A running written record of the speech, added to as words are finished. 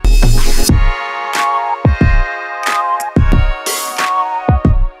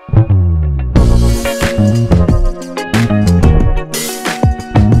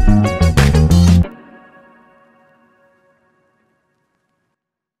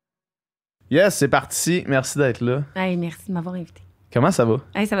Yes, c'est parti. Merci d'être là. Hey, merci de m'avoir invité. Comment ça va?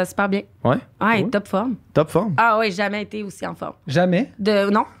 Hey, ça va super bien. Ouais? Ouais, Oui. top forme. Top forme? Ah oui, jamais été aussi en forme. Jamais?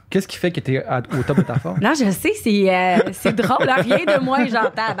 Non. Qu'est-ce qui fait que t'es au top de ta forme? Non, je sais, c'est drôle. Là, rien de moins,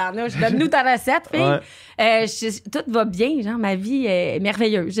 j'entends. Donne-nous ta recette, fille. Ouais. Tout va bien, genre, ma vie est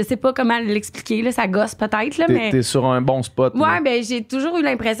merveilleuse. Je sais pas comment l'expliquer, là, ça gosse peut-être, là, mais... T'es sur un bon spot. Ouais, là. ben j'ai toujours eu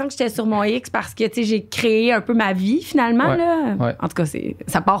l'impression que j'étais sur mon X parce que, tu sais, j'ai créé un peu ma vie, finalement, Ouais, là. ouais. En tout cas,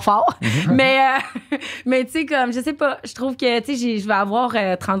 ça part fort. Mais tu sais, comme, je sais pas, je trouve que, tu sais, je vais avoir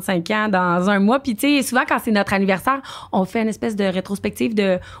 35 ans dans un mois. Puis, tu sais, souvent, quand c'est notre anniversaire, on fait une espèce de rétrospective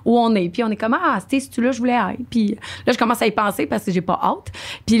de où on est. Puis, on est comme, tu sais, c'est-tu là, je voulais être. Puis là, je commence à y penser parce que j'ai pas hâte.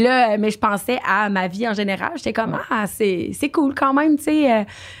 Puis là, mais je pensais à ma vie en général. J'étais comme, c'est cool quand même, tu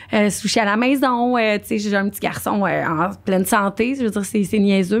sais, sushi à la maison. Tu sais, j'ai un petit garçon en pleine santé. Je veux dire, c'est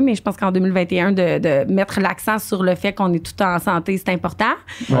niaiseux, mais je pense qu'en 2021, de mettre l'accent sur le fait qu'on est tout en santé, c'est important.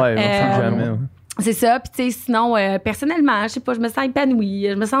 Ouais, jamais. Ouais. C'est ça. Puis, tu sais, sinon, personnellement, je sais pas, je me sens épanouie,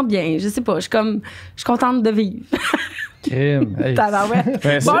 je me sens bien. Je sais pas, je suis contente de vivre. Crime. Hey.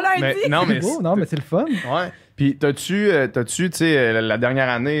 Mais Bon c'est- lundi! Non, mais c'est le fun. Ouais. Puis t'as-tu, tu sais, la dernière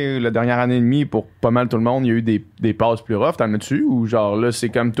année et demie, pour pas mal tout le monde, il y a eu des passes plus rough. T'en as-tu? Ou genre là, c'est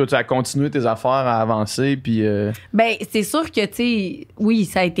comme toi, tu as continué tes affaires à avancer, puis... Ben, c'est sûr que, tu sais, oui,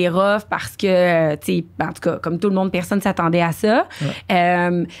 ça a été rough parce que, tu sais, en tout cas, comme tout le monde, personne s'attendait à ça.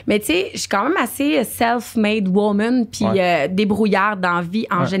 Ouais. Mais, tu sais, je suis quand même assez self-made woman puis débrouillarde dans la vie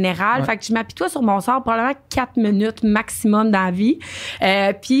en général. Ouais. Fait que je m'apitoie sur mon sort probablement 4 minutes maximum dans la vie.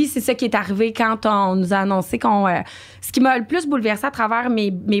 Puis c'est ça qui est arrivé quand on nous a annoncé qu'on... ce qui m'a le plus bouleversé à travers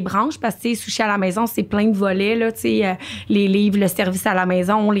mes branches, parce que, tu sais, sushi à la maison, c'est plein de volets, là, tu sais, les livres, le service à la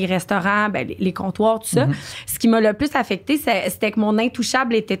maison, les restaurants, ben, les comptoirs, tout ça. Ce qui m'a le plus affecté, c'était que mon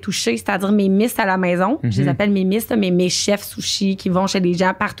intouchable était touché, c'est-à-dire mes miss à la maison. Je les appelle mes miss, là, mais mes chefs sushi qui vont chez des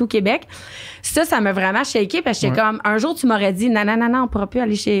gens partout au Québec. Ça m'a vraiment shaké, parce que j'étais comme, un jour, tu m'aurais dit, non, on pourra plus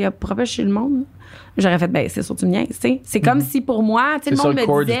aller chez le monde. J'aurais fait, ben, c'est sûr, tu me niaises, tu sais. C'est comme si pour moi, tu sais, le monde le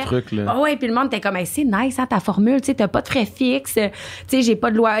core me disait. du truc, là. Ah ouais, puis le monde était comme, hey, c'est nice, hein, ta formule, tu sais, t'as pas de frais fixes, tu sais, j'ai pas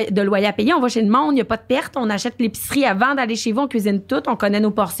de loyer à payer, on va chez le monde, il y a pas de perte, on achète l'épicerie avant d'aller chez vous, on cuisine tout, on connaît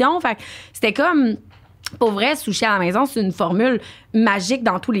nos portions. Fait que c'était comme. Pour vrai, sushi à la maison, c'est une formule magique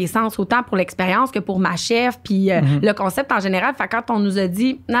dans tous les sens, autant pour l'expérience que pour ma chef, puis le concept en général. Fait que quand on nous a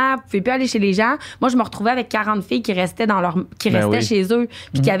dit, non, vous pouvez plus aller chez les gens, moi, je me retrouvais avec 40 filles qui restaient chez eux,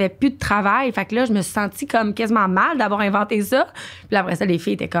 puis qui avaient plus de travail. Fait que là, je me suis sentie comme quasiment mal d'avoir inventé ça. Puis après ça, les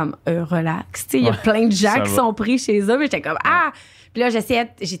filles étaient comme, relax. Tu sais, il y a plein de gens qui sont pris chez eux. Puis j'étais comme, Puis là,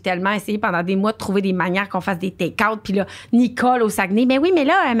 j'ai tellement essayé pendant des mois de trouver des manières qu'on fasse des take-out. Puis là, Nicole au Saguenay, mais oui, mais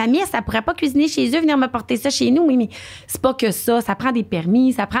là, ma miss, elle pourrait pas cuisiner chez eux, venir me porter ça chez nous. Oui, mais c'est pas que ça. Ça prend des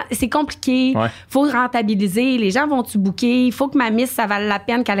permis, c'est compliqué. Ouais. Faut rentabiliser. Les gens vont-tu booker? Il faut que ma miss, ça vale la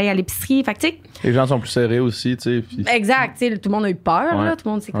peine qu'elle aille à l'épicerie. Fait que, tu sais. Les gens sont plus serrés aussi, tu sais. Puis... Exact. Tu sais, tout le monde a eu peur, Ouais. là. Tout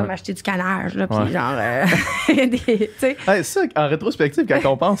le monde, c'est comme acheter du canage, là. Puis Ouais. genre, tu sais. Hey, ça, en rétrospective, quand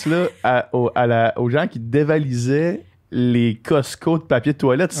on pense là, aux gens qui dévalisaient les Costco de papier de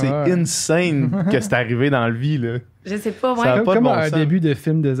toilette, c'est insane que c'est arrivé dans la vie, là. Je sais pas, ouais. Ça a pas de Comme bon un sens. début de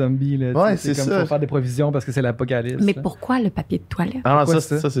film de zombies. Là, Ouais, c'est c'est comme ça. faut faire des provisions parce que c'est l'apocalypse. Mais là. pourquoi le papier de toilette? Ah non, Pourquoi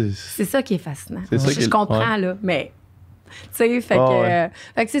ça, c'est... C'est ça qui est fascinant. C'est ça qui est- Je comprends, ouais. là, mais... Tu sais, fait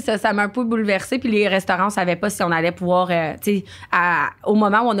que c'est ça m'a un peu bouleversé. Puis les restaurants, on savait pas si on allait pouvoir, tu sais, au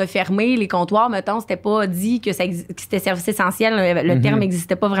moment où on a fermé les comptoirs, mettons, c'était pas dit que que c'était service essentiel. Le terme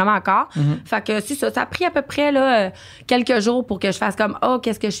n'existait pas vraiment encore. Fait que c'est ça. Ça a pris à peu près là, quelques jours pour que je fasse comme,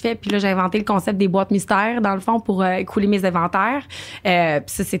 qu'est-ce que je fais? Puis là, j'ai inventé le concept des boîtes mystères, dans le fond, pour écouler mes inventaires. Puis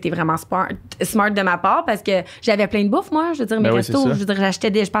ça, c'était vraiment smart de ma part parce que j'avais plein de bouffe, moi. Je veux dire, mes Ben oui, restos, c'est ça. je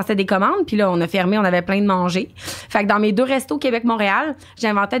veux dire, je passais des commandes. Puis là, on a fermé, on avait plein de manger. Fait que dans mes 2 restos Québec-Montréal,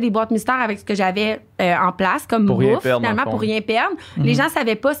 j'inventais des boîtes mystères avec ce que j'avais en place comme Pour rien bouffe, perdre, finalement, dans le fond. pour rien perdre. Les gens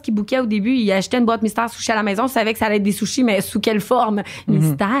savaient pas ce qu'ils bookaient au début. Ils achetaient une boîte mystère sushi à la maison. Ils savaient que ça allait être des sushis, mais sous quelle forme?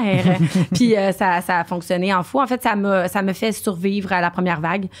 Mystère. Puis ça a fonctionné en fou. En fait, ça m'a fait survivre à la première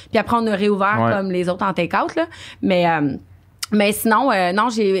vague. Puis après, on a réouvert comme les autres en take-out, là. Mais sinon, non,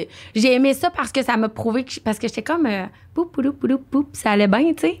 j'ai aimé ça parce que ça m'a prouvé parce que j'étais comme poup, ça allait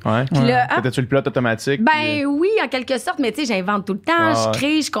bien, tu sais. Ouais. Puis là, T'étais-tu le pilote automatique? ben oui, en quelque sorte, mais tu sais, j'invente tout le temps, je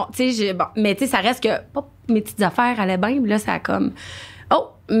crée, tu sais, bon, mais tu sais, ça reste que mes petites affaires allaient bien, puis là, ça a comme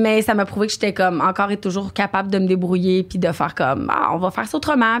mais ça m'a prouvé que j'étais comme encore et toujours capable de me débrouiller puis de faire comme on va faire ça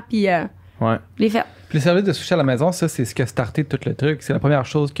autrement, puis je l'ai fait. Puis le service de sushi à la maison, ça, c'est ce qui a starté tout le truc. C'est la première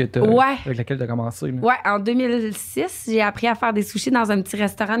chose que avec laquelle tu as commencé. Là. Ouais, en 2006, j'ai appris à faire des sushis dans un petit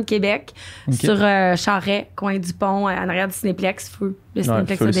restaurant de Québec sur Charret, coin du pont, en arrière du Cinéplex, Feu. Le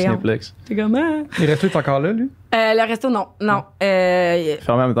Cinéplex Odéon. C'est comment? Le resto est encore là, lui? Le resto, non.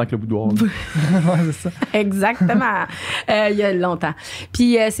 Fermé en même temps que le boudoir. Ouais, c'est ça. Exactement. Il y a longtemps.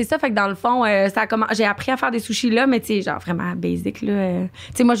 Puis c'est ça, fait que dans le fond, j'ai appris à faire des sushis là, mais tu sais, genre vraiment basic, là.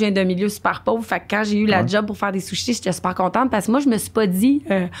 Tu sais, moi, je viens d'un milieu super pauvre, fait que quand j'ai eu la job pour faire des sushis, j'étais super contente parce que moi, je me suis pas dit,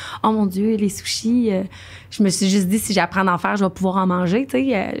 oh mon Dieu, les sushis, je me suis juste dit, si j'apprends à en faire, je vais pouvoir en manger, tu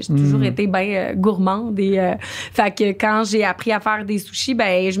sais. J'ai toujours été bien gourmande et fait que quand j'ai appris à faire des sushis,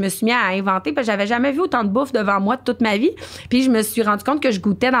 ben je me suis mis à inventer parce que j'avais jamais vu autant de bouffe devant moi de toute ma vie. Puis je me suis rendu compte que je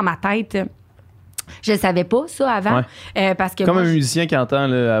goûtais dans ma tête. Je savais pas ça avant. Parce que comme un musicien qui entend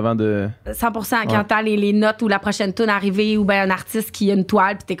là, avant de... 100%, qui entend les notes ou la prochaine tune arriver ou ben un artiste qui a une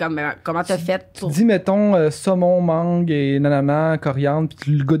toile puis t'es comme, comment t'as fait pour... Tu dis, mettons, saumon, mangue et nanana, coriandre, puis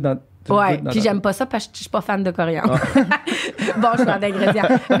tu le goûtes dans... Ouais, puis j'aime pas ça parce que je suis pas fan de coriandre. Bon, je suis en ingrédients.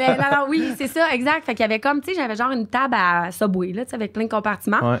 Mais non, oui, c'est ça, exact. Fait qu'il y avait comme, tu sais, j'avais genre une table à Subway, là, tu sais, avec plein de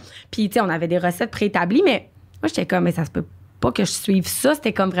compartiments. Puis, tu sais, on avait des recettes préétablies, mais moi, j'étais comme, mais ça se peut pas que je suive ça.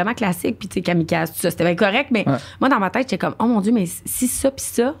 C'était comme vraiment classique, puis tu sais, kamikaze, tout ça. C'était bien correct, mais moi, dans ma tête, j'étais comme, oh mon Dieu, mais si ça, puis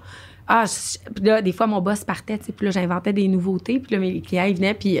ça. Puis là, des fois, mon boss partait, tu sais, puis là, j'inventais des nouveautés, puis là, mes clients, ils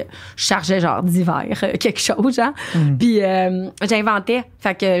venaient, puis je chargeais genre d'hiver, quelque chose, genre. Puis j'inventais.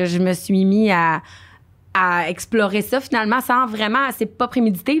 Fait que je me suis mis à explorer ça, finalement, sans vraiment... C'est pas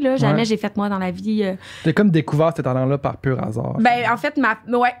prémédité, là. Jamais j'ai fait, moi, dans la vie... T'as comme découvert cet talent-là par pur hasard. Ben, en fait,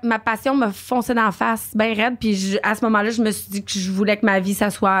 ma passion me fonçait d'en face, bien raide, puis à ce moment-là, je me suis dit que je voulais que ma vie, ça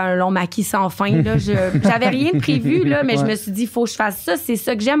soit un long maquis sans fin, là. J'avais rien de prévu, là, mais je me suis dit, il faut que je fasse ça, c'est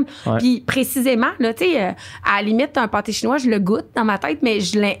ça que j'aime. Puis précisément, là, tu sais, à la limite, un pâté chinois, je le goûte dans ma tête, mais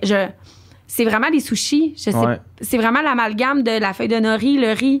c'est vraiment les sushis. C'est vraiment l'amalgame de la feuille de nori,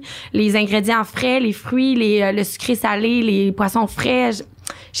 le riz, les ingrédients frais, les fruits, le sucré salé, les poissons frais.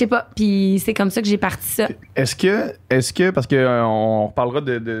 Je sais pas. Puis c'est comme ça que j'ai parti ça. Est-ce que parce que on reparlera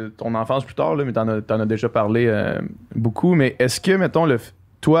de ton enfance plus tard, là, mais t'en as déjà parlé beaucoup, mais est-ce que, mettons,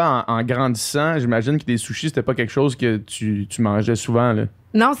 toi, en grandissant, j'imagine que des sushis, c'était pas quelque chose que tu mangeais souvent, là?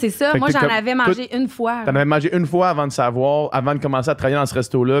 Non, c'est ça. Moi, j'en avais mangé une fois. T'en avais mangé une fois avant de commencer à travailler dans ce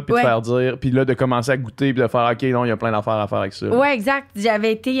resto-là, puis de faire dire, puis là, de commencer à goûter, puis de faire, OK, non, il y a plein d'affaires à faire avec ça. Ouais, exact.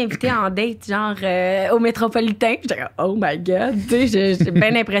 J'avais été invitée en date, genre, au Métropolitain. J'étais comme, oh my God. Tu sais, j'étais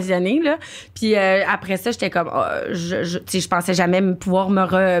bien impressionnée, là. Puis après ça, j'étais comme, je pensais jamais pouvoir me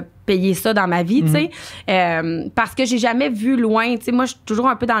repayer ça dans ma vie, tu sais. Parce que j'ai jamais vu loin. Tu sais, moi, je suis toujours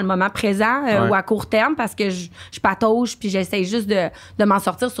un peu dans le moment présent ou à court terme parce que je patauge, puis j'essaie juste de m'en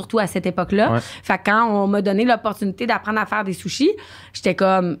sortir, surtout à cette époque-là. Fait que quand on m'a donné l'opportunité d'apprendre à faire des sushis, j'étais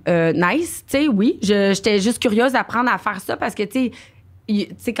comme nice, tu sais, oui. J'étais juste curieuse d'apprendre à faire ça parce que, tu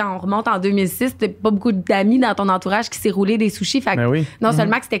sais, quand on remonte en 2006, t'as pas beaucoup d'amis dans ton entourage qui s'est roulé des sushis. Fait que non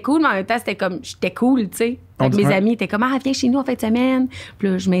seulement que c'était cool, mais en même temps, c'était comme, j'étais cool, tu sais. Avec mes amis, étaient comme, viens chez nous en fin de semaine. Puis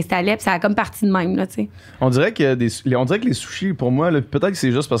là, je m'installais, puis ça a comme parti de même, là, tu sais. On dirait que les sushis, pour moi, là, peut-être que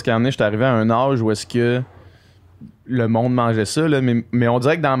c'est juste parce qu'à un moment donné, j'étais arrivé à un âge où est-ce que le monde mangeait ça, là, mais on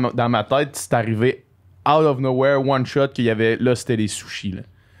dirait que dans ma tête, c'est arrivé out of nowhere, one shot, qu'il y avait, là, c'était les sushis, là.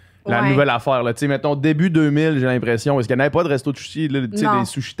 La nouvelle affaire, là. Tu sais, mettons, début 2000, j'ai l'impression, parce qu'il n'y avait pas de resto de sushi, là. Tu sais, des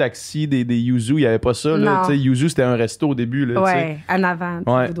sushi taxi, des yuzu, il n'y avait pas ça, là. Tu sais, yuzu, c'était un resto au début, là. Ouais, en avant,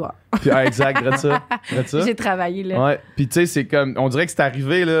 tu dois. Puis, exact, drette ça. J'ai travaillé, là. Ouais. Puis, tu sais, c'est comme, on dirait que c'est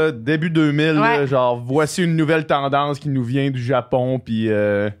arrivé, là, début 2000, là, genre, voici une nouvelle tendance qui nous vient du Japon, puis.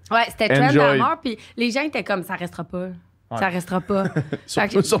 Ouais, c'était trend à mort, puis les gens étaient comme, ça restera pas. Ça restera pas.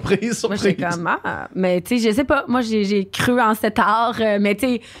 Surprise. Moi, j'étais comme, mais tu sais, je sais pas. Moi, j'ai cru en cet art, mais tu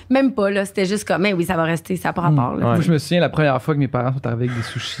sais, même pas, là. C'était juste comme, mais oui, ça va rester, ça n'a pas rapport, là. Moi, je me souviens la première fois que mes parents sont arrivés avec des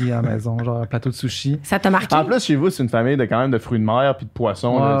sushis à la maison, genre un plateau de sushis. Ça t'a marqué? En plus, chez vous, c'est une famille quand même de fruits de mer puis de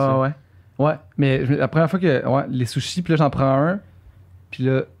poissons. Ouais, mais la première fois que, les sushis, puis là, j'en prends un. Puis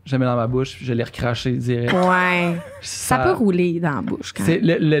là, je le mets dans ma bouche, puis je l'ai recraché direct. Ouais. Ça peut rouler dans la bouche quand même.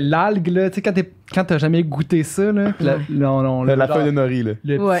 C'est l'algue, là, tu sais, quand t'as jamais goûté ça, là. La feuille de nori, là.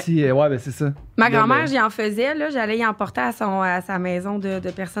 Le petit, ben c'est ça. Ma grand-mère, j'y en faisais, là. J'allais y emporter à sa maison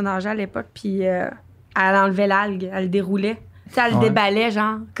de personnes âgées à l'époque, puis elle enlevait l'algue, elle le déroulait. Ça le déballait,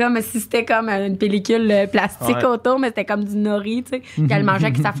 genre, comme si c'était comme une pellicule plastique autour, mais c'était comme du nori, tu sais. Puis elle mangeait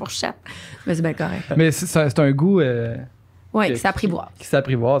avec sa fourchette. Mais c'est bien correct. Mais c'est un goût... Oui, qui s'apprivoise. Qui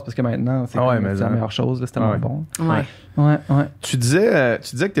s'apprivoise, parce que maintenant, c'est la meilleure chose, là, c'est tellement bon. Ouais. Tu disais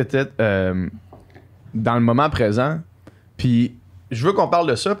que tu étais dans le moment présent, puis je veux qu'on parle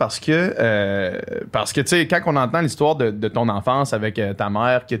de ça parce que tu sais, quand on entend l'histoire de ton enfance avec ta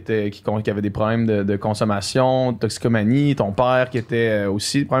mère qui avait des problèmes de consommation, de toxicomanie, ton père qui était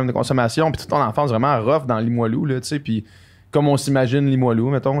aussi problème de consommation, puis toute ton enfance vraiment rough dans Limoilou, là, tu sais, puis comme on s'imagine Limoilou,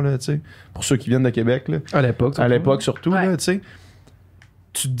 mettons, là, tu sais, pour ceux qui viennent de Québec, là. À l'époque surtout, Ouais. là, tu sais.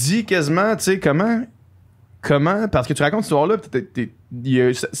 Tu te dis quasiment, tu sais, comment, parce que tu racontes cette histoire-là,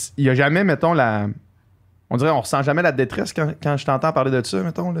 il y a jamais, mettons, on dirait, on ressent jamais la détresse quand je t'entends parler de ça,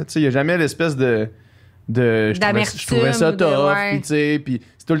 mettons, là, tu sais, il y a jamais l'espèce de je trouvais ça tough, ouais. puis tu sais, puis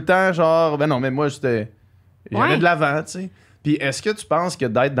c'est tout le temps genre, ben non, mais moi, j'allais de l'avant, tu sais. Puis est-ce que tu penses que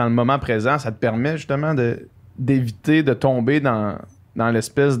d'être dans le moment présent, ça te permet justement d'éviter de tomber dans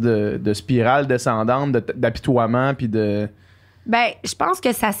l'espèce de spirale descendante d'apitoiement, puis de... Ben, je pense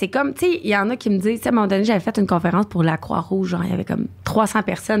que ça, c'est comme, tu sais, il y en a qui me disent, tu sais, à un moment donné, j'avais fait une conférence pour la Croix-Rouge, genre, il y avait comme 300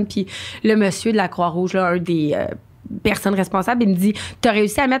 personnes, puis le monsieur de la Croix-Rouge, là, un des personnes responsables, il me dit, t'as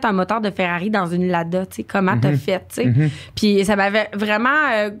réussi à mettre un moteur de Ferrari dans une Lada, tu sais, comment t'as fait, tu sais. Puis ça m'avait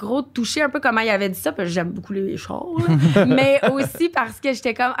vraiment gros touché un peu comment il avait dit ça, parce que j'aime beaucoup les chars, là. Mais aussi parce que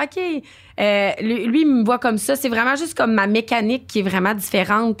j'étais comme, OK, lui, il me voit comme ça. C'est vraiment juste comme ma mécanique qui est vraiment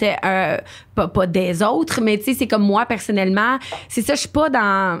différente, pas des autres, mais tu sais, c'est comme moi, personnellement. C'est ça, je suis pas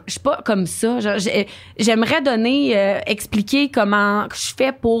comme ça. Genre, j'aimerais expliquer comment je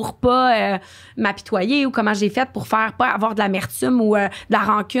fais pour pas m'apitoyer ou comment j'ai fait pour pas avoir de l'amertume ou de la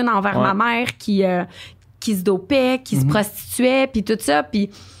rancune envers ma mère qui se dopait, qui se prostituait, puis tout ça.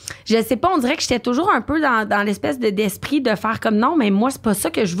 Puis je sais pas, on dirait que j'étais toujours un peu dans l'espèce d'esprit de faire comme non, mais moi, c'est pas ça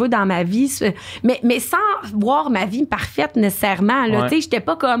que je veux dans ma vie. Mais sans voir ma vie parfaite nécessairement. Là, tu sais, j'étais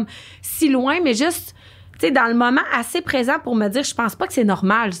pas comme si loin, mais juste, tu sais, dans le moment assez présent pour me dire, je pense pas que c'est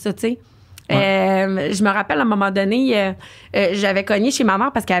normal, ça, tu sais. Je me rappelle, à un moment donné, j'avais cogné chez ma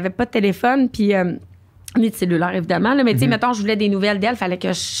mère parce qu'elle avait pas de téléphone, puis... ni de cellulaire, évidemment. Là, mais tu sais, mettons, je voulais des nouvelles d'elle. Fallait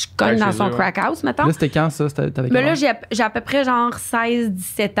que je cogne dans son crack house, mettons. Là, c'était quand, ça? Mais là, j'ai à peu près genre 16,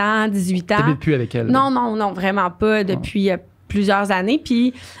 17 ans, 18 ans. T'habites plus avec elle? Non, vraiment pas depuis plusieurs années.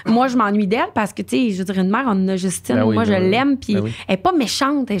 Puis moi, je m'ennuie d'elle parce que, tu sais, je veux dire, une mère, on a Justine. Moi, je l'aime. Puis elle est pas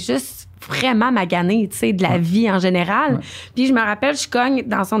méchante. Elle est juste vraiment maganée, tu sais, de la vie en général. Puis je me rappelle, je cogne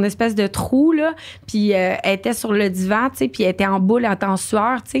dans son espèce de trou, là. Puis elle était sur le divan, tu sais, puis elle était en boule, elle était en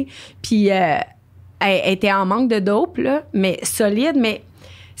sueur, tu sais. Puis... elle était en manque de dope, là, mais solide. Mais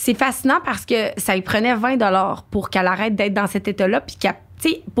c'est fascinant parce que ça lui prenait 20 $ pour qu'elle arrête d'être dans cet état-là. Puis qu'elle, tu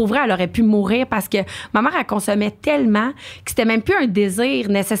sais, pour vrai, elle aurait pu mourir parce que ma mère, elle consommait tellement que c'était même plus un désir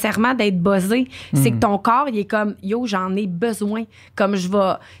nécessairement d'être buzzée. C'est que ton corps, il est comme, yo, j'en ai besoin. Comme je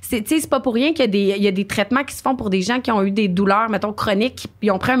vais. Tu sais, c'est pas pour rien qu'il y a des traitements qui se font pour des gens qui ont eu des douleurs, mettons, chroniques.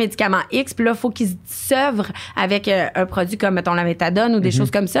 Ils ont pris un médicament X, puis là, il faut qu'ils s'œuvrent avec un produit comme, mettons, la méthadone ou des choses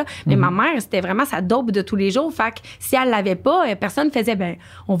comme ça. Mais ma mère, c'était vraiment sa dope de tous les jours. Fait que si elle l'avait pas, personne faisait, ben,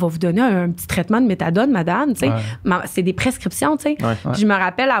 on va vous donner un petit traitement de méthadone, madame, tu sais. C'est des prescriptions, tu sais. Puis je me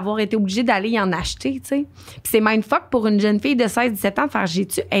rappelle avoir été obligée d'aller y en acheter, tu sais. Puis c'est mindfuck pour une jeune fille de 16-17 ans de faire,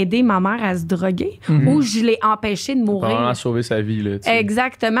 j'ai-tu aidé ma mère à se droguer ou je l'ai empêchée de mourir? Vraiment sauver sa vie, là, tu sais.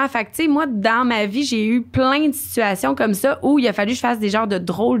 Exactement. Fait que, tu sais, moi, dans ma vie, j'ai eu plein de situations comme ça où il a fallu que je fasse des genres de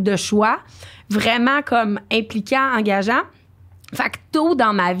drôles de choix, vraiment comme impliquants, engageants. Fait que tôt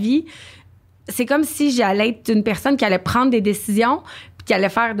dans ma vie, c'est comme si j'allais être une personne qui allait prendre des décisions puis qui allait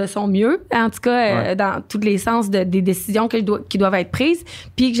faire de son mieux, en tout cas, dans tous les sens des décisions qui doivent être prises,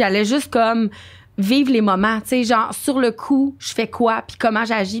 puis que j'allais juste comme vivre les moments, tu sais, genre sur le coup, je fais quoi, puis comment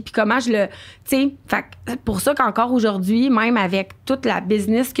j'agis, puis comment je le... Tu sais, fait que pour ça qu'encore aujourd'hui, même avec toute la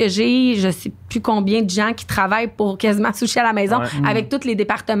business que j'ai, je sais plus combien de gens qui travaillent pour quasiment Sushi à la maison, avec tous les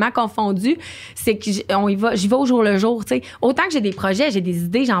départements confondus, c'est que j'y vais au jour le jour, tu sais. Autant que j'ai des projets, j'ai des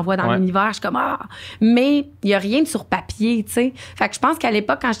idées, j'en vois dans l'univers, je suis comme, mais il y a rien de sur papier, tu sais. Fait que je pense qu'à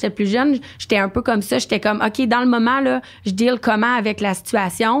l'époque, quand j'étais plus jeune, j'étais un peu comme ça, j'étais comme, OK, dans le moment, là, je deal comment avec la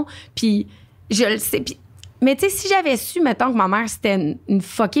situation, puis je le sais. Mais tu sais, si j'avais su, mettons, que ma mère, c'était une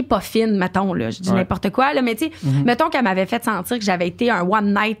fuckée pas fine, mettons, là, je dis n'importe quoi, là, mais tu sais, mettons qu'elle m'avait fait sentir que j'avais été un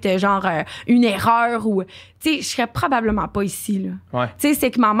one night, genre une erreur ou... Tu sais, je serais probablement pas ici, là. Tu sais,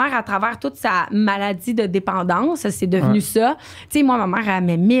 c'est que ma mère, à travers toute sa maladie de dépendance, c'est devenu ça. Tu sais, moi, ma mère, elle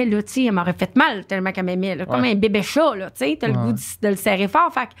m'aimait, là, tu sais, elle m'aurait fait mal tellement qu'elle m'aimait, là, comme un bébé chat, là, tu sais, t'as le goût de le serrer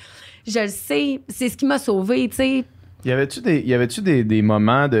fort. Fait que je le sais, c'est ce qui m'a sauvée, tu sais. Y avait-tu des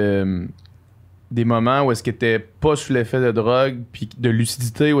moments des moments où est-ce que t'étais pas sous l'effet de drogue puis de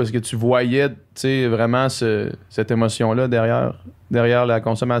lucidité, où est-ce que tu voyais, tu sais, vraiment cette émotion-là derrière la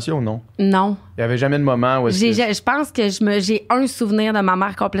consommation ou non? Non. Il y avait jamais de moment où est-ce que... Je pense que j'ai un souvenir de ma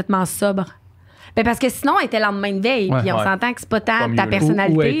mère complètement sobre. Ben parce que sinon, elle était lendemain de veille. Puis on s'entend que c'est pas tant ta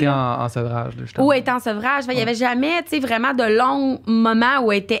personnalité. Ou elle était en sevrage. Là, ou elle était en sevrage. Il y avait jamais, tu sais, vraiment de longs moments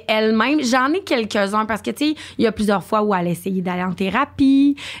où elle était elle-même. J'en ai quelques-uns parce que, tu sais, il y a plusieurs fois où elle a essayé d'aller en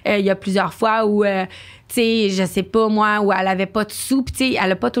thérapie. Il y a plusieurs fois où, tu sais, je sais pas, moi, où elle avait pas de sous. Puis, tu sais,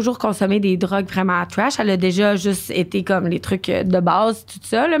 elle a pas toujours consommé des drogues vraiment trash. Elle a déjà juste été comme les trucs de base, tout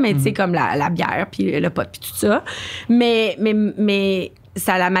ça, là. Mais, tu sais, comme la bière, puis le pot, puis tout ça. Mais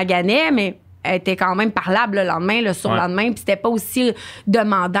ça la maganait, mais elle était quand même parlable le lendemain, le surlendemain, puis c'était pas aussi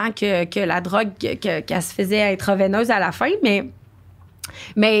demandant que la drogue qu'elle se faisait intraveineuse à la fin,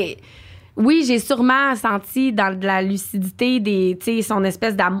 mais oui, j'ai sûrement senti dans de la lucidité son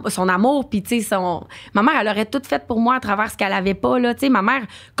espèce son amour, puis tu sais, ma mère, elle aurait tout fait pour moi à travers ce qu'elle avait pas, là, tu sais, ma mère,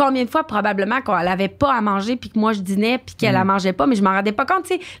 combien de fois probablement qu'elle avait pas à manger, puis que moi je dînais, puis qu'elle la mangeait pas, mais je m'en rendais pas compte,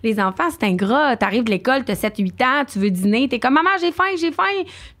 tu sais, les enfants, c'est ingrat, t'arrives de l'école, t'as 7-8 ans, tu veux dîner, t'es comme, maman, j'ai faim,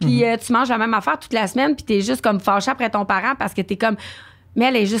 puis tu manges la même affaire toute la semaine, puis t'es juste comme fâché après ton parent parce que t'es comme, mais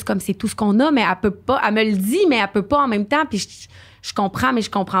elle est juste comme, c'est tout ce qu'on a, mais elle peut pas, elle me le dit, mais elle peut pas en même temps, puis je comprends, mais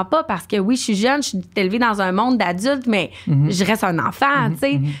je comprends pas parce que oui, je suis jeune, je suis élevée dans un monde d'adultes, mais je reste un enfant, tu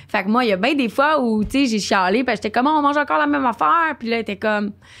sais. Fait que moi, il y a bien des fois où, tu sais, j'ai chialé, puis j'étais comme, on mange encore la même affaire, puis là, elle était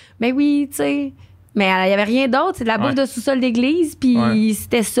comme, mais oui, tu sais. Mais il y avait rien d'autre, c'est de la bouffe de sous-sol d'église, puis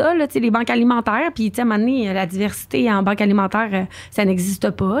c'était ça, là, tu sais, les banques alimentaires, puis tu sais, à un moment donné, la diversité en banque alimentaire, ça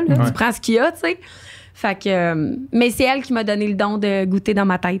n'existe pas, là. Tu prends ce qu'il y a, tu sais. Fait que, mais c'est elle qui m'a donné le don de goûter dans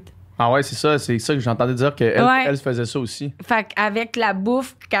ma tête. Ah ouais, c'est ça que j'entendais dire qu'elle elle faisait ça aussi. Fait qu'avec la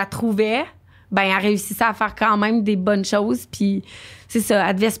bouffe qu'elle trouvait, ben elle réussissait à faire quand même des bonnes choses, puis c'est ça,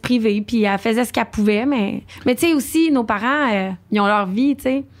 elle devait se priver, puis elle faisait ce qu'elle pouvait, mais tu sais aussi, nos parents, ils ont leur vie, tu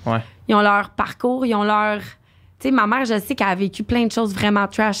sais. Ouais. Ils ont leur parcours, ils ont leur... Tu sais, ma mère, je sais qu'elle a vécu plein de choses vraiment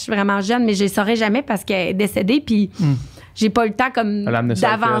trash, vraiment jeune, mais je les saurais jamais parce qu'elle est décédée, puis... J'ai pas eu le temps comme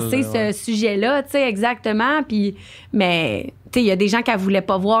d'avancer ce sujet-là, tu sais, exactement. Puis, mais, tu sais, il y a des gens qu'elle voulait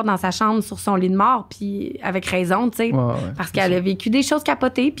pas voir dans sa chambre sur son lit de mort, puis avec raison, tu sais, parce qu'elle a vécu des choses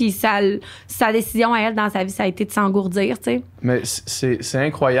capotées, puis sa décision à elle dans sa vie, ça a été de s'engourdir, tu sais. Mais c'est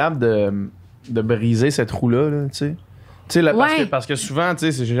incroyable de briser cette roue-là, là, tu sais. Parce que souvent, tu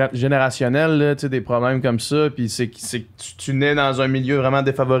sais, c'est générationnel, là, tu sais, des problèmes comme ça, puis c'est que tu nais dans un milieu vraiment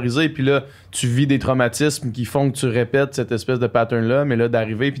défavorisé, puis là, tu vis des traumatismes qui font que tu répètes cette espèce de pattern-là, mais là,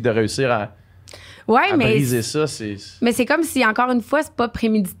 d'arriver puis de réussir à briser ça, c'est... Mais c'est comme si, encore une fois, c'est pas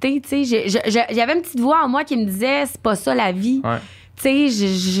prémédité, tu sais. J'avais une petite voix en moi qui me disait, c'est pas ça la vie. Tu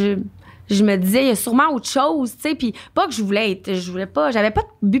sais, je me disais, il y a sûrement autre chose, tu sais, puis pas que je voulais pas, j'avais pas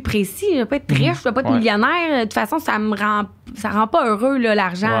de but précis, je voulais pas être riche, je voulais pas être millionnaire, de toute façon, ça rend pas heureux, là,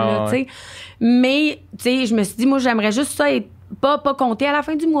 l'argent, là, tu sais. Mais, tu sais, je me suis dit, moi, j'aimerais juste ça être pas compter à la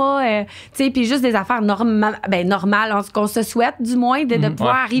fin du mois, tu sais, puis juste des affaires normales, qu'on se souhaite, du moins, de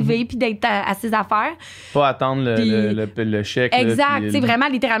pouvoir arriver puis d'être à ses affaires. Pas attendre le chèque. Exact, tu sais, vraiment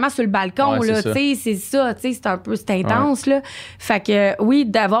littéralement sur le balcon, là, tu sais, c'est ça, tu sais, c'est intense, là. Fait que, oui,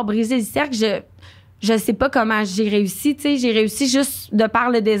 d'avoir brisé le cercle, je sais pas comment j'ai réussi, tu sais, j'ai réussi juste de par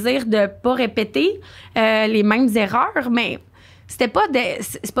le désir de pas répéter les mêmes erreurs, mais c'est pas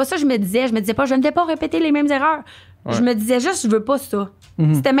ça que je me disais pas, je ne vais pas répéter les mêmes erreurs. Je me disais juste, je veux pas ça.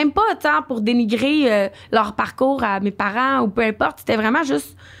 C'était même pas tant pour dénigrer leur parcours à mes parents ou peu importe. C'était vraiment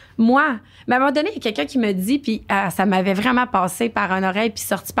juste moi. Mais à un moment donné, il y a quelqu'un qui me dit, puis ça m'avait vraiment passé par une oreille puis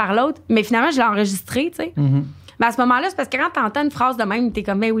sorti par l'autre. Mais finalement, je l'ai enregistré, tu sais. Mais à ce moment-là, c'est parce que quand t'entends une phrase de même, t'es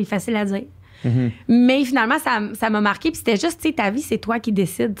comme, ben oui, facile à dire. Mais finalement, ça m'a marqué. Puis c'était juste, tu sais, ta vie, c'est toi qui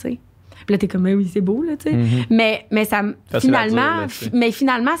décides, tu sais. Puis là, t'es comme, oui, c'est beau, là, tu sais. Mais ça, finalement,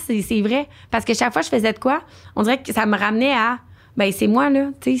 c'est vrai. Parce que chaque fois que je faisais de quoi, on dirait que ça me ramenait à, ben c'est moi, là,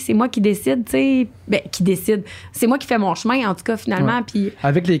 tu sais, c'est moi qui décide, tu sais. Ben, qui décide. C'est moi qui fais mon chemin, en tout cas, finalement. Puis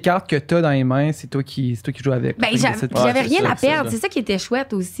avec les cartes que t'as dans les mains, c'est toi qui joues avec. Ben, j'avais rien à perdre. C'est ça qui était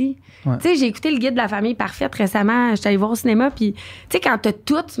chouette aussi. Tu sais, j'ai écouté le guide de la famille parfaite récemment. J'étais allée voir au cinéma. Puis, tu sais, quand t'as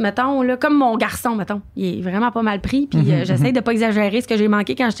tout, mettons, là, comme mon garçon, mettons, il est vraiment pas mal pris. Puis, j'essaie de pas exagérer ce que j'ai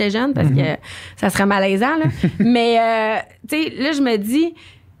manqué quand j'étais jeune parce que ça serait malaisant, là. Mais, tu sais, là, je me dis,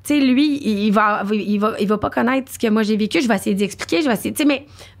 tu sais, lui, il va pas connaître ce que moi j'ai vécu. Je vais essayer d'expliquer, tu sais, mais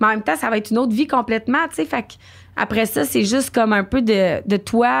en même temps, ça va être une autre vie complètement, tu sais. Fait que après ça, c'est juste comme un peu de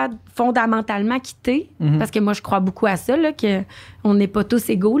toi, fondamentalement, qui t'es. Parce que moi, je crois beaucoup à ça, là, qu'on n'est pas tous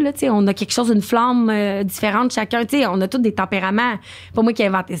égaux, là, tu sais. On a quelque chose, une flamme différente chacun, tu sais. On a tous des tempéraments. C'est pas moi qui ai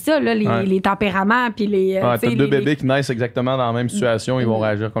inventé ça, là, les tempéraments, puis les... t'as deux bébés qui naissent exactement dans la même situation, ils vont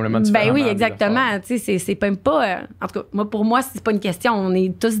réagir complètement différemment. Ben oui, exactement. Tu sais, c'est même pas... en tout cas, moi, pour moi, c'est pas une question. On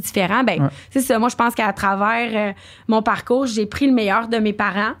est tous différents. Ben, c'est ça. Moi, je pense qu'à travers mon parcours, j'ai pris le meilleur de mes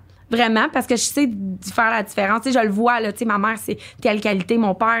parents. Vraiment, parce que je sais faire la différence. Tu sais, je le vois, là, tu sais, ma mère, c'est telle qualité,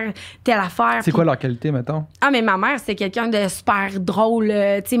 mon père, telle affaire. C'est quoi leur qualité, mettons? Ah, mais ma mère, c'est quelqu'un de super drôle.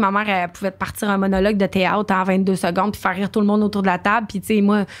 Tu sais, ma mère, elle pouvait te partir un monologue de théâtre en 22 secondes puis faire rire tout le monde autour de la table. Puis, tu sais,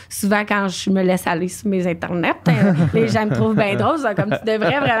 moi, souvent, quand je me laisse aller sur mes internets, les gens me trouvent bien drôle. C'est comme, tu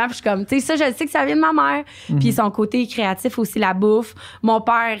devrais vraiment. Puis, je suis comme, tu sais, ça, je sais que ça vient de ma mère. Puis, son côté créatif aussi, la bouffe. Mon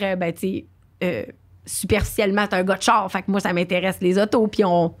père, ben, tu sais, superficiellement, t'es un gars de char. Fait que moi, ça m'intéresse les autos. Puis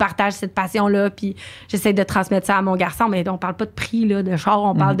on partage cette passion-là. Puis j'essaie de transmettre ça à mon garçon. Mais on parle pas de prix là, de char.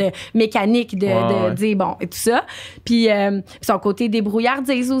 On parle de mécanique, de dire bon, et tout ça. Puis son côté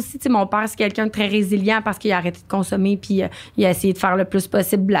débrouillardise aussi. Tu sais, mon père, c'est quelqu'un de très résilient parce qu'il a arrêté de consommer. Puis il a essayé de faire le plus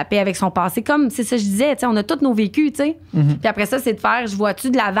possible la paix avec son passé. Comme, c'est ça que je disais, tu sais, on a tous nos vécus, tu sais. Puis après ça, c'est de faire, je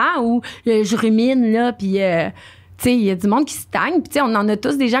vois-tu de l'avant ou je rumine, là. Puis... tu sais, il y a du monde qui stagne. Puis, tu sais, on en a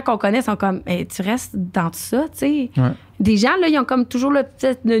tous des gens qu'on connaît, sont comme, hey, tu restes dans tout ça, tu sais. Ouais. Des gens, là, ils ont comme toujours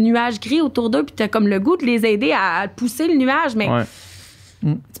le nuage gris autour d'eux, puis t'as comme le goût de les aider à pousser le nuage. Mais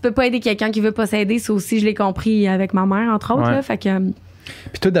tu peux pas aider quelqu'un qui veut pas s'aider. Ça aussi, je l'ai compris avec ma mère, entre autres. Là, fait que...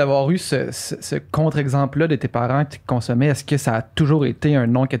 Puis toi, d'avoir eu ce contre-exemple-là de tes parents qui consommaient, est-ce que ça a toujours été un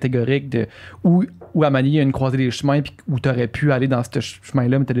non catégorique de où à manier il y a une croisée des chemins puis où t'aurais pu aller dans ce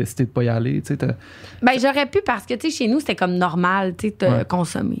chemin-là, mais t'as décidé de pas y aller, tu sais? Ben, j'aurais pu parce que, tu sais, chez nous, c'était comme normal, tu sais, de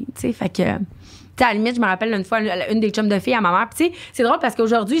consommer, tu sais. Fait que, tu sais, à la limite, je me rappelle une fois, une des chums de filles à ma mère. Puis, tu sais, c'est drôle parce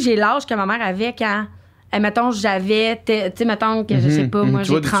qu'aujourd'hui, j'ai l'âge que ma mère avait quand... mettons, j'avais... Tu sais, mettons que, je sais pas, moi,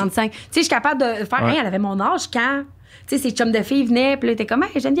 j'ai 35. Tu sais, je suis capable de faire... Hey, elle avait mon âge quand... Tu sais, ces chums de filles venaient, puis là, t'es comme,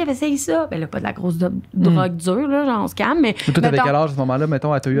 hey, Geneviève, essaye ça. Ben là, pas de la grosse drogue dure, là, genre, on se calme, mais... Toi, t'avais quel âge à ce moment-là,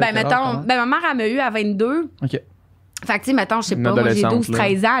 mettons, elle t'a eu à quel âge, ma mère, elle m'a eu à 22. OK. Fait que, tu sais, mettons, je sais pas, moi, j'ai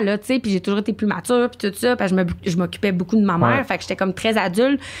 12-13 ans, là, tu sais, puis j'ai toujours été plus mature, puis tout ça, parce que je m'occupais beaucoup de ma mère, fait que j'étais comme très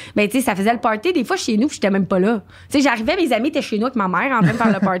adulte. Ben, tu sais, ça faisait le party, des fois, chez nous, puis j'étais même pas là. Tu sais, j'arrivais, mes amis étaient chez nous avec ma mère, en train de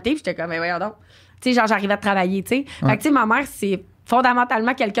faire le party, puis j'étais comme, mais voyons donc. Tu sais, genre, j'arrivais à travailler, tu sais. Fait que, tu sais, ma mère, c'est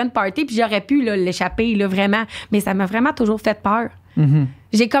fondamentalement quelqu'un de party, puis j'aurais pu là, l'échapper, là, vraiment. Mais ça m'a vraiment toujours fait peur.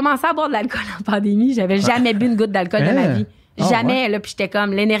 J'ai commencé à boire de l'alcool en pandémie. J'avais jamais bu une goutte d'alcool de ma vie. Jamais, là, puis j'étais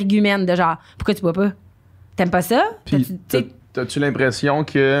comme l'énergumène de genre, pourquoi tu bois pas? T'aimes pas ça? Puis, t'as-tu l'impression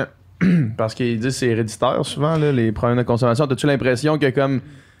que, parce qu'ils disent que c'est héréditaire souvent, là, les problèmes de consommation, t'as-tu l'impression que comme...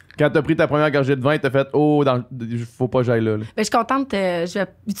 Quand t'as pris ta première gorgée de vin, t'as fait « Oh, faut pas que j'aille là. » Ben, je suis contente. Je vais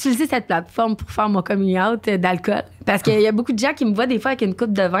utiliser cette plateforme pour faire mon coming out d'alcool. Parce qu'il y a beaucoup de gens qui me voient des fois avec une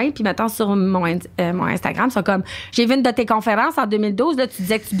coupe de vin, puis maintenant sur mon Instagram, ils sont comme « J'ai vu une de tes conférences en 2012, là, tu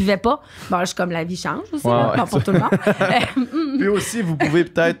disais que tu buvais pas. » Bon, je suis comme la vie change aussi, là, bon, pour tout le monde. Puis aussi, vous pouvez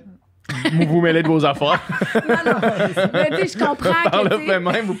peut-être vous mêler de vos affaires. Non. Mais tu sais, je comprends Par que... le fait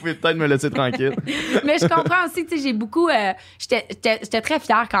même, vous pouvez peut-être me laisser tranquille. Mais je comprends aussi, tu sais, j'ai beaucoup... J'étais très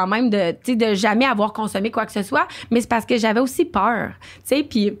fière quand même de jamais avoir consommé quoi que ce soit, mais c'est parce que j'avais aussi peur, tu sais,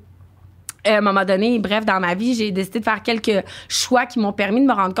 puis... à un moment donné, bref, dans ma vie, j'ai décidé de faire quelques choix qui m'ont permis de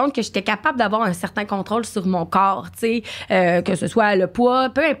me rendre compte que j'étais capable d'avoir un certain contrôle sur mon corps, tu sais, que ce soit le poids,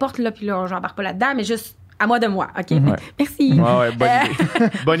 peu importe, là, puis là, j'embarque pas là-dedans, mais juste à moi de moi, OK? Merci.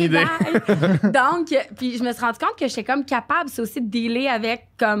 Bonne idée. Donc, puis je me suis rendu compte que j'étais comme capable, c'est aussi de dealer avec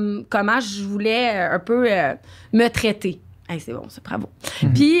comment je voulais un peu me traiter. Hey, c'est bon, c'est bravo.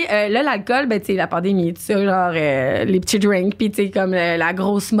 Puis là, l'alcool, ben, tu sais, la pandémie, tout ça, genre les petits drinks, puis tu sais, comme la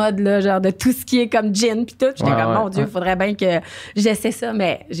grosse mode, là, genre de tout ce qui est comme gin, puis tout. J'étais comme, mon Dieu, faudrait bien que j'essaie ça,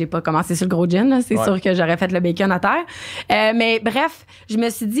 mais j'ai pas commencé sur le gros gin, là. C'est sûr que j'aurais fait le bacon à terre. Mais bref, je me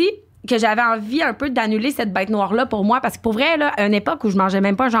suis dit que j'avais envie un peu d'annuler cette bête noire-là pour moi, parce que pour vrai, là, à une époque où je mangeais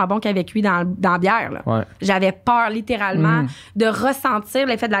même pas un jambon qu'avec cuit dans la bière, là. J'avais peur, littéralement, de ressentir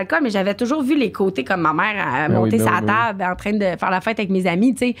l'effet de l'alcool, mais j'avais toujours vu les côtés, comme ma mère monter sa table, en train de faire la fête avec mes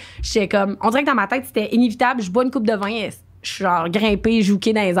amis, tu sais. J'étais comme, on dirait que dans ma tête, c'était inévitable, je bois une coupe de vin, je suis genre grimpée,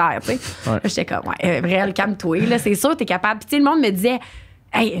 jouquée dans les airs, tu sais. J'étais comme, Everell, calme-toi, là, c'est sûr, t'es capable. Puis tu sais, le monde me disait,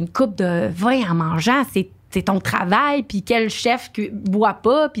 hey, une coupe de vin en mangeant, c'est ton travail, puis quel chef boit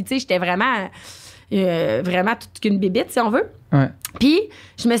pas, puis tu sais, j'étais vraiment toute qu'une bébite, si on veut. Puis,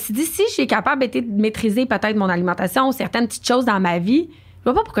 je me suis dit, si je suis capable de maîtriser peut-être mon alimentation ou certaines petites choses dans ma vie, je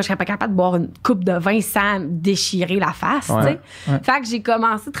vois pas pourquoi je serais pas capable de boire une coupe de vin sans me déchirer la face, tu sais. Fait que j'ai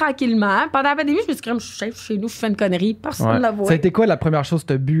commencé tranquillement. Pendant la pandémie, je me suis dit, comme je suis chef chez nous, je fais une connerie, personne ne la voit. Ça a été quoi la première chose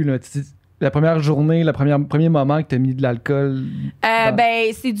que t'as bu, là? La première journée, premier moment que t'as mis de l'alcool?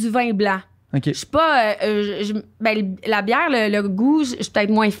 Ben, c'est du vin blanc. Okay. Je suis pas. La bière, le goût, je suis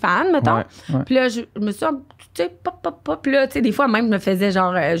peut-être moins fan, mettons. Puis là, je me suis tu sais, pop. Puis là, tu sais, des fois, même, je me faisais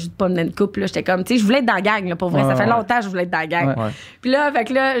genre, je pas mener une coupe. Là, j'étais comme, tu sais, je voulais être dans la gang, là, pour vrai. Ça fait longtemps que je voulais être dans la gang. Puis là, fait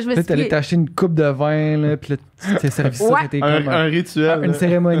que là, je me suis dit. T'allais t'acheter une coupe de vin, là, puis là, tu t'es servi ça. C'était comme un rituel. Une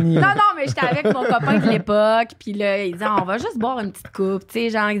cérémonie. Non, mais j'étais avec mon copain de l'époque, puis là, il disait, on va juste boire une petite coupe, tu sais,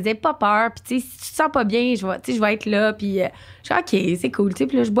 genre, il disait, pas peur, puis tu sais, si tu te sens pas bien, je vais être là, puis je dis, OK, c'est cool, tu sais,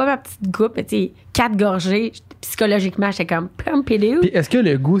 puis là, je bois ma petite coupe, tu sais, 4 gorgées, psychologiquement, j'étais comme, Puis est-ce que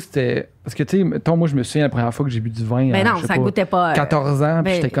le goût, c'était. Parce que, tu sais, mettons, moi, je me souviens la première fois que j'ai bu du vin. Ben non, ça goûtait pas. 14 ans,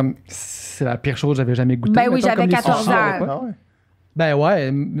 puis j'étais comme, c'est la pire chose que j'avais jamais goûté. Ben oui, mettons, j'avais comme les 14 sushis, ans. quoi. Ben ouais,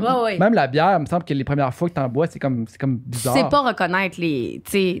 ouais. Même la bière, il me semble que les premières fois que t'en bois, c'est comme bizarre. Tu sais pas reconnaître les.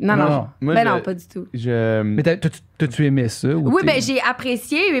 Tu sais, non. Moi, ben non, pas du tout. Mais t'as-tu aimé ça? Oui, ben j'ai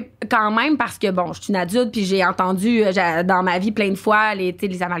apprécié quand même parce que, bon, je suis une adulte, puis j'ai entendu dans ma vie plein de fois les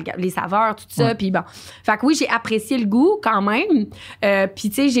saveurs, tout ça, puis bon. Fait que oui, j'ai apprécié le goût quand même.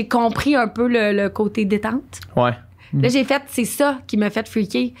 Puis, tu sais, j'ai compris un peu le côté détente. Ouais. Là, j'ai fait, c'est ça qui m'a fait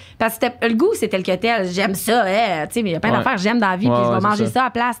freaker. Parce que le goût, c'est tel que tel. J'aime ça, tu sais, mais il y a plein d'affaires que j'aime dans la vie, puis je vais manger ça à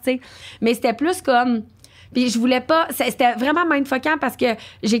place, tu sais. Mais c'était plus comme. Puis je voulais pas. C'était vraiment mindfuckant parce que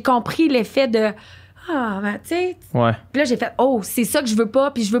j'ai compris l'effet de. Ah, ben, tu sais. Ouais. Puis là, j'ai fait, c'est ça que je veux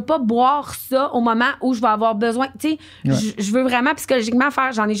pas. Puis je veux pas boire ça au moment où je vais avoir besoin. Tu sais, je veux vraiment psychologiquement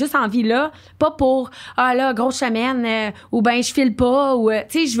faire, j'en ai juste envie là. Pas pour, là, grosse semaine, ou ben je file pas. Ou,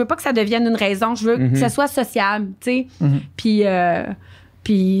 tu sais, je veux pas que ça devienne une raison. Je veux que ça soit sociable, tu sais.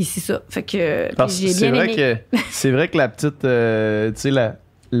 Puis c'est ça. Fait que j'ai bien aimé. C'est vrai que la petite, tu sais,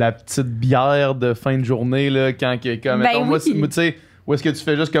 la petite bière de fin de journée, là, quand, comme, mettons, moi, tu sais, où est-ce que tu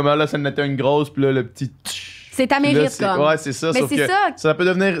fais juste comme là, ça en était une grosse, puis là, le petit. C'est ta mérite, comme. Ouais, c'est ça. Mais sauf c'est que ça peut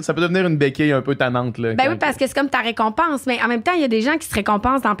devenir une béquille un peu tannante, là. Ben oui, parce que c'est comme ta récompense. Mais en même temps, il y a des gens qui se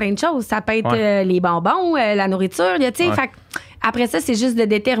récompensent dans plein de choses. Ça peut être les bonbons, la nourriture, tu sais. Fait après ça, c'est juste de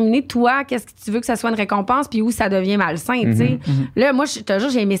déterminer, toi, qu'est-ce que tu veux que ça soit une récompense, puis où ça devient malsain, tu sais. Là, moi, je te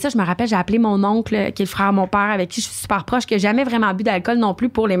jure, j'ai aimé ça. Je me rappelle, j'ai appelé mon oncle, qui est le frère de mon père, avec qui je suis super proche, qui n'a jamais vraiment bu d'alcool non plus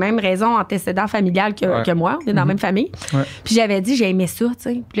pour les mêmes raisons antécédents familiales que moi. On est dans la même famille. Puis j'avais dit, j'ai aimé ça, tu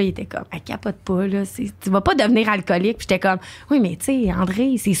sais. Puis là, il était comme, capote pas, là. Tu vas pas devenir alcoolique. Puis j'étais comme, oui, mais tu sais,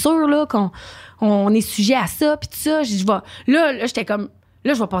 André, c'est sûr, là, qu'on est sujet à ça, puis tout ça. Là, j'étais comme,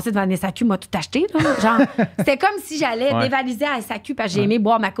 là, je vais passer devant une SAQ, m'a tout acheté. Là. Genre, c'était comme si j'allais dévaliser à SAQ parce que j'ai aimé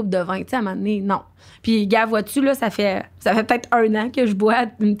boire ma coupe de vin. Tu sais, à un moment donné, non. Puis, gars, vois-tu, là, ça fait peut-être 1 an que je bois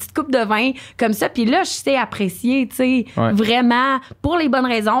une petite coupe de vin comme ça. Puis là, je sais apprécier, tu sais, vraiment, pour les bonnes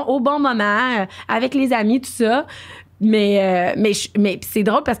raisons, au bon moment, avec les amis, tout ça. Mais c'est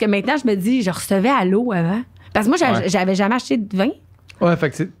drôle parce que maintenant, je me dis, je recevais à l'eau avant. Parce que moi, j'avais jamais acheté de vin. Ouais,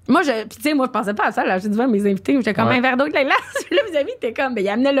 fait que c'est. Moi, tu sais, moi, je pensais pas à ça, là. J'ai dit, mes invités, j'étais comme un verre d'eau de la glace. Puis là, mes amis étaient comme, ils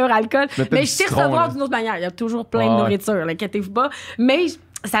amenaient leur alcool. Mais je sais recevoir d'une autre manière. Il y a toujours plein de nourriture, inquiétez-vous pas. Mais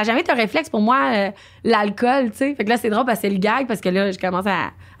ça n'a jamais été un réflexe pour moi, l'alcool, tu sais. Fait que là, c'est drôle parce que c'est le gag, parce que là, je commence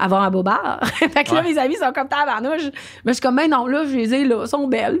à avoir un beau bar. Fait que là, mes amis sont comme tabarnouche. Mais je suis comme, ben non, là, je les ai, là, sont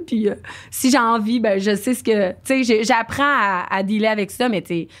belles. Puis si j'ai envie, ben je sais ce que. Tu sais, j'apprends à dealer avec ça, mais tu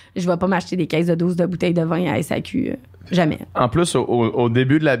sais, je vais pas m'acheter des caisses de 12 de bouteilles de vin à SAQ. Jamais. En plus, au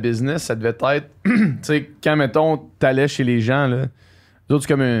début de la business, ça devait être, tu sais, quand, mettons, t'allais chez les gens, là, c'est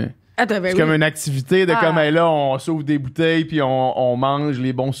comme comme une activité de comme, là, on s'ouvre des bouteilles, puis on mange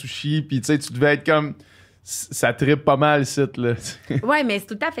les bons sushis, puis tu sais, tu devais être comme, ça trippe pas mal, site, là. Ouais, mais c'est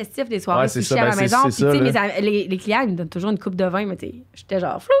tout le temps festif, des soirées sushis à la maison. Puis, tu sais, les clients, ils me donnent toujours une coupe de vin, mais tu sais, j'étais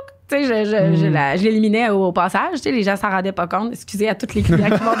genre flouk. Tu sais, je l'éliminais au passage. Tu sais, les gens s'en rendaient pas compte. Excusez à tous les clients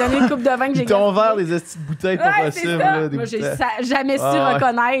qui m'ont donné une coupe de vin que j'ai gaspillé. Ils t'ont ouvert des petites bouteilles pas possibles. Là, moi, j'ai jamais su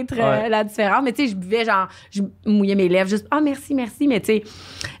reconnaître la différence. Mais tu sais, je buvais genre, je mouillais mes lèvres juste, merci. Mais tu sais,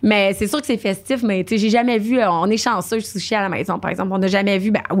 mais c'est sûr que c'est festif, mais tu sais, j'ai jamais vu, on est chanceux, sushi à la maison, par exemple. On n'a jamais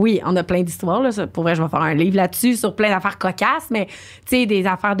vu, ben oui, on a plein d'histoires, là. Pour vrai, je vais faire un livre là-dessus sur plein d'affaires cocasses, mais tu sais, des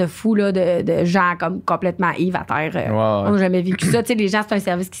affaires de fous, là, de gens comme complètement ivres à terre. On n'a jamais vécu ça. Tu sais, les gens, c'est un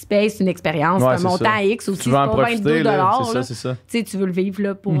service qui se paye, c'est une expérience, c'est un montant X aussi, c'est pas 22 $. C'est ça. Tu sais, tu veux le vivre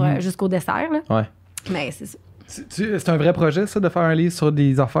là, pour, jusqu'au dessert. Là. Ouais. Mais c'est ça. C'est un vrai projet, ça, de faire un livre sur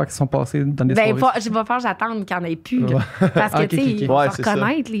des affaires qui sont passées dans des soirées? Je vais faire j'attendre qu'il n'y en ait plus. Là. Parce que, tu sais, ils vont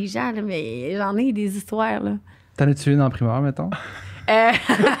reconnaître les gens, là, mais j'en ai des histoires. Là. T'en as-tu une en primaire, mettons?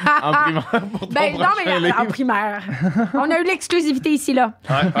 En primaire pour ton prochain livre. En primaire. On a eu l'exclusivité ici, là.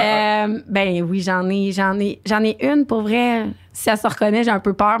 Ben oui, j'en ai une, pour vrai. Si elle se reconnaît, j'ai un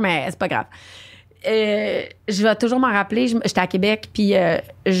peu peur, mais c'est pas grave. Je vais toujours m'en rappeler. J'étais à Québec, puis à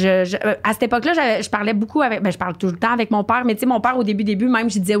cette époque-là, je parlais beaucoup avec... Ben, je parle tout le temps avec mon père, mais tu sais, mon père, au début, même,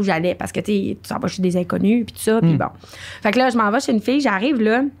 je disais où j'allais, parce que, tu sais, tu s'en vas chez des inconnus, puis tout ça, puis bon. Fait que là, je m'en vais chez une fille, j'arrive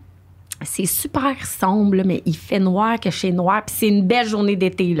là, c'est super sombre, là, mais il fait noir que chez noir. Puis c'est une belle journée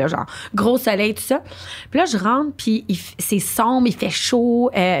d'été, là, genre gros soleil, tout ça. Puis là, je rentre, puis c'est sombre, il fait chaud.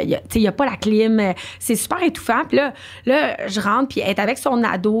 Il y a pas la clim. C'est super étouffant. Puis là, je rentre, puis elle est avec son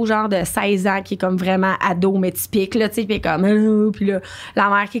ado, genre de 16 ans, qui est comme vraiment ado, mais typique, là, tu sais. Puis comme... puis là, la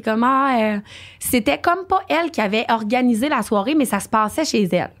mère qui est comme... c'était comme pas elle qui avait organisé la soirée, mais ça se passait chez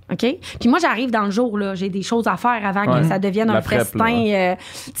elle, OK? Puis moi, j'arrive dans le jour, là. J'ai des choses à faire avant que ça devienne un festin.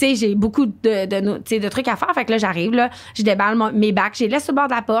 Tu sais, j'ai beaucoup de trucs à faire. Fait que là, j'arrive, là, je déballe mes bacs, je les laisse sur le bord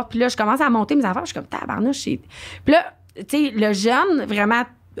de la porte, puis là, je commence à monter mes affaires, je suis comme tabarnouche. Puis là, tu sais, le jeune, vraiment,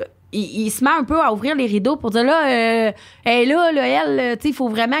 il se met un peu à ouvrir les rideaux pour dire là, elle, tu sais, il faut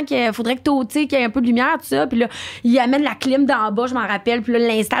vraiment faudrait que tu sais, qu'il y ait un peu de lumière, tout ça. Puis là, il amène la clim d'en bas, je m'en rappelle, puis là, il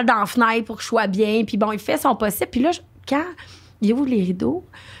l'installe dans la fenêtre pour que je sois bien. Puis bon, il fait son possible. Puis là, quand il ouvre les rideaux,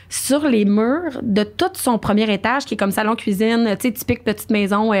 sur les murs de tout son premier étage, qui est comme salon-cuisine, tu sais, typique petite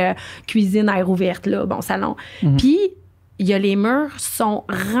maison, cuisine, air ouverte, là, bon, salon. Puis, les murs sont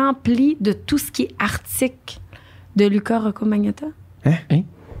remplis de tout ce qui est article de Luca Rocco Magnotta. Hein?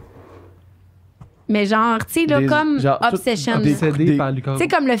 Mais genre, tu sais, là, comme Obsession. Obsédé par Luca. Tu sais,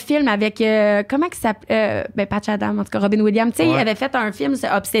 comme le film avec, comment il s'appelle? Patch Adam, en tout cas, Robin Williams. Tu sais, il avait fait un film, c'est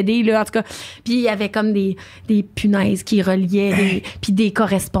Obsédé, là, en tout cas. Puis il y avait comme des punaises qui reliaient, puis des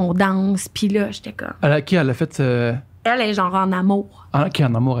correspondances. Puis là, j'étais comme... Elle a fait... Elle est genre en amour. Qui est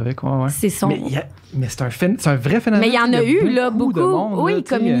en amour avec, ouais. C'est son... Mais c'est un vrai phénomène. Mais il y en a eu, là, beaucoup. De monde, oui, là, il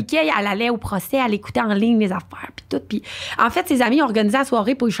communiquait, elle allait au procès, elle écoutait en ligne les affaires, puis tout. Puis en fait, ses amis ont organisé la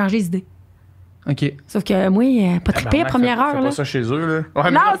soirée pour lui changer d'idée. OK. Sauf que moi, pas trippé, première heure. Fais là. pas ça chez eux, là.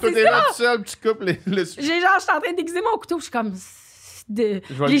 Ouais, non, c'est c'est ça. Là ça. tout seul, tu coupes le Genre, je suis en train d'aiguiser mon couteau, je suis comme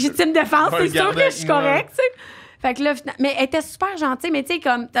légitime défense, je vais c'est sûr le que garder je suis avec moi. correcte, tu sais. Fait que là, mais elle était super gentille, mais tu sais,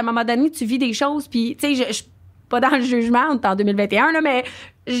 comme à un moment donné, tu vis des choses, puis tu sais, je suis pas dans le jugement, on est en 2021, là, mais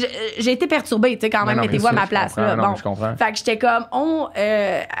j'ai été perturbée, tu sais, quand même, mettez-vous à ma place. Là, bon. Je comprends. Fait que j'étais comme,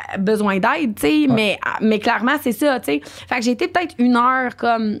 besoin d'aide, tu sais, mais clairement, c'est ça, tu sais. Fait que j'ai été peut-être 1 heure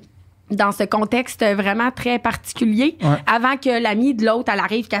comme dans ce contexte vraiment très particulier, avant que l'amie de l'autre, elle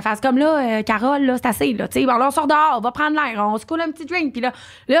arrive, qu'elle fasse comme là, Carole, là, c'est assez, là, tu sais, bon, là, on sort dehors, on va prendre l'air, on se coule un petit drink, puis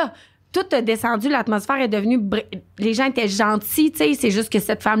là, tout a descendu, l'atmosphère est devenue... Les gens étaient gentils, tu sais, c'est juste que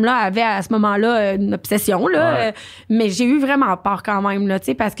cette femme-là avait à ce moment-là une obsession, là. Mais j'ai eu vraiment peur quand même, là, tu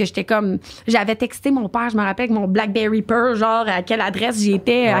sais, parce que j'étais comme... J'avais texté mon père, je me rappelle, avec mon BlackBerry Pearl, genre, à quelle adresse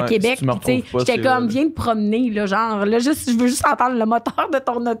j'étais à Québec, tu sais, j'étais comme, viens te promener, là, genre, là, je veux juste entendre le moteur de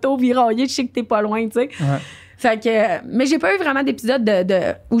ton auto virailler, je sais que t'es pas loin, tu sais. Fait que... Mais j'ai pas eu vraiment d'épisode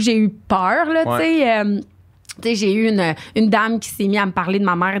où j'ai eu peur, là, tu sais... Tu sais, j'ai eu une dame qui s'est mise à me parler de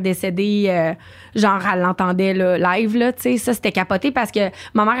ma mère décédée, genre, elle l'entendait là, live, là, tu sais, ça, c'était capoté parce que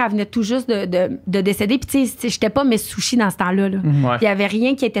ma mère, elle venait tout juste de décéder, puis tu sais, j'étais pas mes sushis dans ce temps-là, là. Il y avait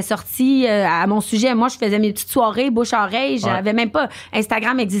rien qui était sorti à mon sujet. Moi, je faisais mes petites soirées, bouche-oreille, j'avais même pas...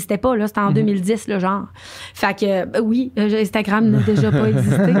 Instagram n'existait pas, là, c'était en 2010, là, genre. Fait que, oui, Instagram n'a déjà pas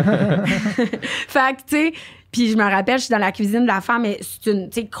existé. Fait que, tu sais... Puis je me rappelle, je suis dans la cuisine de la femme, et c'est une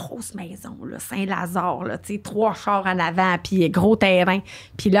grosse maison, là, Saint-Lazare, là, 3 chars en avant, puis gros terrain.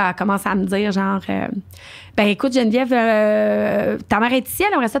 Puis là, elle commence à me dire, genre, ben écoute, Geneviève, ta mère est ici,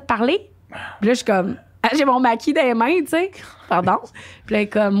 elle aimerait ça te parler. Puis là, je suis comme, j'ai mon maquis dans les mains, tu sais. Pardon. Puis là, elle est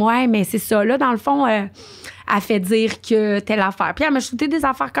comme, ouais, mais c'est ça, là, dans le fond, elle fait dire que telle affaire. Puis elle m'a shooté des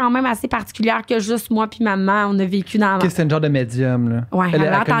affaires quand même assez particulières que juste moi puis maman, on a vécu dans... Qu'est-ce que c'est une genre de médium, là? Ouais, elle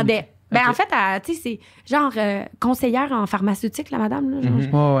l'entendait. Ben, en fait, tu sais, c'est genre conseillère en pharmaceutique, la madame. Là,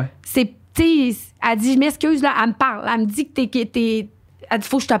 genre. C'est, tu sais, elle dit, je m'excuse, là, elle me parle. Elle me dit que t'es elle dit,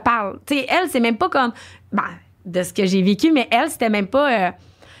 faut que je te parle. Tu sais, elle, c'est même pas comme, ben, de ce que j'ai vécu, mais elle, c'était même pas,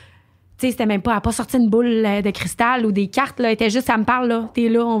 tu sais, c'était même pas, elle a pas sorti une boule de cristal ou des cartes, là. Elle était juste, elle me parle, là, t'es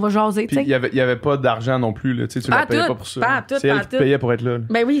là, on va jaser, tu sais. Il y avait pas d'argent non plus, là. Tu sais, tu la payais pas pour ça. C'est elle qui payait pour être là.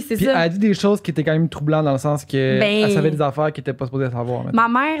 Ben oui, c'est ça. Puis elle a dit des choses qui étaient quand même troublantes dans le sens qu'elle savait des affaires qu'elle était pas supposée savoir. Ma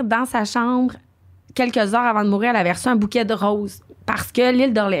mère, dans sa chambre, quelques heures avant de mourir, elle avait reçu un bouquet de roses. Parce que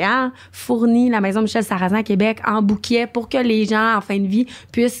l'île d'Orléans fournit la maison Michel Sarrazin à Québec en bouquet pour que les gens, en fin de vie,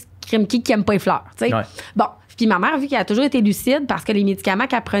 puissent qui aiment pas les fleurs, tu sais. Bon. Puis ma mère, vu qu'elle a toujours été lucide, parce que les médicaments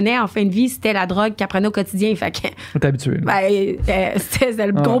qu'elle prenait en fin de vie, c'était la drogue qu'elle prenait au quotidien. Fait que... T'es habitué. Ben, c'était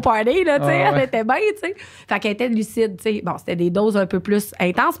le gros party, là, tu sais. Elle était bien, tu sais. Fait qu'elle était lucide, tu sais. Bon, c'était des doses un peu plus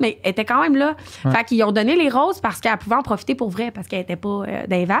intenses, mais elle était quand même là. Fait qu'ils ont donné les roses parce qu'elle pouvait en profiter pour vrai, parce qu'elle était pas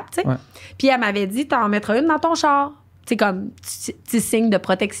d'un vape, tu sais. Puis elle m'avait dit, t'en mettras une dans ton char. C'est comme petit signe de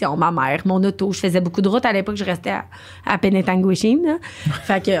protection. Ma mère, mon auto, je faisais beaucoup de routes à l'époque, je restais à Penetanguishene, là.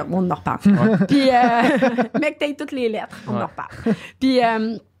 Fait que on en reparle. Puis mais que t'aies toutes les lettres, on en reparle. Puis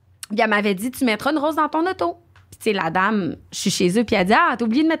elle m'avait dit, tu mettras une rose dans ton auto. Puis, tu sais, la dame, je suis chez eux, puis elle dit « Ah, t'as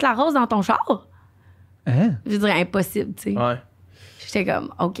oublié de mettre la rose dans ton char? » Hein? Je dirais impossible, tu sais. Ouais. J'étais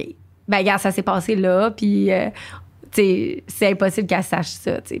comme, OK. Ben, regarde, ça s'est passé là, puis, tu sais, c'est impossible qu'elle sache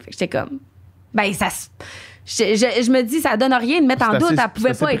ça, tu sais. Fait que j'étais comme, ben, ça se. Je me dis, ça donne rien de mettre en doute. Elle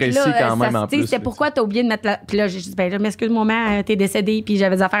pouvait pas être là. Quand même, en plus, c'est pourquoi t'as oublié de mettre la. Puis là, j'ai dit, ben, là, m'excuse, maman, t'es décédée, puis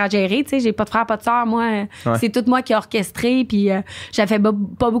j'avais des affaires à gérer, tu sais. J'ai pas de frère, pas de soeur. Moi, c'est tout moi qui ai orchestré, puis j'avais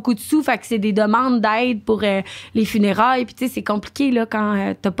pas beaucoup de sous. Fait que c'est des demandes d'aide pour les funérailles, puis tu sais, c'est compliqué, là,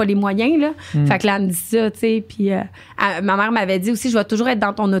 quand t'as pas les moyens, là. Fait que là, elle me dit ça, tu sais. Puis ma mère m'avait dit aussi, je vais toujours être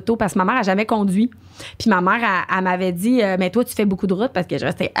dans ton auto, parce que ma mère a jamais conduit. Puis ma mère, elle m'avait dit, mais toi, tu fais beaucoup de routes parce que je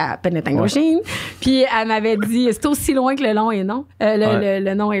restais à Penetanguishene. Puis elle m'avait dit, c'est aussi loin que le long est long.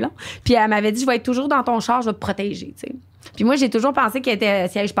 Le nom est long. Puis elle m'avait dit, je vais être toujours dans ton char, je vais te protéger, tu sais. Puis moi, j'ai toujours pensé qu'elle était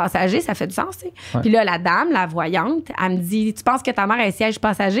siège passager, ça fait du sens, tu sais. Puis là, la dame, la voyante, elle me dit, tu penses que ta mère est siège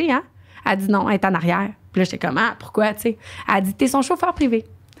passager, hein? Elle dit non, elle est en arrière. Puis là, j'étais comme, ah, pourquoi, tu sais? Elle dit, t'es son chauffeur privé.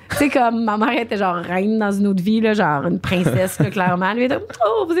 Tu sais, comme ma mère était genre reine dans une autre vie, là, genre une princesse, là, clairement. Elle était comme,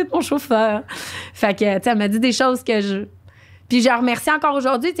 oh, vous êtes mon chauffeur. Fait que, tu sais, elle m'a dit des choses que je. Puis je la remercie encore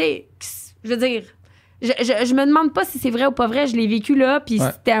aujourd'hui, tu sais. Je veux dire, je me demande pas si c'est vrai ou pas vrai. Je l'ai vécu là, puis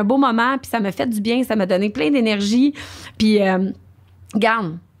c'était un beau moment, puis ça m'a fait du bien, ça m'a donné plein d'énergie. Puis,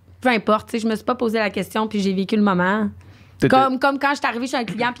 garde, peu importe, tu sais, je me suis pas posé la question, puis j'ai vécu le moment. Comme quand je suis arrivée chez un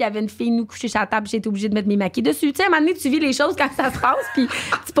client, puis il y avait une fille nous couchée sur la table, j'étais obligée de mettre mes maquis dessus. Tu sais, à un moment donné, tu vis les choses quand ça se passe, puis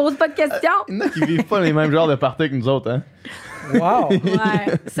tu poses pas de questions. Il y en a qui vivent pas les mêmes genres de parties que nous autres, hein? Wow! Ouais,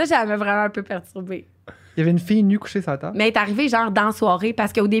 ça m'a vraiment un peu perturbée. Il y avait une fille nue couchée sur la table. Mais elle est arrivée genre dans la soirée,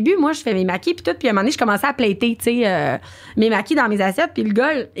 parce qu'au début, moi, je fais mes maquis, puis tout, puis à un moment donné, je commençais à plaiter, tu sais, mes maquis dans mes assiettes, puis le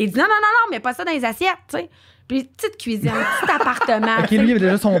gars, il dit non, mais pas ça dans les assiettes, tu sais. Puis petite cuisine, un petit appartement. OK, lui, il avait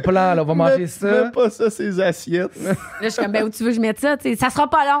déjà son plan, là, on va manger ça. Mets pas ça, ces assiettes. Là, je suis comme, ben, où tu veux que je mette ça? T'sais, ça sera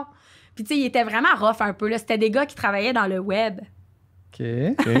pas long. Puis, tu sais, il était vraiment rough un peu. Là. C'était des gars qui travaillaient dans le web. OK.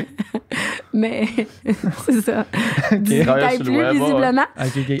 Mais, c'est ça. Du Travaillait sur le web, visiblement.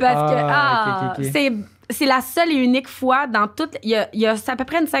 OK. Parce que, OK. c'est la seule et unique fois dans toute. Il y a à peu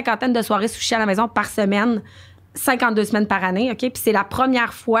près une cinquantaine de soirées sushi à la maison par semaine, 52 semaines par année, OK? Puis c'est la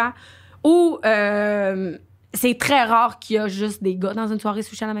première fois où. C'est très rare qu'il y a juste des gars dans une soirée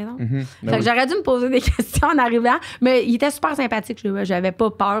sushi à la maison. Fait que j'aurais dû me poser des questions en arrivant, mais il était super sympathique. J'avais pas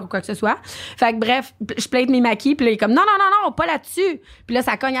peur ou quoi que ce soit. Fait que bref, je plaide mes maquis, puis là, il est comme non, pas là-dessus. Puis là,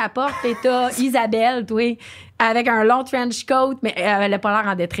 ça cogne à la porte, et t'as Isabelle, toi, avec un long trench coat, mais elle a pas l'air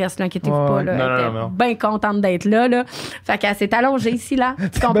en détresse, là, inquiétez-vous pas. Là, elle était bien contente d'être là, là. Fait qu'elle s'est allongée ici, là.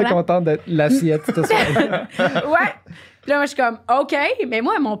 Tu comprends? Bien contente d'être l'assiette, tout ça. Ouais. Puis là, moi, je suis comme, OK, mais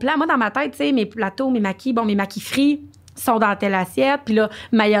moi, mon plan, dans ma tête, tu sais, mes plateaux, mes maquis frits sont dans telle assiette. Puis là,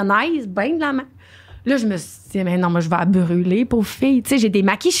 mayonnaise, ben de la main. Là, je me suis dit, mais non, moi, je vais la brûler, pauvre fille. Tu sais, j'ai des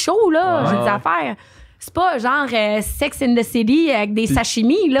maquis chauds, là, j'ai des affaires. C'est pas genre Sex in the City avec des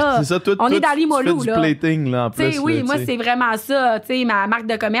sashimi, là. C'est ça, on est dans l'Imolou, là. Du plating, là, en plus. Tu sais, oui, là, moi, t'sais. c'est vraiment ça. Tu sais, ma marque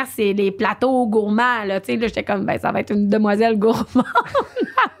de commerce, c'est les plateaux gourmands, là. Tu sais, là, j'étais comme, ben, ça va être une demoiselle gourmande.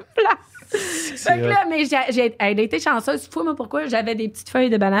 Fait que là, mais elle a été chanceuse. Fou-moi pourquoi j'avais des petites feuilles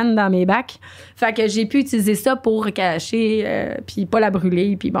de banane dans mes bacs. Fait que j'ai pu utiliser ça pour cacher, puis pas la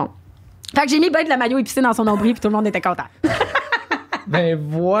brûler, puis bon. Fait que j'ai mis ben de la maillot épicée dans son nombril, puis tout le monde était content. Ben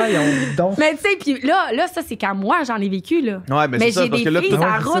voyons donc. Mais tu sais, puis là, ça, c'est quand moi, j'en ai vécu, là. Ouais, mais c'est ça, j'ai parce des que là, filles sur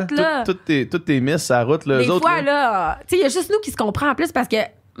la route, là. Toutes tes misses sur la route, là, Des eux autres. fois, là, tu sais, il y a juste nous qui se comprend en plus parce que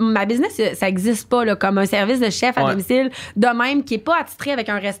ma business, ça existe pas là, comme un service de chef à domicile de même qui est pas attitré avec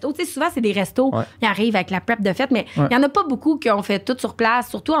un resto. Tu sais, souvent, c'est des restos. Ils arrivent avec la prep de fête, mais il y en a pas beaucoup qui ont fait tout sur place,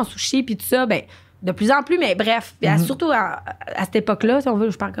 surtout en sushi puis tout ça. Ben, de plus en plus, mais bref. Surtout à cette époque-là, si on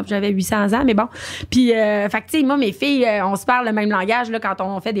veut, je parle comme j'avais 800 ans, mais bon. Puis, fait que, tu sais, moi, mes filles, on se parle le même langage là, quand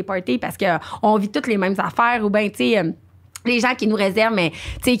on fait des parties parce qu'on vit toutes les mêmes affaires ou bien, tu sais... les gens qui nous réservent, mais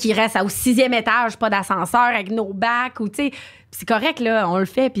tu sais, qui restent au 6e étage, pas d'ascenseur, avec nos bacs, ou tu sais, c'est correct, là, on le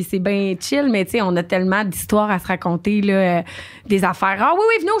fait, puis c'est bien chill, mais tu sais, on a tellement d'histoires à se raconter, là, des affaires. Ah oui,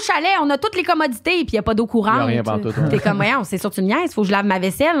 venez au chalet, on a toutes les commodités, puis il n'y a pas d'eau courante. Il n'y a rien partout. T'es comme, voyons, c'est sûr, tu me niaises, faut que je lave ma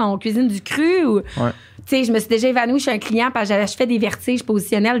vaisselle, on cuisine du cru, ou... Tu sais, je me suis déjà évanouie chez un client, parce que je fais des vertiges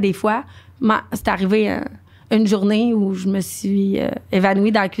positionnels des fois. C'est arrivé... une journée où je me suis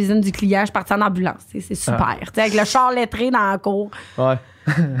évanouie dans la cuisine du client. Je suis partie en ambulance. C'est super. Avec le char lettré dans la cour. Ouais.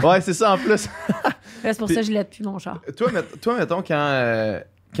 Ouais, c'est ça en plus. C'est pour ça que je l'aide plus, mon char. Toi, mettons, quand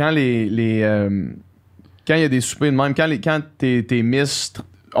quand il y a des soupers de même, quand tes miss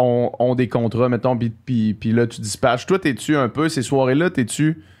ont des contrats, mettons, puis là, tu dispatches, toi, t'es-tu un peu, ces soirées-là,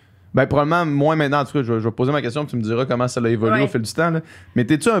 t'es-tu... Ben, probablement, moins maintenant, en tout cas, je vais poser ma question, puis tu me diras comment ça a évolué au fil du temps, là. Mais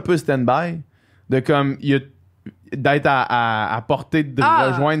t'es-tu un peu stand-by? De comme, d'être à portée de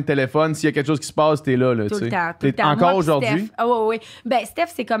rejoindre le téléphone. S'il y a quelque chose qui se passe, t'es là. Tout le temps. Encore Moi, aujourd'hui? Steph, oui. Ben, Steph,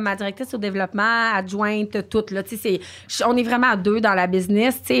 c'est comme ma directrice au développement, adjointe, toute. Là, on est vraiment à deux dans la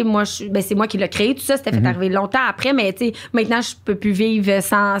business. Moi, c'est moi qui l'ai créé. Tout ça, c'était fait arriver longtemps après. Mais maintenant, je peux plus vivre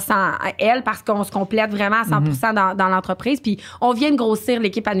sans elle parce qu'on se complète vraiment à 100% dans l'entreprise. Puis on vient de grossir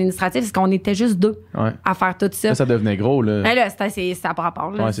l'équipe administrative parce qu'on était juste deux à faire tout ça. Ça devenait gros. Là. Mais là, ça n'a pas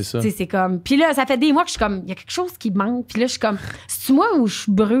rapport. Là. Ouais, c'est ça. C'est comme... Puis là, ça fait des mois que je suis comme, il y a quelque chose qui manque. Puis là, je suis comme, c'est-tu moi ou je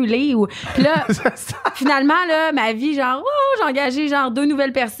suis brûlée? Puis là, finalement, là, ma vie, genre, j'ai engagé genre 2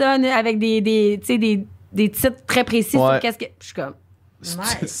 nouvelles personnes avec des titres très précis sur qu'est-ce que... Je suis comme...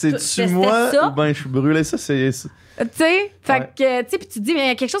 C'est-tu moi ou ben je suis brûlée? Ça, c'est... Tu sais, fait que, tu sais, puis tu te dis, mais il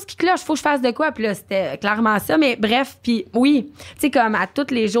y a quelque chose qui cloche, faut que je fasse de quoi? Puis là, c'était clairement ça, mais bref, puis oui, tu sais, comme à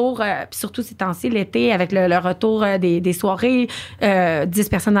tous les jours, puis surtout ces temps-ci, l'été, avec le retour des soirées, 10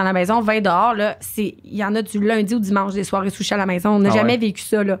 personnes dans la maison, 20 dehors, là, il y en a du lundi au dimanche, des soirées sushi à la maison. On n'a jamais vécu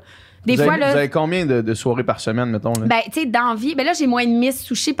ça, là. Vous avez combien de soirées par semaine, mettons? Là? Ben, tu sais, d'envie. Ben là, j'ai moins de miss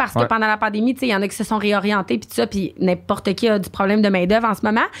sushi parce que pendant la pandémie, tu sais, il y en a qui se sont réorientés, puis tout ça, puis n'importe qui a du problème de main-d'œuvre en ce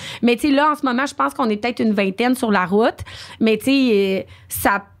moment. Mais, tu sais, là, en ce moment, je pense qu'on est peut-être une 20aine sur la route. Mais, tu sais,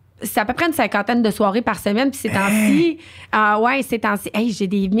 c'est à peu près une 50aine de soirées par semaine. Puis ces temps-ci, ces temps-ci, j'ai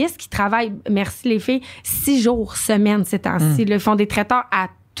des miss qui travaillent, merci les filles, 6 jours semaine ces temps-ci. Là, ils font des traiteurs à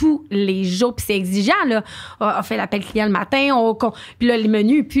tous les jours, puis c'est exigeant, là. On fait l'appel client le matin, puis là, les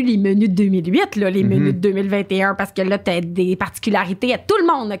menus, puis les menus de 2008, là, les menus de 2021, parce que là, t'as des particularités, tout le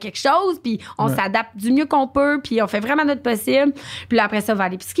monde a quelque chose, puis on s'adapte du mieux qu'on peut, puis on fait vraiment notre possible. Puis là, après ça, va à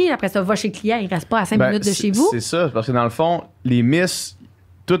l'épicerie, après ça, va chez le client, il reste pas à 5 minutes de chez vous. C'est ça, parce que dans le fond, les miss...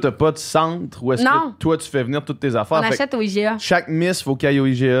 Toi, t'as pas de centre où est-ce que toi, tu fais venir toutes tes affaires? On achète au IGA. Chaque miss, il faut qu'il aille au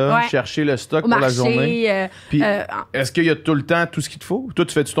IGA chercher le stock pour la journée. Puis, est-ce qu'il y a tout le temps tout ce qu'il te faut? Toi,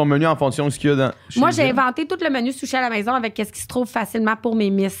 tu fais-tu ton menu en fonction de ce qu'il y a dans... Moi, j'ai inventé tout le menu sushi à la maison avec ce qui se trouve facilement pour mes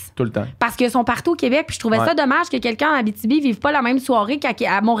miss. Tout le temps. Parce qu'ils sont partout au Québec. Puis je trouvais ça dommage que quelqu'un en Abitibi ne vive pas la même soirée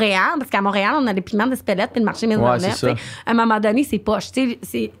qu'à Montréal. Parce qu'à Montréal, on a les piments d'Espelette puis le marché Maisonneuve. À un moment donné, c'est poche.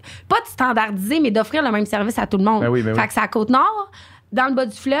 C'est pas de standardiser, mais d'offrir le même service à tout le monde. Fait que c'est à Côte-Nord. Dans le bas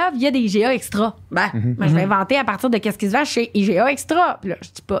du fleuve, il y a des IGA Extra. Je vais inventer à partir de qu'est-ce qui se vend chez IGA Extra. Puis là, je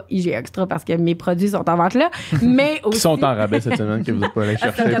dis pas IGA Extra parce que mes produits sont en vente là, mais aussi... Qui sont en rabais cette semaine que vous pouvez aller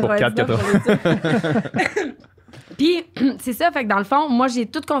chercher pour 4,80. Puis, c'est ça. Fait que dans le fond, moi, j'ai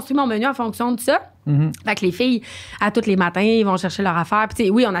tout construit mon menu en fonction de ça. Fait que les filles, à tous les matins, ils vont chercher leur affaire. Puis,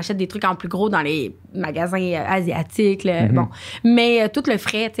 oui, on achète des trucs en plus gros dans les magasins asiatiques. Bon. Mais tout le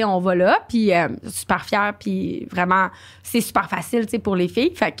frais, on va là. Puis, super fière. Puis, vraiment, c'est super facile pour les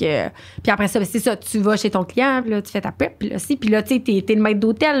filles. Fait que, puis après ça, c'est ça. Tu vas chez ton client, puis là, tu fais ta prep. Puis là, puis là, tu sais, t'es le maître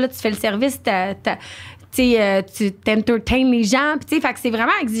d'hôtel. Là, tu fais le service. Tu t'entertains les gens. Puis, fait que c'est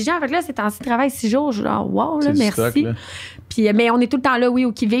vraiment exigeant. Fait que là, c'est temps-ci de travail 6 jours. Je suis genre, wow, là, merci. Stock, là. Puis, mais on est tout le temps là, oui,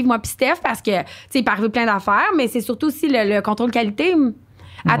 au qui-vive, moi, puis Steph, parce que, tu sais, il peut arriver plein d'affaires, mais c'est surtout aussi le contrôle qualité.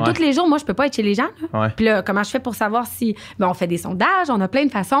 À tous les jours, moi, je peux pas être chez les gens. Puis là, comment je fais pour savoir si... Ben, on fait des sondages, on a plein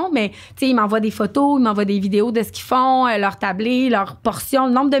de façons, mais, tu sais, ils m'envoient des photos, ils m'envoient des vidéos de ce qu'ils font, leur tablé, leur portion,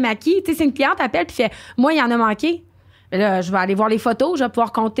 le nombre de maquis. Tu sais, c'est une cliente appelle puis fait, moi, il y en a manqué. Là, je vais aller voir les photos, je vais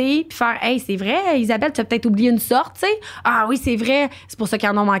pouvoir compter puis faire, hey, c'est vrai, Isabelle, tu as peut-être oublié une sorte, tu sais. Ah oui, c'est vrai, c'est pour ça qu'ils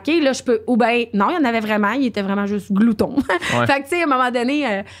en ont manqué. Là, je peux, ou ben non, il y en avait vraiment, il était vraiment juste glouton. Fait que, tu sais, à un moment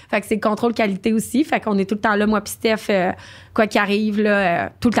donné, fait que c'est le contrôle qualité aussi. Fait qu'on est tout le temps là, moi puis Steph, quoi qu'il arrive,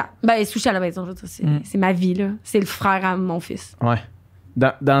 là, tout le temps. Ben, sushi à la maison, je veux dire, c'est ma vie, là. C'est le frère à mon fils. Ouais.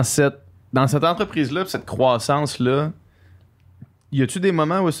 Dans cette entreprise-là, cette croissance-là, y a-tu des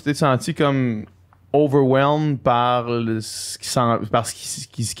moments où tu t'es senti comme overwhelmed par ce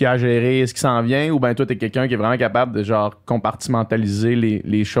qui a à gérer, ce qui s'en vient, ou bien toi, t'es quelqu'un qui est vraiment capable de genre compartimentaliser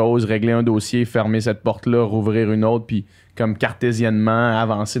les choses, régler un dossier, fermer cette porte-là, rouvrir une autre, puis comme cartésiennement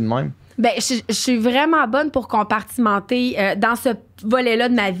avancer de même? Ben, je suis vraiment bonne pour compartimenter dans ce volet-là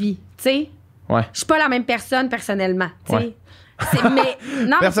de ma vie, tu sais. Ouais. Je suis pas la même personne personnellement, tu sais.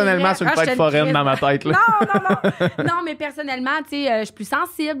 Non, personnellement, c'est une tête foraine dans ma tête. Là. Non, mais personnellement, tu sais, je suis plus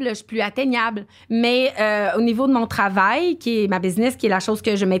sensible, je suis plus atteignable. Mais au niveau de mon travail, qui est ma business, qui est la chose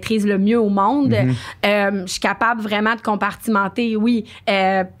que je maîtrise le mieux au monde, je suis capable vraiment de compartimenter, oui.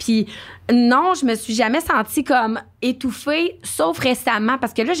 Puis non, je me suis jamais sentie comme étouffée, sauf récemment,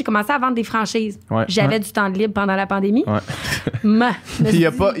 parce que là, j'ai commencé à vendre des franchises. J'avais du temps de libre pendant la pandémie. Il n'y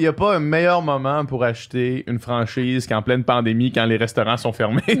a pas un meilleur moment pour acheter une franchise qu'en pleine pandémie, quand les restaurants sont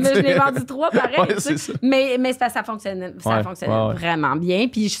fermés. Mais je l'ai vendu 3, pareil. Mais ça fonctionnait, vraiment bien.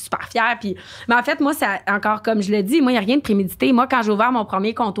 Puis je suis super fière. Mais en fait, moi, ça, encore comme je le dis, moi, il n'y a rien de prémédité. Moi, quand j'ai ouvert mon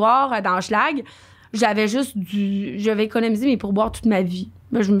premier comptoir dans Schlag, j'avais juste je vais économiser mes pourboires toute ma vie.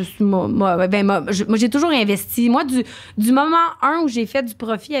 Ben, moi, j'ai toujours investi. Moi, du moment 1 où j'ai fait du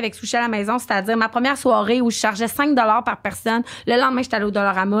profit avec Sushi à la maison, c'est-à-dire ma première soirée où je chargeais 5 $ par personne, le lendemain, j'étais allée au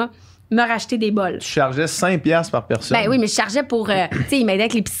Dollarama me racheter des bols. Tu chargeais 5 $ par personne? Ben oui, mais je chargeais pour... tu sais, ils m'aidaient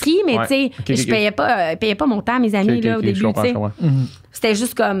avec l'épicerie, mais tu sais, je payais pas mon temps à mes amis là, au début, tu sais. C'était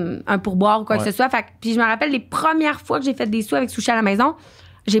juste comme un pourboire ou quoi que ce soit. Fait, puis je me rappelle les premières fois que j'ai fait des sous avec Sushi à la maison,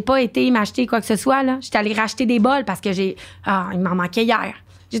 j'ai pas été m'acheter quoi que ce soit, là. J'étais allée racheter des bols parce que il m'en manquait hier.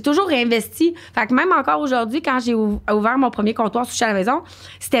 J'ai toujours réinvesti. Fait que même encore aujourd'hui, quand j'ai ouvert mon premier comptoir Sushi à la maison,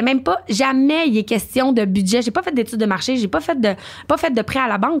 c'était même pas... Jamais il est question de budget. J'ai pas fait d'études de marché. J'ai pas fait de prêt à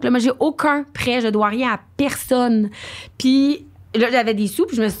la banque. Là. Moi, j'ai aucun prêt. Je dois rien à personne. Puis là, j'avais des sous.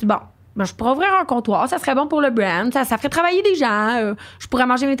 Puis je me suis dit, bon, je pourrais ouvrir un comptoir. Ça serait bon pour le brand. Ça ferait travailler des gens. Je pourrais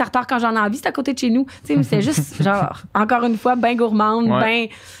manger mes tartares quand j'en ai envie. C'est à côté de chez nous. Tu sais, c'est juste, genre, encore une fois, bien gourmande.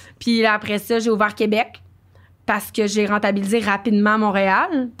 Puis là, après ça, j'ai ouvert Québec. Parce que j'ai rentabilisé rapidement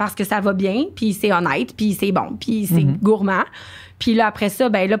Montréal, parce que ça va bien, puis c'est honnête, puis c'est bon, puis c'est gourmand. Puis là, après ça,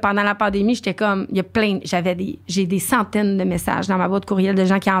 ben là, pendant la pandémie, j'étais comme, il y a j'ai des centaines de messages dans ma boîte courriel de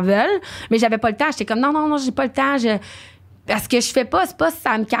gens qui en veulent, mais j'avais pas le temps. J'étais comme, non, j'ai pas le temps. Parce que je fais pas,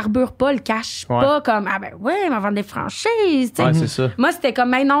 ça me carbure pas le cash. Pas comme, on va vendre des franchises, tu sais. C'est ça. Moi, c'était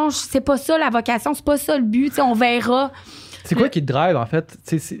comme, mais non, c'est pas ça la vocation, c'est pas ça le but, tu sais, on verra. C'est quoi qui te drive, en fait,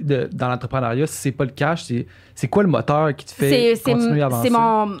 dans l'entrepreneuriat, si c'est pas le cash, c'est quoi le moteur qui te fait continuer à avancer? C'est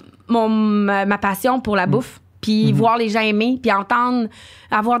ma passion pour la bouffe. Puis voir les gens aimer, puis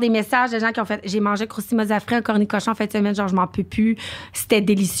avoir des messages de gens qui ont fait « J'ai mangé croustille zafré, un cornet de cochon en fin de semaine, genre je m'en peux plus. C'était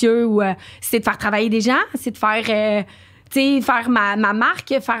délicieux. » Ou c'est de faire travailler des gens, c'est de faire... faire ma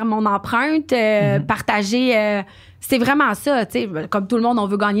marque, faire mon empreinte, partager... c'est vraiment ça, tu sais. Comme tout le monde, on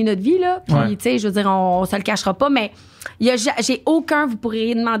veut gagner notre vie, là. Puis, tu sais, je veux dire, on se le cachera pas, mais j'ai vous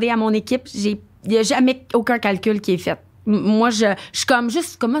pourriez demander à mon équipe, il y a jamais aucun calcul qui est fait. Moi, je suis comme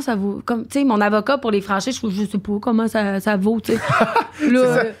juste, comment ça vaut? Comme, tu sais, mon avocat pour les franchises, je sais pas comment ça vaut, tu sais.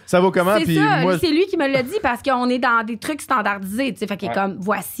 ça vaut comment? C'est puis ça, moi... c'est lui qui me l'a dit parce qu'on est dans des trucs standardisés, tu sais. Fait qu'il est comme,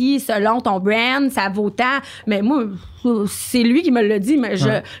 voici, selon ton brand, ça vaut tant. Mais moi, c'est lui qui me l'a dit, mais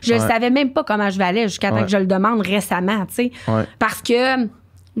je savais même pas comment je valais jusqu'à temps que je le demande récemment, tu sais. Parce que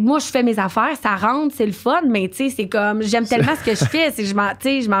moi, je fais mes affaires, ça rentre, c'est le fun, mais tu sais, c'est comme, j'aime tellement ce que je fais,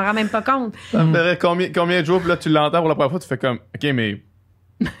 je m'en rends même pas compte. Combien de jours, puis là, tu l'entends pour la première fois, tu fais comme, OK, mais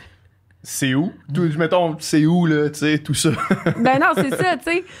c'est où? Mettons, c'est où, là, tu sais, tout ça? Ben non, c'est ça,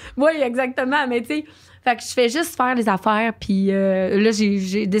 tu sais. Oui, exactement, mais tu sais, fait que je fais juste faire les affaires, puis là,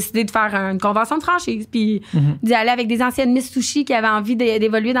 j'ai décidé de faire une convention de franchise, puis d'y aller avec des anciennes Miss Sushi qui avaient envie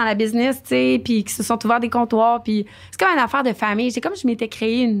d'évoluer dans la business, tu sais, puis qui se sont ouverts des comptoirs, puis c'est comme une affaire de famille. C'est comme je m'étais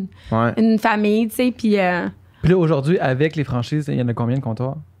créé une famille, tu sais, puis... Puis là, aujourd'hui, avec les franchises, il y en a combien de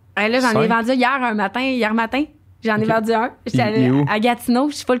comptoirs? Là, j'en ai vendu hier matin. J'en ai vendu un. J'étais allée à Gatineau.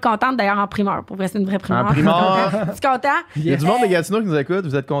 Je suis full contente, d'ailleurs, en primeur. Pour vrai, c'est une vraie primeur. En primeur? Je suis content. Il y a du monde de Gatineau qui nous écoute.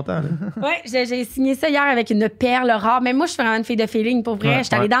 Vous êtes content, oui, j'ai signé ça hier avec une perle rare. Mais moi, je suis vraiment une fille de feeling. Pour vrai,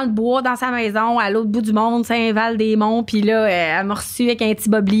 j'étais allée dans le bois, dans sa maison, à l'autre bout du monde, Saint-Val-des-Monts. Puis là, elle m'a reçu avec un petit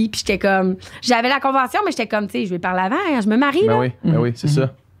bobli. Puis j'étais comme... J'avais la convention, mais j'étais comme, tu sais, je vais parler avant. Je me marie, là. Ben oui, c'est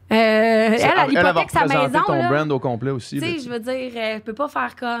ça. Elle hypothèque sa maison. ton là. brand au complet aussi. Tu sais, je veux dire, je peux pas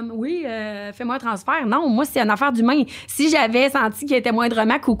faire comme, fais-moi un transfert. Non, moi, c'est une affaire d'humain. Si j'avais senti qu'il était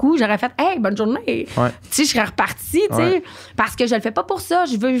moindrement coucou, j'aurais fait, hey, bonne journée. Tu sais, je serais repartie, tu sais, parce que je le fais pas pour ça.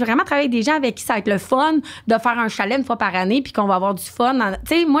 Je veux vraiment travailler avec des gens avec qui ça va être le fun de faire un chalet une fois par année puis qu'on va avoir du fun.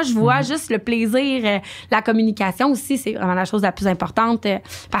 Tu sais, moi, je vois juste le plaisir, la communication aussi, c'est vraiment la chose la plus importante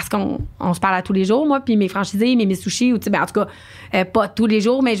parce qu'on se parle à tous les jours, moi, puis mes franchisés, mes sushis, ou tu sais, en tout cas, pas tous les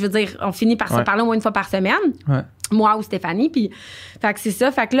jours, mais je veux dire, on finit par se parler au moins une fois par semaine. Moi ou Stéphanie. Puis, fait que c'est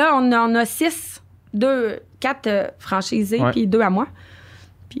ça. Fait que là, on a 4 franchisés, puis 2 à moi.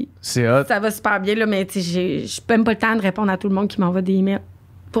 Puis c'est hot. Ça va super bien, là, mais j'ai même pas le temps de répondre à tout le monde qui m'envoie des emails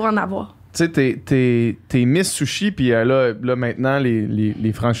pour en avoir. Tu sais, t'es Miss Sushi, puis là, maintenant,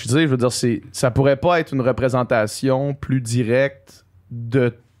 les franchisés, je veux dire, ça pourrait pas être une représentation plus directe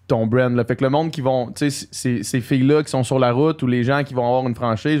de ton brand, là. Fait que le monde qui vont, tu sais, ces filles-là qui sont sur la route ou les gens qui vont avoir une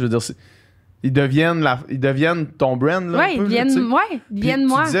franchise, je veux dire, ils deviennent ton brand, là. Oui, ils deviennent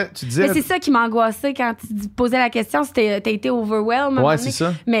moi. Tu disais, mais c'est ça qui m'angoissait quand tu posais la question, c'était t'as été overwhelmed. Ouais, c'est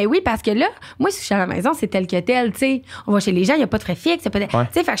ça. Mais oui, parce que là, moi, si je suis à la maison, c'est tel que tel, tu sais. On va chez les gens, il n'y a pas de frais fixe. Tu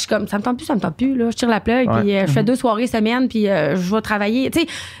sais, fait que je suis comme, ça me tente plus, là. Je tire la plug, puis je fais 2 soirées semaine, puis je vais travailler. Tu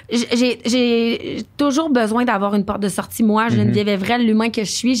sais, j'ai toujours besoin d'avoir une porte de sortie. Moi, Geneviève Everell, l'humain que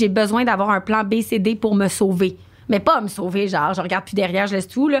je suis, j'ai besoin d'avoir un plan B, C, D pour me sauver. Mais pas me sauver, genre, je regarde plus derrière, je laisse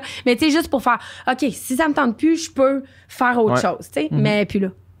tout, là. Mais tu sais, juste pour faire, OK, si ça me tente plus, je peux faire autre chose, tu sais. Mais puis là.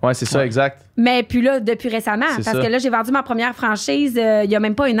 Ouais, c'est ça, exact. Mais puis là, depuis récemment, C'est parce ça. que là, j'ai vendu ma première franchise il y a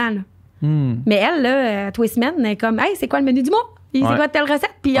même pas un an. Là. Mais elle, là, tous les semaines, elle est comme, hey, c'est quoi le menu du mois? Puis c'est quoi telle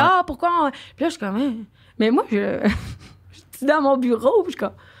recette? Puis pourquoi? Puis là, je suis comme, hein? Mais moi, je suis dans mon bureau, puis je suis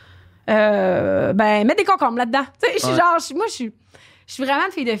comme, mets des concombres là-dedans. Tu sais, je suis genre, je suis vraiment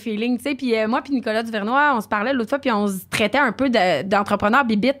une fille de feeling, tu sais. Puis moi, puis Nicolas Duvernois, on se parlait l'autre fois, puis on se traitait un peu d'entrepreneur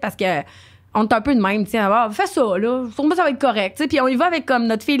bibite parce que on est un peu de même, tu sais. Fais ça, là. Pour moi, ça va être correct, tu sais. Puis on y va avec comme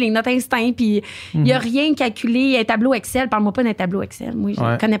notre feeling, notre instinct. Puis il y a rien calculé. Un tableau Excel, parle-moi pas d'un tableau Excel. Moi,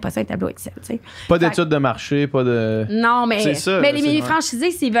 je connais pas ça, un tableau Excel, tu sais. Pas d'études de marché, pas de. Non, mais, c'est ça, mais les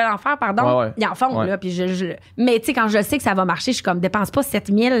franchisés, s'ils veulent en faire, ils en font, là. Puis mais tu sais, quand je sais que ça va marcher, je suis comme, dépense pas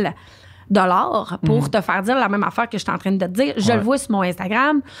 7000 $ pour te faire dire la même affaire que je suis en train de te dire. Je le vois sur mon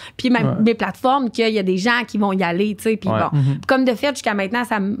Instagram, puis même mes plateformes, qu'il y a des gens qui vont y aller, tu sais. Puis bon, comme de fait, jusqu'à maintenant,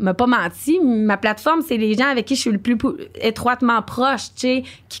 ça m'a pas menti. Ma plateforme, c'est les gens avec qui je suis le plus étroitement proche, tu sais,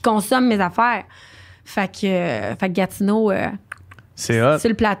 qui consomment mes affaires. Fait que Gatineau, c'est hot.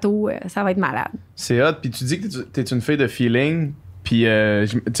 Sur le plateau, ça va être malade. C'est hot. Puis tu dis que t'es une fille de feeling, puis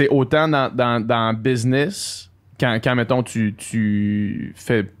tu sais, autant dans business, quand mettons, tu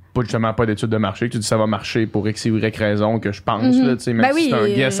fais justement pas d'études de marché, tu dis ça va marcher pour X ou Y raison que je pense, là, tu sais, même si c'est un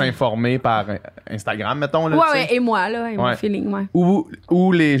guest informé par Instagram, mettons. Là, et moi, là, et mon feeling,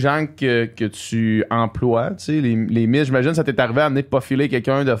 Ou les gens que tu emploies, tu sais, les miss, j'imagine ça t'est arrivé à amener de pas filer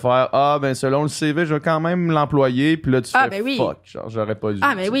quelqu'un, de faire selon le CV, je vais quand même l'employer, puis là, tu fais fuck, genre, j'aurais pas dû.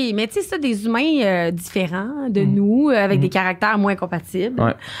 Oui, mais tu sais, ça, des humains différents de nous, avec des caractères moins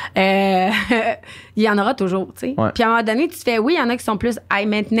compatibles, il y en aura toujours, tu sais. Puis à un moment donné, tu te fais, il y en a qui sont plus high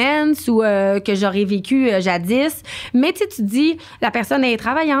maintenance ou que j'aurais vécu jadis. Mais tu te dis, la personne est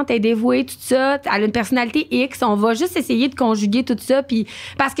travaillante, elle est dévouée, tout ça, elle a une personnalité X, on va juste essayer de conjuguer tout ça. Puis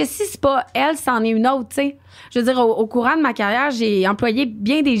parce que si c'est pas elle, c'en est une autre, tu sais. Je veux dire, au courant de ma carrière, j'ai employé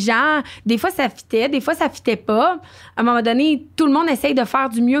bien des gens. Des fois, ça fitait, des fois, ça fitait pas. À un moment donné, tout le monde essaye de faire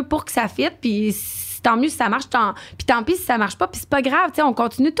du mieux pour que ça fitte. Puis tant mieux si ça marche, puis tant pis si ça marche pas, puis c'est pas grave, tu sais, on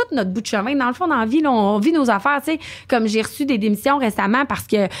continue tout notre bout de chemin. Dans le fond, dans la vie, là, on vit nos affaires, tu sais, comme j'ai reçu des démissions récemment parce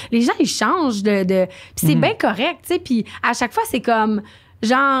que les gens, ils changent puis c'est bien correct, tu sais, puis à chaque fois, c'est comme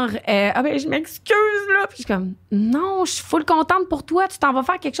genre, je m'excuse, là. Puis je suis comme, non, je suis full contente pour toi. Tu t'en vas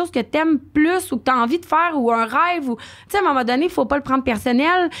faire quelque chose que t'aimes plus ou que t'as envie de faire ou un rêve. Ou, tu sais, à un moment donné, il faut pas le prendre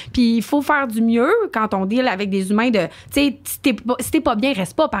personnel. Puis il faut faire du mieux quand on deal avec des humains de, tu sais, si t'es pas bien,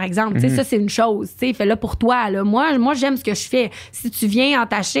 reste pas, par exemple. Tu sais, ça, c'est une chose. Tu sais, fais-le pour toi, là. Moi, j'aime ce que je fais. Si tu viens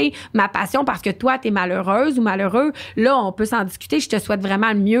entacher ma passion parce que toi, t'es malheureuse ou malheureux, là, on peut s'en discuter. Je te souhaite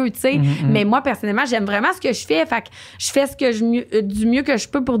vraiment le mieux, tu sais. Mais moi, personnellement, j'aime vraiment ce que je fais. Fait que je fais du mieux que je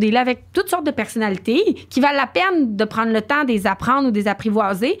peux pour dealer avec toutes sortes de personnalités qui valent la peine de prendre le temps de les apprendre ou de les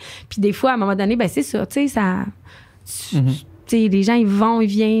apprivoiser. Puis des fois, à un moment donné, c'est ça, tu sais, ça... Tu sais, les gens, ils vont, ils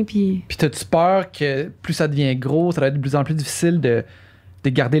viennent, puis... Puis t'as-tu peur que plus ça devient gros, ça va être de plus en plus difficile de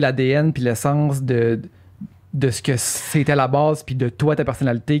garder l'ADN puis l'essence de ce que c'était à la base puis de toi, ta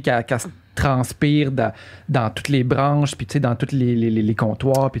personnalité qu'elle se transpire dans toutes les branches puis tu sais dans tous les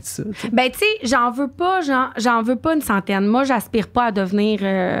comptoirs puis tout ça. T'sais. Ben tu sais, j'en veux pas une centaine. Moi, j'aspire pas à devenir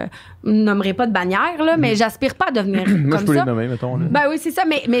nommerai pas de bannière là, mais j'aspire pas à devenir comme ça. Moi je peux les nommer mettons là. Ben oui, c'est ça,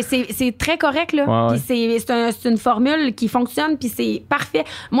 mais c'est très correct là. Puis c'est une formule qui fonctionne puis c'est parfait.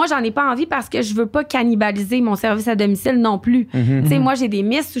 Moi, j'en ai pas envie parce que je veux pas cannibaliser mon service à domicile non plus. Tu sais, moi j'ai des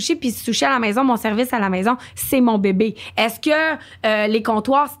Miss Sushi puis Sushi à la maison, mon service à la maison, c'est mon bébé. Est-ce que les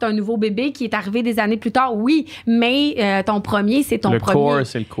comptoirs c'est un nouveau bébé qui est arrivé des années plus tard? Oui, mais ton premier, c'est ton premier. Le core,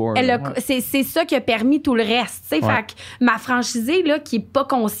 c'est le core. C'est ça qui a permis tout le reste. Fait que ma franchisée, là, qui est pas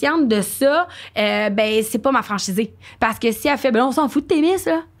consciente de ça, c'est pas ma franchisée. Parce que si elle fait, on s'en fout de tes Miss,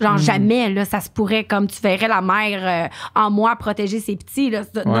 là. Genre, jamais, là, ça se pourrait, comme tu verrais la mère en moi protéger ses petits, là.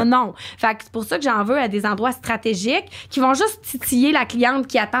 Non. Fait que c'est pour ça que j'en veux à des endroits stratégiques qui vont juste titiller la cliente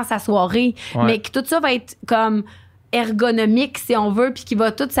qui attend sa soirée. Mais que tout ça va être comme ergonomique si on veut puis qui va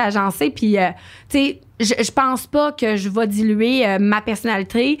tout s'agencer puis tu sais je pense pas que je vais diluer ma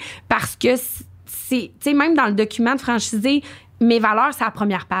personnalité parce que c'est tu sais même dans le document de franchisé mes valeurs c'est à la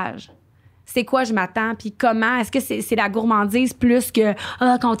première page. C'est quoi je m'attends puis comment est-ce que c'est la gourmandise plus que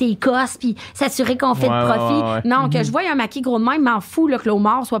compter les cosses puis s'assurer qu'on fait de profit. Non, que je vois un maquis gros de même, m'en fous là, que le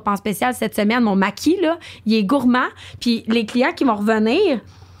homard soit pas en spécial cette semaine. Mon maquis là, il est gourmand puis les clients qui vont revenir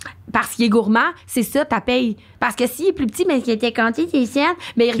parce qu'il est gourmand, c'est ça, ta paye. Parce que s'il est plus petit, mais qu'il était compté, c'est sienne,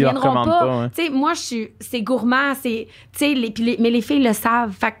 mais ils reviendront pas. Tu sais, moi, c'est gourmand, c'est, tu sais, mais les filles le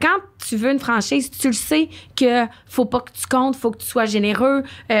savent. Fait que quand tu veux une franchise, tu le sais que faut pas que tu comptes, faut que tu sois généreux.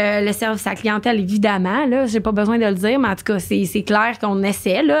 Le service à la clientèle, évidemment, là, j'ai pas besoin de le dire, mais en tout cas, c'est clair qu'on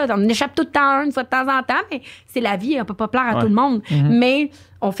essaie, là. On échappe tout le temps une fois de temps en temps, mais c'est la vie, on peut pas plaire à tout le monde. Mais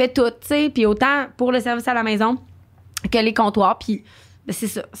on fait tout, tu sais, puis autant pour le service à la maison que les comptoirs, puis c'est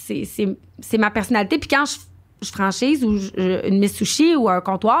ça, c'est ma personnalité. Puis quand je franchise ou une Miss Sushi ou un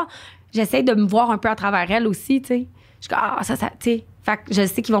comptoir, j'essaie de me voir un peu à travers elle aussi, tu sais. Je dis, ça, tu sais. Fait que je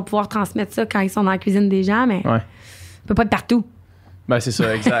sais qu'ils vont pouvoir transmettre ça quand ils sont dans la cuisine des gens, mais on peut pas être partout. Ben, c'est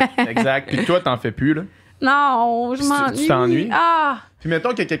ça, exact. Puis toi, t'en fais plus, là? Non, je m'ennuie. Tu t'ennuies? Ah! Puis mettons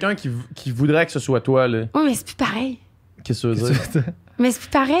qu'il y a quelqu'un qui voudrait que ce soit toi, là. Oui, mais c'est plus pareil. Qu'est-ce que ça veut dire? Mais c'est plus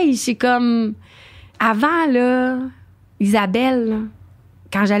pareil. C'est comme... Avant, là, Isabelle, là,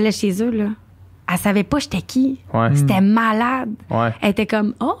 quand j'allais chez eux, là, elle savait pas j'étais qui. Ouais. C'était malade. Ouais. Elle était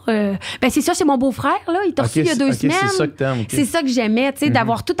comme, ben c'est ça, c'est mon beau-frère, là. Il t'a reçu il y a 2 semaines. C'est ça que t'aimes. C'est ça que j'aimais, tu sais,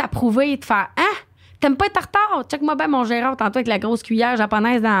 d'avoir tout approuvé et de faire, t'aimes pas être en retard? Check-moi bien mon gérant tantôt avec la grosse cuillère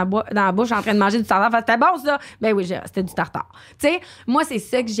japonaise dans la bouche en train de manger du tartare. C'était bon, ça? Ben oui, c'était du tartare. Tu sais, moi, c'est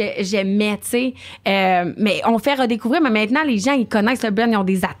ça que j'aimais, tu sais. Mais on fait redécouvrir, mais maintenant, les gens, ils connaissent le brand, ils ont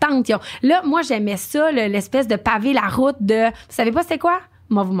des attentes. Là, moi, j'aimais ça, l'espèce de paver la route de... Vous savez pas c'était quoi?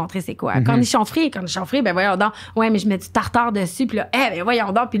 Moi, vous montrer c'est quoi. Cornichon frit, ben voyons donc. Ouais, mais je mets du tartare dessus, puis là, ben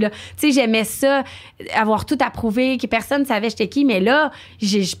voyons donc. Puis là, tu sais, j'aimais ça, avoir tout approuvé, que personne savait j'étais qui, mais là,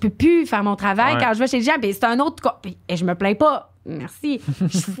 je peux plus faire mon travail quand je vais chez les gens, puis c'est un autre... Et je me plains pas. Merci.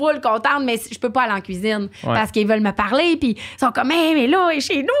 Je suis full contente, mais je peux pas aller en cuisine parce qu'ils veulent me parler, puis ils sont comme, mais là, et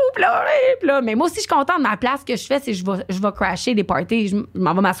chez nous, puis là. Mais moi aussi, je suis contente. Ma place que je fais, c'est que je vais crasher des parties. Je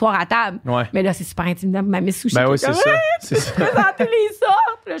m'en vais m'asseoir à table. Ouais. Mais là, c'est super intimidant pour ma Miss Sushi. Ben oui, c'est ça. C'est ça. Présenter les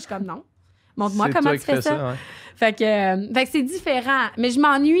sortes. Là, je suis comme, non. Montre-moi comment tu fais ça. Fait que c'est différent. Mais je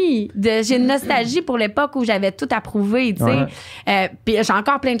m'ennuie. J'ai une nostalgie pour l'époque où j'avais tout approuvé, tu sais. Puis j'ai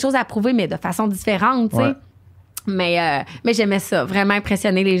encore plein de choses à approuver, mais de façon différente, tu sais. Mais j'aimais ça, vraiment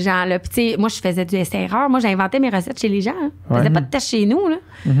impressionner les gens. Là. Puis, tu sais, moi, je faisais du essai-erreur. Moi, j'inventais mes recettes chez les gens. Hein. Je faisais pas de tests chez nous. Là.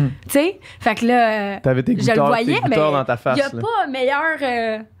 Tu sais, fait que là, t'avais tes goûteurs, je le voyais, mais dans ta face. Il n'y a pas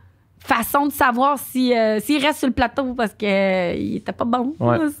meilleure façon de savoir s'il reste sur le plateau parce qu'il était pas bon.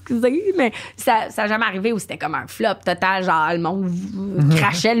 Excusez, mais ça n'a jamais arrivé où c'était comme un flop total. Genre, le monde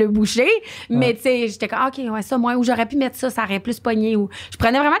crachait le boucher. Mais, tu sais, j'étais comme, OK, ouais, ça, moi, où j'aurais pu mettre ça aurait plus pogné. Ou je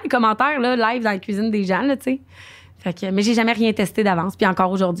prenais vraiment les commentaires là, live dans la cuisine des gens, là, tu sais. Fait que, mais j'ai jamais rien testé d'avance. Puis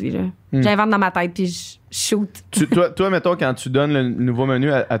encore aujourd'hui, j'invente dans ma tête puis je shoot. Toi, mettons, quand tu donnes le nouveau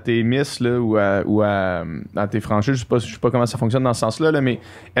menu à tes miss là, ou à tes franchises, je sais pas comment ça fonctionne dans ce sens-là, là, mais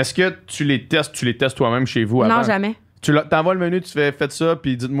est-ce que tu les testes toi-même chez vous avant? Non, jamais. Tu t'envoies le menu, tu fais faites ça,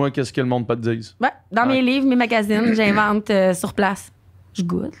 puis dites-moi qu'est-ce que le monde peut te dire. Ouais, dans mes livres, mes magazines, j'invente sur place. Je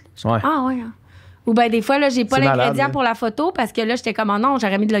goûte. Ah ouais. Hein. Ou bien, des fois, là, j'ai pas l'ingrédient pour la photo parce que là, j'étais comme, oh non,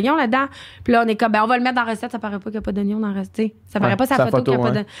 j'aurais mis de l'oignon là-dedans. Puis là, on est comme, on va le mettre dans la recette, ça paraît pas qu'il n'y a pas d'oignon dans la recette. Ça paraît pas sa photo qu'il n'y a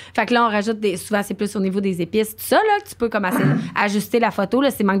pas d'oignon. Fait que là, on rajoute souvent, c'est plus au niveau des épices. Tout ça, là, que tu peux comme ajuster la photo. Là,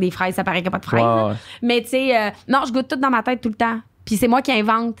 s'il manque des fraises, ça paraît qu'il n'y a pas de fraises. Mais tu sais, non, je goûte tout dans ma tête tout le temps. Puis c'est moi qui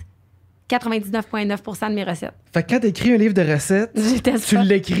invente 99,9% de mes recettes. Fait que quand t'écris un livre de recettes, tu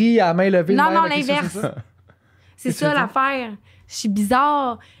l'écris à main levée. Non, l'inverse. C'est ça l'affaire. Je suis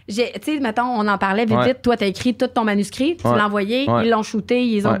bizarre. Tu sais, mettons, on en parlait vite. Toi, t'as écrit tout ton manuscrit, tu l'as envoyé, ils l'ont shooté,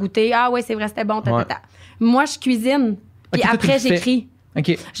 ils ont goûté. Ah ouais, c'est vrai, c'était bon. Moi, je cuisine, puis après, j'écris.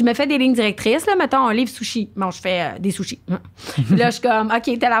 Okay. Je me fais des lignes directrices, là, mettons, un livre sushi. Bon, je fais des sushis. Puis là, je suis comme,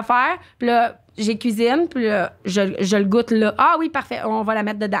 OK, telle affaire. Puis là, j'ai cuisine, puis là, je le goûte là. Ah oui, parfait, on va la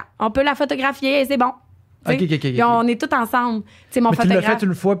mettre dedans. On peut la photographier, c'est bon. Okay. On est tous ensemble. T'sais, mon photographe. Tu l'as fait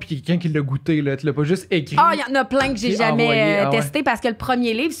une fois, puis quelqu'un qui l'a goûté, là. Tu l'as pas juste écrit. Ah, il y en a plein que j'ai jamais testé parce que le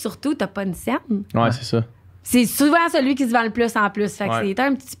premier livre, surtout, t'as pas une scène. Ouais, c'est ça. C'est souvent celui qui se vend le plus en plus. Fait que c'est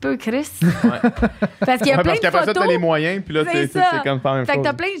un petit peu Chris. Parce qu'il y a plein de photos. Parce qu'après ça, t'as les moyens, puis là, c'est comme faire une chose. Fait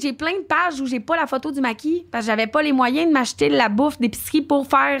que j'ai plein de pages où j'ai pas la photo du maquis parce que j'avais pas les moyens de m'acheter la bouffe d'épicerie pour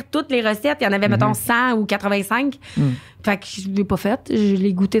faire toutes les recettes. Il y en avait, mettons, 100 ou 85. Fait que je l'ai pas faite. Je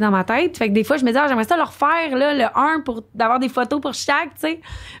l'ai goûté dans ma tête. Fait que des fois, je me disais, j'aimerais ça le refaire, là, le 1 pour d'avoir des photos pour chaque, tu sais.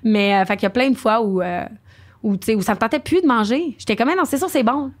 Mais, fait qu'il y a plein de fois où ça me tentait plus de manger. J'étais comme, non, c'est sûr, c'est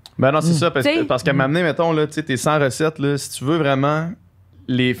bon. Ben non, c'est ça. Parce qu'à m'amener, mettons, là, tu sais, tes 100 recettes, là, si tu veux vraiment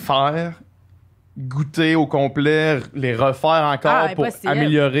les faire, goûter au complet, les refaire encore pour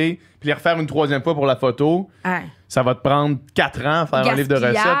améliorer, puis les refaire une troisième fois pour la photo, ça va te prendre 4 ans à faire un livre de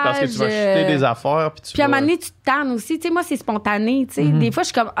recettes parce que tu vas jeter des affaires. Puis à un moment donné, tu te tannes aussi. Tu sais, moi, c'est spontané. Tu sais. Des fois,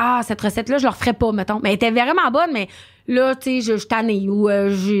 je suis comme, cette recette-là, je la referais pas, mettons. Mais elle était vraiment bonne, mais là, tu sais, je suis tannée ou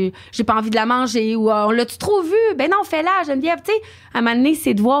j'ai pas envie de la manger ou on l'a-tu trop vu? Ben non, fais-la, Geneviève. Tu sais, à un moment donné,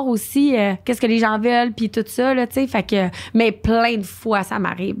 c'est de voir aussi qu'est-ce que les gens veulent puis tout ça, là, tu sais. Fait que, mais plein de fois, ça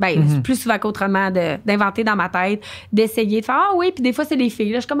m'arrive. Ben, plus souvent qu'autrement d'inventer dans ma tête, d'essayer de faire, puis des fois, c'est les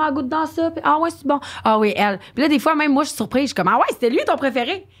filles. Là, je suis comme, goûte dans ça. Puis, ouais, c'est bon. Oui, elle. Puis là, des fois, même moi, je suis surprise. Je suis comme, ouais, c'était lui ton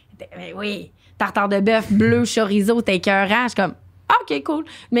préféré? Ben oui, tartare de bœuf, bleu, chorizo, t'es écœurant. Je suis comme, OK, cool.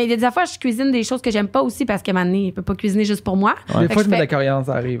 Mais il y a des affaires, je cuisine des choses que j'aime pas aussi parce qu'à un moment donné, je peux pas cuisiner juste pour moi. Des fois, je mets de la coriandre,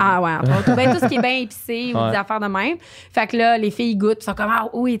 ça arrive. Ouais, entre autres. Ben, tout ce qui est bien épicé ou des affaires de même. Fait que là, les filles goûtent, sont comme,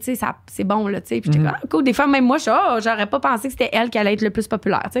 oui, tu sais, c'est bon, là, tu sais. Puis j'étais comme, cool. Des fois, même moi, j'aurais pas pensé que c'était elle qui allait être le plus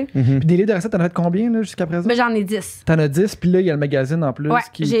populaire, tu sais. Puis des livres de recettes, t'en as fait combien, là, jusqu'à présent? Ben, j'en ai 10. T'en as 10, puis là, il y a le magazine en plus. Ouais,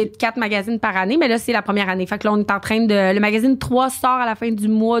 j'ai 4 magazines par année, mais là, c'est la première année. Fait que là, on est en train de. Le magazine 3 sort à la fin du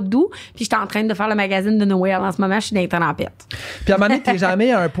mois d'août, puis j'étais en train de faire le magazine de Noël. En ce moment, je suis dans les tempêtes. Puis à un moment donné, t'es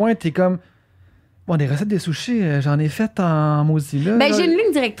jamais à un point, t'es comme. Bon, des recettes des sushis, j'en ai fait en Mozilla. Ben, j'ai une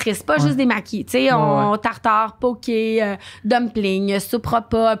ligne directrice, pas juste des maquis. Tu sais, tartare, poké, dumpling, soupe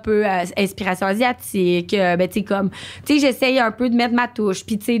repas, un peu inspiration asiatique. Ben, tu sais, comme. Tu sais, j'essaye un peu de mettre ma touche,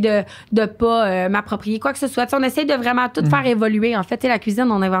 puis tu sais, de pas m'approprier quoi que ce soit. T'sais, on essaye de vraiment tout faire évoluer. En fait, tu sais, la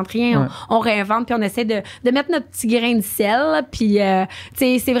cuisine, on n'invente rien, on réinvente, puis on essaie de mettre notre petit grain de sel. Puis, tu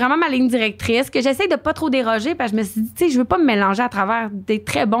sais, c'est vraiment ma ligne directrice que j'essaie de pas trop déroger, parce que je me suis dit, tu sais, je veux pas me mélanger à travers des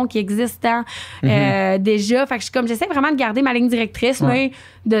très bons qui existent. Déjà, fait que j'essaie vraiment de garder ma ligne directrice, mais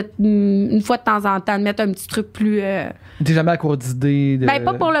une fois de temps en temps de mettre un petit truc plus t'es jamais à court d'idées Ben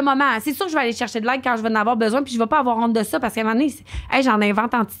pas pour le moment, c'est sûr que je vais aller chercher de l'aide quand je vais en avoir besoin, puis je vais pas avoir honte de ça parce qu'à un moment donné j'en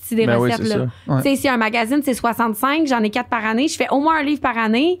invente en titi des recettes là. Tu sais, si un magazine c'est 65, j'en ai 4 par année, je fais au moins un livre par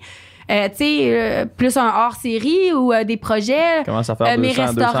année. Plus un hors-série ou des projets. Commence à faire mes 200,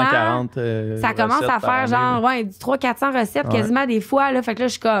 restaurants, 240 ça commence à faire genre du 300-400 recettes quasiment des fois. Là, fait que là,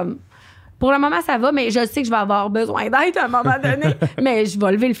 je suis comme... Pour le moment, ça va, mais je sais que je vais avoir besoin d'aide à un moment donné. Mais je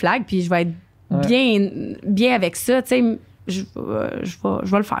vais lever le flag, puis je vais être bien avec ça. Tu sais, je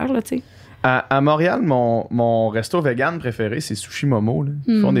vais le faire, là, tu sais. À Montréal, mon resto vegan préféré, c'est Sushi Momo. Là.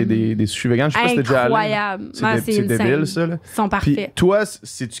 Ils font des sushis vegan. Je sais pas si t'es déjà allé. Incroyable. C'est débile, ça. Là. Ils sont parfaits. Puis toi,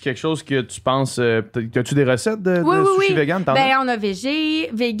 c'est-tu quelque chose que tu penses... as-tu des recettes de sushi vegan? Ben, on a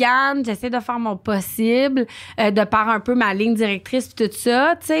végé, vegan. J'essaie de faire mon possible, de par un peu ma ligne directrice puis tout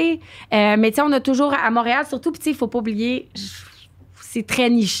ça, tu sais. Mais tu sais, on a toujours... À Montréal, surtout, puis tu sais, il faut pas oublier... C'est très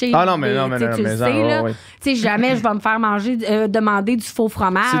niché. Ah non, mais non, tu le sais, là. Tu sais, jamais je vais me faire demander du faux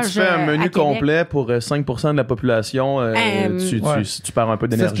fromage. Si tu fais un menu complet pour 5% de la population, tu perds un peu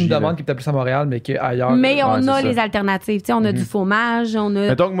d'énergie. C'est une demande qui est peut-être plus à Montréal, mais qu'ailleurs. Mais on a les alternatives. Tu sais, on a du fromage, on a...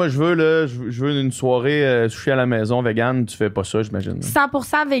 Mettons que moi, je veux une soirée sushi à la maison vegan, tu fais pas ça, j'imagine.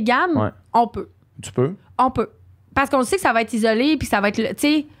 100% vegan, on peut. Tu peux? On peut. Parce qu'on sait que ça va être isolé, puis ça va être... Tu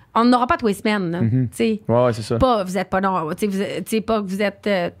sais... On n'aura pas tous les semaines, c'est ça. Pas, vous êtes pas nombreux, pas que vous êtes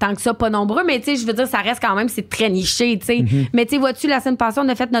tant que ça pas nombreux, mais je veux dire, ça reste quand même, c'est très niché, Mais vois-tu, la semaine passée, on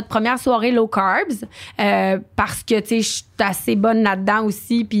a fait notre première soirée low carbs, parce que, je suis assez bonne là-dedans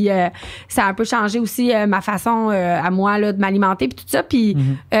aussi, puis ça a un peu changé aussi ma façon à moi, là, de m'alimenter, puis tout ça, puis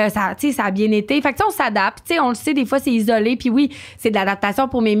ça a bien été. Fait que, on s'adapte, on le sait, des fois, c'est isolé, puis oui, c'est de l'adaptation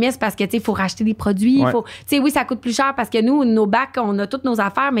pour mes miss, parce que, il faut racheter des produits, oui, ça coûte plus cher, parce que nous, nos bacs, on a toutes nos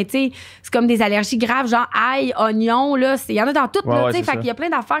affaires, mais c'est comme des allergies graves, genre ail, oignon, là, il y en a dans toutes, là, fait qu'il y a plein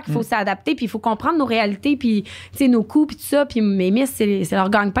d'affaires qu'il faut s'adapter, puis il faut comprendre nos réalités, puis, nos coûts, puis tout ça, puis mes miss, c'est leur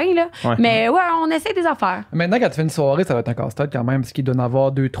gagne-pain, là. Mais on essaie des affaires. Maintenant, quand tu fais une soirée, ça va être un casse-tête quand même, parce qu'il doit en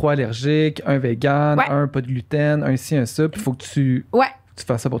avoir 2-3 allergiques, un vegan, un pas de gluten, un ci, un ça, puis il faut que tu... Tu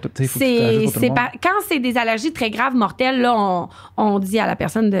fais ça pour tout. Faut que tu t'ajoutes pour tout le monde. Quand c'est des allergies très graves, mortelles, là, on dit à la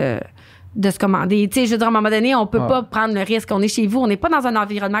personne de se commander. Tu sais, je veux dire, à un moment donné, on peut pas prendre le risque. On est chez vous, on n'est pas dans un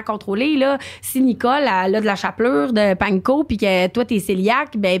environnement contrôlé, là. Si Nicole, elle a de la chapelure de panko, puis que toi, t'es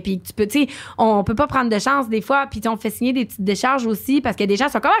cœliaque, ben, puis tu peux, tu sais, on peut pas prendre de chance des fois, puis on fait signer des petites décharges aussi, parce que des gens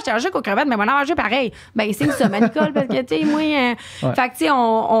sont comme, je suis allergique aux crevettes, mais moi, non, je pareil. Ben, signe ça, ma Nicole, parce que, tu sais, moi, fait que, tu sais,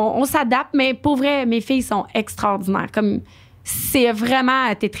 on s'adapte, mais pour vrai, mes filles sont extraordinaires. Comme, c'est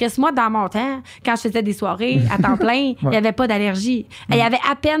vraiment Tetris. Moi, dans mon temps, quand je faisais des soirées à temps plein, il n'y avait pas d'allergie. Il y avait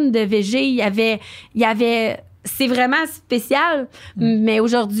à peine de végé. Il y avait c'est vraiment spécial. Mais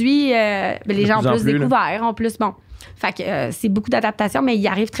aujourd'hui, les gens ont plus découvert. En plus, bon. Fait que c'est beaucoup d'adaptation, mais ils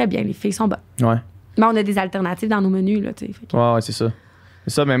arrivent très bien. Les filles sont bonnes. Ouais. Mais on a des alternatives dans nos menus, là, tu sais. Ouais, c'est ça.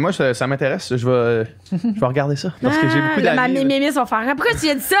 C'est ça, mais moi, ça m'intéresse. Je vais regarder ça. Parce que j'ai beaucoup d'amis. Mes miss vont faire. Pourquoi tu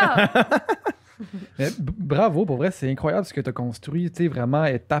as dit ça? Mais bravo, pour vrai, c'est incroyable ce que tu as construit, tu sais, vraiment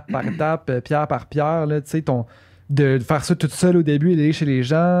étape par étape, pierre par pierre, là, tu sais, de faire ça toute seule au début et d'aller chez les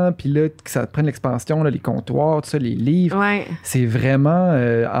gens, puis là, que ça te prenne l'expansion, là, les comptoirs, tout ça, les livres. Ouais. C'est vraiment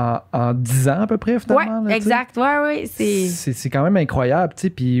en 10 ans à peu près, finalement. Ouais, là, exact. Ouais. C'est quand même incroyable, tu sais.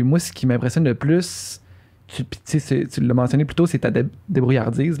 Puis moi, ce qui m'impressionne le plus, tu l'as mentionné plus tôt, c'est ta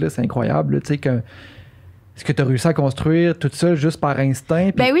débrouillardise, là. C'est incroyable, tu sais, que ce que tu as réussi à construire toute seule juste par instinct.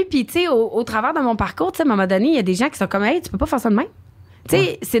 Ben oui, puis tu sais, au travers de mon parcours, tu sais, à un moment donné, il y a des gens qui sont comme, hey, tu peux pas faire ça de même. Tu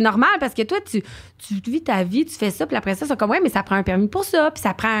sais, c'est normal parce que toi, tu vis ta vie, tu fais ça, puis après ça, c'est comme, ouais, mais ça prend un permis pour ça, puis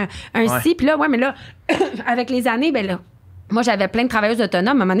ça prend un ci, puis là, ouais, mais là, avec les années, ben là, moi, j'avais plein de travailleuses autonomes.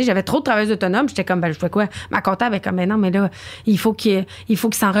 À un moment donné, j'avais trop de travailleuses autonomes. J'étais comme, ben, je fais quoi? Ma comptable est comme, ben non, mais là, il faut qu'ils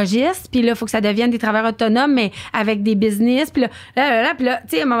s'enregistrent, puis là, il faut que ça devienne des travailleurs autonomes, mais avec des business, puis là, puis là,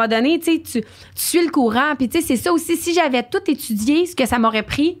 tu sais, à un moment donné, tu sais, tu suis le courant, puis tu sais, c'est ça aussi. Si j'avais tout étudié, ce que ça m'aurait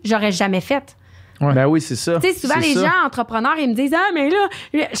pris, j'aurais jamais fait. Ouais. Ben oui, c'est ça. Tu sais, souvent, les gens entrepreneurs, ils me disent, ah, mais là,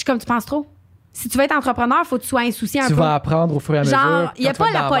 je suis comme, tu penses trop. Si tu veux être entrepreneur, il faut que tu sois insouciant un peu. Tu vas apprendre au fur et à mesure. Genre, il n'y a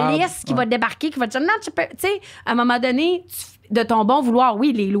pas la police qui va te débarquer, qui va te dire, non, tu peux. Tu sais, à un moment donné, de ton bon vouloir,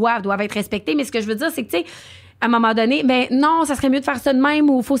 oui, les lois doivent être respectées, mais ce que je veux dire, c'est que, tu sais, à un moment donné, ben non, ça serait mieux de faire ça de même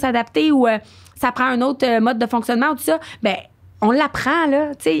ou il faut s'adapter ou ça prend un autre mode de fonctionnement ou tout ça. Ben, on l'apprend,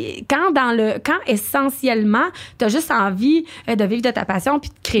 là. Tu sais, quand essentiellement, tu as juste envie de vivre de ta passion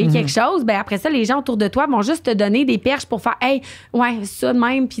puis de créer quelque chose, ben après ça, les gens autour de toi vont juste te donner des perches pour faire, hey, ouais, ça de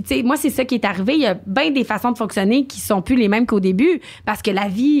même. Puis, tu sais, moi, c'est ça qui est arrivé. Il y a bien des façons de fonctionner qui sont plus les mêmes qu'au début parce que la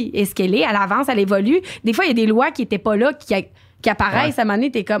vie est ce qu'elle est, elle avance, elle évolue. Des fois, il y a des lois qui étaient pas là, qui apparaissent à un moment donné,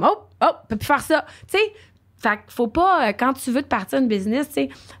 t'es comme, oh, peut plus faire ça. Tu sais, fait qu'il faut pas, quand tu veux te partir une business, tu sais,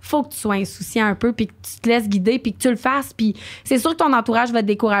 faut que tu sois insouciant un peu, puis que tu te laisses guider, puis que tu le fasses. Puis c'est sûr que ton entourage va te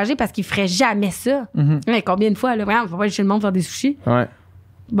décourager parce qu'il ferait jamais ça. Mais combien de fois, là, vraiment, on va pas aller chez le monde faire des sushis? Ouais.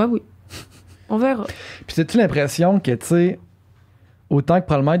 Ben oui. On verra. Puis as-tu l'impression que, tu sais, autant que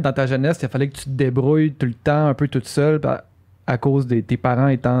probablement dans ta jeunesse, il fallait que tu te débrouilles tout le temps, un peu toute seule, à cause de tes parents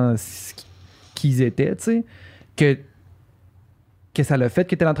étant qu'ils étaient, tu sais, que ça l'a fait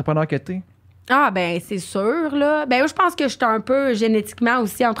que t'es l'entrepreneur que t'es? Ah, ben, c'est sûr, là. Ben, je pense que je suis un peu génétiquement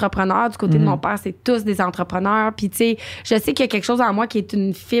aussi entrepreneur. Du côté de mon père, c'est tous des entrepreneurs. Puis, tu sais, je sais qu'il y a quelque chose en moi qui est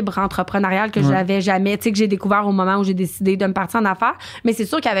une fibre entrepreneuriale que je n'avais jamais, tu sais, que j'ai découvert au moment où j'ai décidé de me partir en affaires. Mais c'est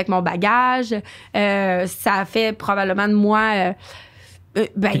sûr qu'avec mon bagage, ça a fait probablement de moi...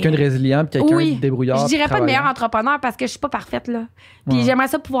 quelqu'un de résilient puis quelqu'un de débrouillard. Je dirais pas de meilleur entrepreneur parce que je suis pas parfaite, là. Puis j'aimerais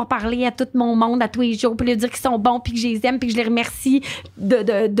ça pouvoir parler à tout mon monde à tous les jours puis leur dire qu'ils sont bons puis que je les aime puis que je les remercie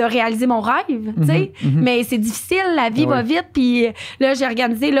de réaliser mon rêve, tu sais. Mais c'est difficile, la vie va vite puis là j'ai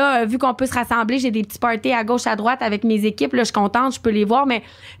organisé, là, vu qu'on peut se rassembler, j'ai des petits parties à gauche à droite avec mes équipes, là je suis contente, je peux les voir, mais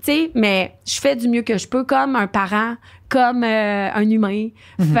tu sais, mais je fais du mieux que je peux comme un parent, comme un humain.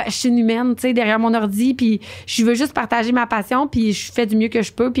 Je suis une humaine, tu sais, derrière mon ordi, puis je veux juste partager ma passion, puis je fais du mieux que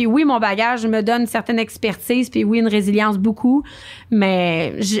je peux. Puis oui, mon bagage me donne une certaine expertise, puis oui, une résilience beaucoup,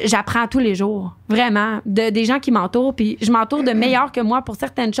 mais j'apprends tous les jours, vraiment, des gens qui m'entourent, puis je m'entoure de meilleurs que moi pour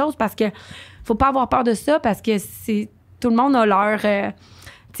certaines choses, parce que faut pas avoir peur de ça, parce que tout le monde a leur... tu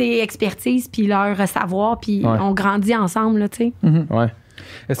sais, expertise, puis leur savoir, puis on grandit ensemble, là, tu sais. Ouais.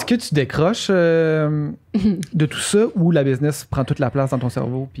 Est-ce que tu décroches de tout ça ou la business prend toute la place dans ton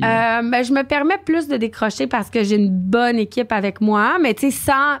cerveau? Puis, ben, je me permets plus de décrocher parce que j'ai une bonne équipe avec moi, mais tu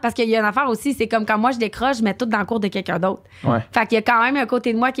sais, parce qu'il y a une affaire aussi, c'est comme quand moi je décroche, je mets tout dans le cours de quelqu'un d'autre. Ouais. Fait qu'il y a quand même un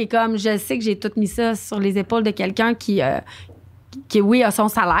côté de moi qui est comme, je sais que j'ai tout mis ça sur les épaules de quelqu'un qui oui, a son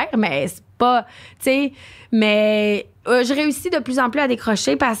salaire, mais c'est pas, tu sais, mais je réussis de plus en plus à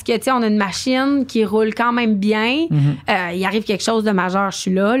décrocher parce que, tu sais, on a une machine qui roule quand même bien. Il arrive quelque chose de majeur, je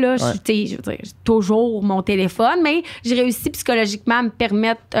suis là. Tu sais, je veux dire, j'ai toujours mon téléphone, mais j'ai réussi psychologiquement à me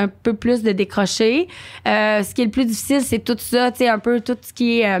permettre un peu plus de décrocher. Ce qui est le plus difficile, c'est tout ça, tu sais, un peu tout ce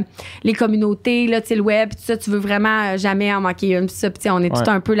qui est les communautés, là, tu sais, le web, tout ça, tu veux vraiment jamais en manquer une. Puis ça, tu sais, on est tout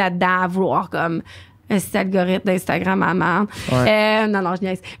un peu là-dedans à vouloir comme... cet algorithme d'Instagram à merde. Non, je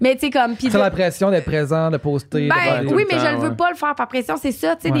niaise. Mais tu sais, comme... T'as l'impression d'être présent, de poster. Ben oui, mais je ne veux pas le faire par pression, c'est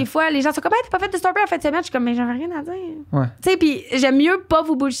ça. Tu sais, des fois, les gens sont comme, hey, t'as pas fait de story en fin de semaine. Je suis comme, mais j'en ai rien à dire. Tu sais, puis j'aime mieux pas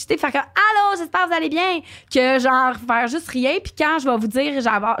vous bullshiter, faire comme, allô, j'espère que vous allez bien, que genre faire juste rien. Puis quand je vais vous dire, je vais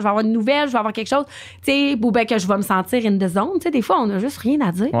avoir une nouvelle, je vais avoir quelque chose, tu sais, ou ben que je vais me sentir in the zone. Tu sais, des fois, on a juste rien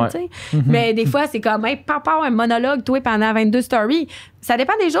à dire, tu sais. Mais des fois, c'est comme, hey, papa, un monologue, toi, pendant 22 stories. Ça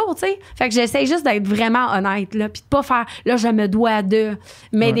dépend des jours, tu sais. Fait que j'essaie juste d'être vraiment honnête, là, puis de pas faire, là, je me dois de.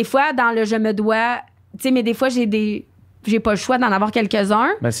 Mais des fois, dans le je me dois, tu sais, mais des fois, j'ai pas le choix d'en avoir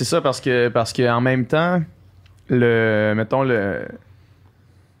quelques-uns. Ben, c'est ça, parce que en même temps, mettons,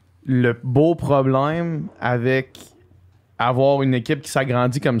 le beau problème avec avoir une équipe qui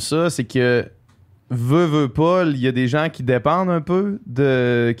s'agrandit comme ça, c'est que veux pas, il y a des gens qui dépendent un peu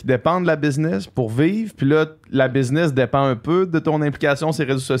de la business pour vivre. Puis là, la business dépend un peu de ton implication sur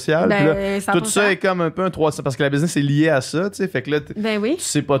les réseaux sociaux. Puis là, 100%. tout ça est comme un peu un 300 parce que la business est liée à ça, tu sais. Fait que là, oui. tu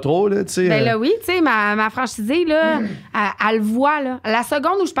sais pas trop, là, tu sais. Ben là, oui, tu sais, ma franchisée, là, elle le voit, là. La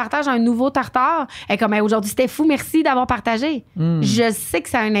seconde où je partage un nouveau tartare, elle est comme, hey, aujourd'hui, c'était fou, merci d'avoir partagé. Je sais que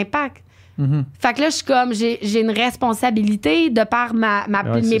ça a un impact. Fait que là, je suis comme, j'ai une responsabilité de par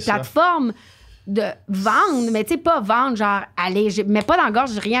mes plateformes de vendre, mais tu sais, pas vendre, genre, allez, je mets pas dans la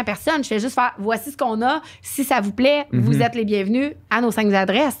gorge rien à personne. Je fais juste faire, voici ce qu'on a. Si ça vous plaît, vous êtes les bienvenus à nos 5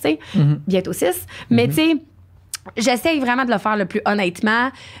 adresses, tu sais. Bientôt 6. Mais tu sais, j'essaye vraiment de le faire le plus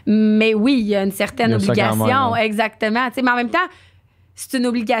honnêtement. Mais oui, il y a une certaine obligation. Exactement. Tu sais, mais en même temps, c'est une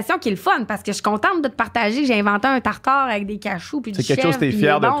obligation qui est le fun parce que je suis contente de te partager. J'ai inventé un tartare avec des cachous puis du chèvre. C'est quelque chose que t'es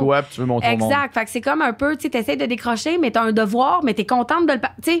fier de toi puis tu veux montrer au monde. Exact. Fait que c'est comme un peu, tu sais, t'essayes de décrocher, mais t'as un devoir, mais t'es contente de le...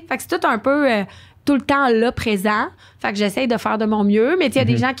 Tu sais, fait que c'est tout un peu... tout le temps là, présent. Fait que j'essaye de faire de mon mieux. Mais tu sais, il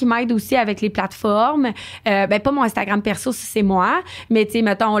y a des gens qui m'aident aussi avec les plateformes. Pas mon Instagram perso, si c'est moi. Mais tu sais,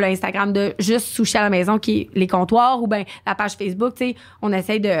 mettons, l'Instagram de juste Sushi à la maison, qui est les comptoirs, ou bien la page Facebook, tu sais, on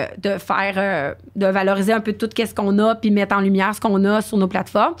essaye de faire, de valoriser un peu tout ce qu'on a, puis mettre en lumière ce qu'on a sur nos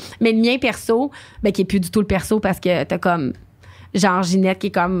plateformes. Mais le mien perso, qui est plus du tout le perso parce que t'as comme... Genre Ginette qui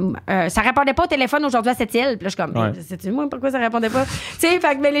est comme ça répondait pas au téléphone aujourd'hui à cette île. Puis là je suis comme sais-tu moi pourquoi ça répondait pas? Tu sais,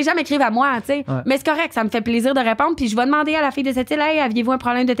 fait que les gens m'écrivent à moi, tu sais. Mais c'est correct, ça me fait plaisir de répondre puis je vais demander à la fille de cette île, hey, aviez-vous un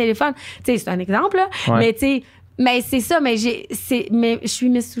problème de téléphone? Tu sais, c'est un exemple là. Mais tu sais, mais c'est ça, mais je suis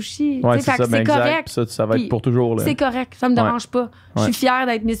Miss Sushi. Ouais, fait que c'est correct. Ça va être pour toujours. Là. C'est correct, ça me dérange pas. Je suis fière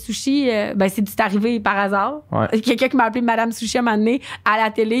d'être Miss Sushi. C'est arrivé par hasard. Quelqu'un qui m'a appelé Madame Sushi à un moment donné, à la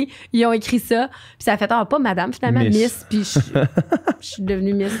télé, ils ont écrit ça. Puis ça a fait, pas Madame, finalement, Miss. Puis je suis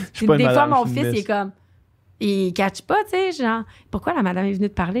devenue Miss. Des fois, madame, mon fils, il est comme... Il catch pas, tu sais, genre, pourquoi la madame est venue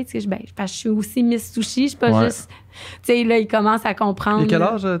te parler? Tu sais, parce que je suis aussi Miss Sushi, je suis pas juste... Tu sais, là, il commence à comprendre. Il a quel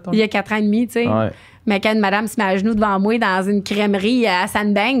âge, ton... Il a 4 ans et demi, tu sais. Mais quand une madame se met à genoux devant moi dans une crèmerie à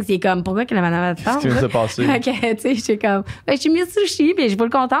Sandbanks, il est comme, pourquoi que la madame te parle? Qu'est-ce qui vient de se passer? Tu sais, j'étais comme, je suis Miss Sushi, puis je suis pas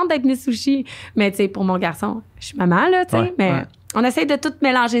contente d'être Miss Sushi. Mais tu sais, pour mon garçon, je suis maman, là, tu sais, mais... On essaie de tout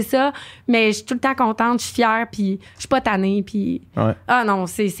mélanger ça, mais je suis tout le temps contente, je suis fière, puis je suis pas tannée, puis... Ah non,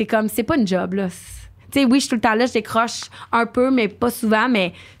 c'est comme, c'est pas une job, là. Tu sais, oui, je suis tout le temps là, je décroche un peu, mais pas souvent,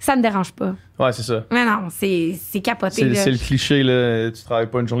 mais ça me dérange pas. Ouais, c'est ça. Mais non, c'est capoté. C'est le cliché, là. Tu travailles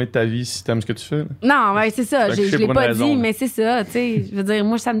pas une journée de ta vie si t'aimes ce que tu fais. Là. Non, ouais, c'est ça. Je l'ai pas dit, mais c'est ça, tu sais. Je veux dire,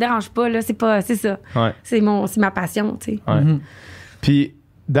 moi, ça me dérange pas, là. C'est ça. C'est ma passion, tu sais. Puis,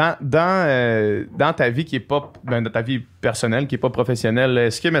 dans ta vie qui est pas... dans ta vie personnelle qui est pas professionnelle,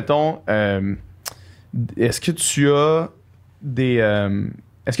 est-ce que, mettons... est-ce que tu as des...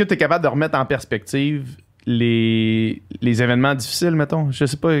 est-ce que tu es capable de remettre en perspective les événements difficiles, mettons? Je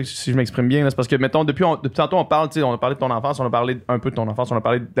sais pas si je m'exprime bien. C'est parce que, mettons, depuis tantôt, on a parlé de ton enfance, on a parlé un peu de ton enfance, on a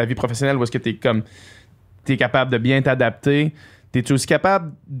parlé de la vie professionnelle, où est-ce que t'es capable de bien t'adapter? T'es-tu aussi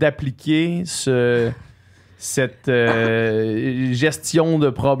capable d'appliquer cette gestion de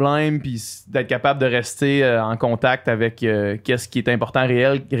problèmes puis d'être capable de rester en contact avec qu'est-ce qui est important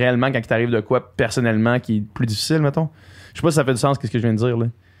réellement quand il t'arrive de quoi personnellement qui est plus difficile, mettons? Je sais pas si ça fait du sens ce que je viens de dire, là.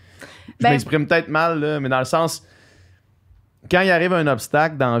 Je m'exprime peut-être mal, là, mais dans le sens... Quand il arrive un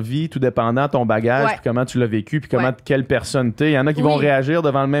obstacle dans la vie, tout dépendant de ton bagage, puis comment tu l'as vécu, puis quelle personne t'es, il y en a qui vont réagir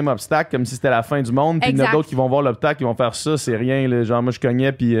devant le même obstacle comme si c'était la fin du monde, puis il y en a d'autres qui vont voir l'obstacle, qui vont faire ça, c'est rien. Là, genre, moi, je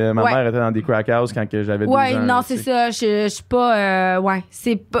cognais, puis ma mère était dans des crack houses quand j'avais 12 ans. Ouais, non, c'est ça. Je suis pas...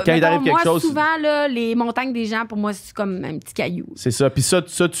 c'est pas... Quand il arrive quelque chose... souvent, là, les montagnes des gens, pour moi, c'est comme un petit caillou. C'est ça. Puis ça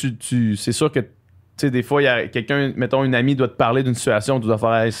c'est sûr que... Tu sais, des fois, il y a quelqu'un, mettons, une amie doit te parler d'une situation, tu dois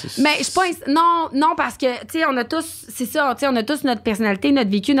faire... Mais je suis pas... Non, parce que, tu sais, on a tous... C'est ça, tu sais, on a tous notre personnalité, notre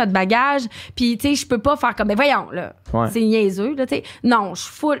vécu, notre bagage. Puis, tu sais, je peux pas faire comme... Mais voyons, là, c'est niaiseux, là, tu sais. Non, je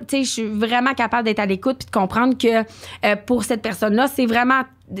suis full... Tu sais, je suis vraiment capable d'être à l'écoute puis de comprendre que pour cette personne-là, c'est vraiment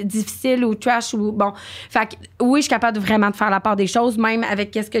difficile ou trash ou bon. Fait que oui, je suis capable vraiment de faire la part des choses, même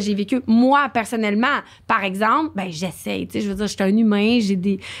avec qu'est-ce que j'ai vécu. Moi, personnellement, par exemple, j'essaie. Tu sais, je veux dire, je suis un humain, j'ai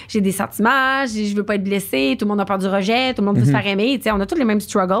des sentiments, je veux pas être blessée, tout le monde a peur du rejet, tout le monde veut se faire aimer. Tu sais, on a tous les mêmes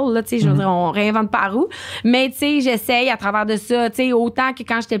struggles, là, tu sais, je veux dire, on réinvente pas la roue. Mais, tu sais, j'essaye à travers de ça, tu sais, autant que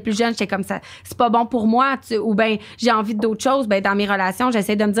quand j'étais plus jeune, j'étais comme ça, c'est pas bon pour moi, ou ben j'ai envie d'autre chose, dans mes relations,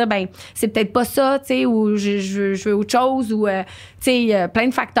 j'essaie de me dire, c'est peut-être pas ça, tu sais, ou je veux autre chose, ou, tu sais, plein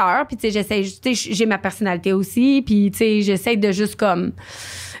de facteurs, puis tu sais, j'essaie, tu sais, j'ai ma personnalité aussi, puis tu sais, j'essaie de juste comme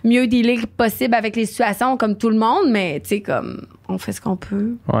mieux dealer possible avec les situations comme tout le monde, mais tu sais, comme on fait ce qu'on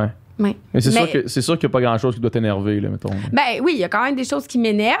peut. Ouais. Mais c'est sûr qu'il n'y a pas grand-chose qui doit t'énerver, là, mettons. Oui, il y a quand même des choses qui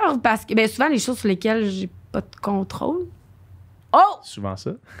m'énervent parce que souvent les choses sur lesquelles j'ai pas de contrôle. Oh! Souvent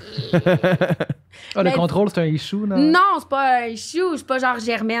ça. Le Mais- contrôle, c'est un issue, non? Non, c'est pas un issue, c'est pas genre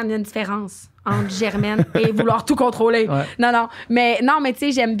Germaine. Il y a une différence entre Germaine et vouloir tout contrôler. Ouais. Non, mais tu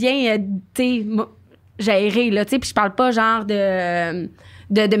sais, j'aime bien, gérer, là, tu sais, puis je parle pas genre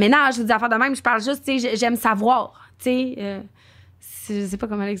de ménage ou des affaires de même, je parle juste, tu sais, j'aime savoir, tu sais. Je sais pas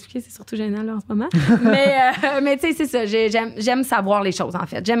comment l'expliquer, c'est surtout gênant là en ce moment. mais tu sais, c'est ça. J'aime savoir les choses, en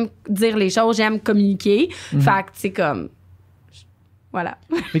fait. J'aime dire les choses, j'aime communiquer. Fait que c'est comme. Voilà.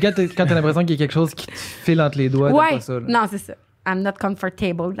 Mais quand t'as l'impression qu'il y a quelque chose qui te file entre les doigts, t'as Ouais. pas ça. Là. Non, c'est ça. I'm not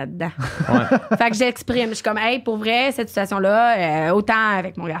comfortable là-dedans. Ouais. Fait que j'exprime. Je suis comme, hey, pour vrai, cette situation-là, autant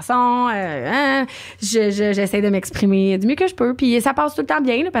avec mon garçon, j'essaie de m'exprimer du mieux que je peux. Puis ça passe tout le temps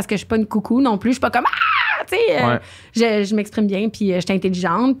bien, là, parce que je suis pas une coucou non plus. Je suis pas comme, tu sais, je m'exprime bien, puis je suis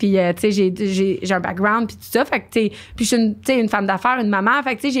intelligente, puis tu sais, j'ai un background, puis tout ça. Fait que, tu sais, puis je suis une femme d'affaires, une maman.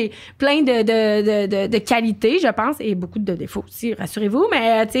 Fait que, tu sais, j'ai plein de qualités, je pense, et beaucoup de défauts aussi, rassurez-vous.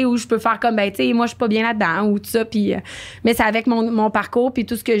 Mais, tu sais, où je peux faire comme, ben, tu sais, moi, je suis pas bien là-dedans, ou tout ça. Puis, mais c'est avec mon parcours, puis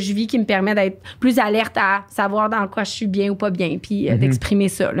tout ce que je vis qui me permet d'être plus alerte à savoir dans quoi je suis bien ou pas bien, puis d'exprimer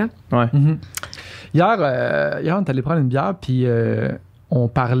ça, là. Ouais. Hier, on est allé prendre une bière, puis on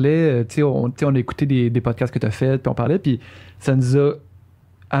parlait, tu sais, on a écouté des podcasts que tu as fait, puis on parlait, puis ça nous a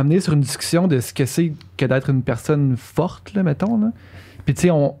amené sur une discussion de ce que c'est que d'être une personne forte, là, mettons, là. Puis, tu sais,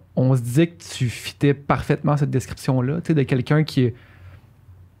 on se disait que tu fitais parfaitement cette description-là, tu sais, de quelqu'un qui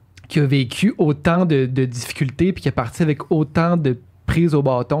a vécu autant de difficultés, puis qui est parti avec autant de prises au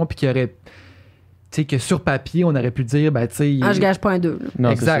bâton, puis qui aurait, tu sais, que sur papier, on aurait pu dire, ben, tu sais... Je gage pas un 2. Non,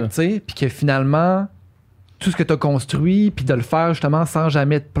 exact, tu sais, puis que finalement, tout ce que tu as construit, puis de le faire justement sans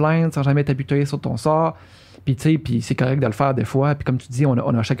jamais te plaindre, sans jamais t'apitoyer sur ton sort, puis tu sais, puis c'est correct de le faire des fois, puis comme tu dis, on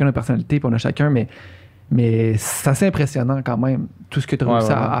a chacun une personnalité, puis on a chacun, mais c'est assez impressionnant quand même, tout ce que tu as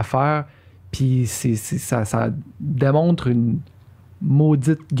réussi à faire, puis ça démontre une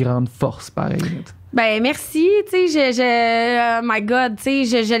maudite grande force, pareil. Ben merci, tu sais, oh my God, tu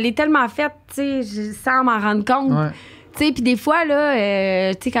sais, je l'ai tellement fait, tu sais, sans m'en rendre compte. Ouais. Tu sais, puis des fois,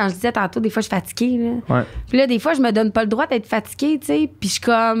 là, tu sais, quand je disais tantôt, des fois, je suis fatiguée, là. Ouais. Puis là, des fois, je me donne pas le droit d'être fatiguée, tu sais. Puis je suis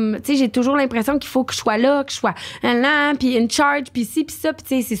comme, tu sais, j'ai toujours l'impression qu'il faut que je sois là, que je sois là, puis in charge, puis ci, puis ça. Puis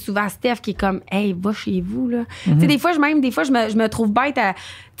tu sais, c'est souvent Steph qui est comme, hey, va chez vous, là. Tu sais, des fois, je me trouve bête à,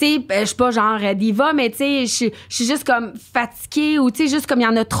 tu sais, je suis pas genre diva, mais tu sais, je suis juste comme fatiguée, ou tu sais, juste comme il y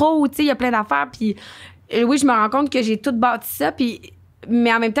en a trop, ou tu sais, il y a plein d'affaires. Puis oui, je me rends compte que j'ai tout bâti ça, puis...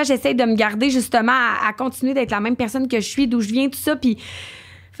 Mais en même temps, j'essaie de me garder justement à continuer d'être la même personne que je suis, d'où je viens, tout ça. Puis,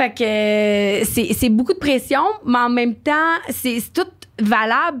 fait que c'est beaucoup de pression, mais en même temps, c'est tout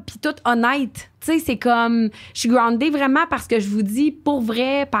valable puis tout honnête. Tu sais, c'est comme, je suis groundée vraiment parce que je vous dis, pour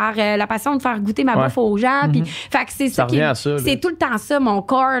vrai, par la passion de faire goûter ma bouffe aux gens. Puis, fait que c'est ça qui revient à ça, c'est tout le temps ça, mon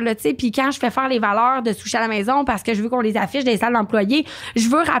corps, là, tu sais. Puis quand je fais faire les valeurs de sushi à la maison parce que je veux qu'on les affiche dans les salles d'employés, je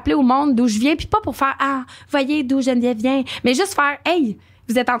veux rappeler au monde d'où je viens, puis pas pour faire, voyez d'où Geneviève vient, mais juste faire, hey,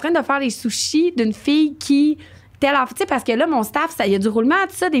 vous êtes en train de faire les sushis d'une fille qui, tu sais, parce que là, mon staff, il y a du roulement,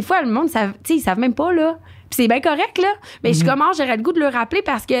 tout ça. Des fois, le monde, tu sais, ils savent même pas, là. Puis c'est bien correct, là. Mais je commence, j'aurais le goût de le rappeler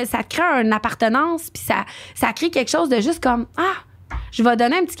parce que ça crée une appartenance, puis ça crée quelque chose de juste comme, je vais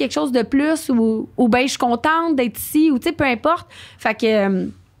donner un petit quelque chose de plus, ou ben je suis contente d'être ici, ou tu sais, peu importe. Fait que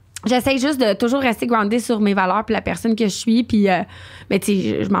j'essaie juste de toujours rester groundée sur mes valeurs puis la personne que je suis, puis mais tu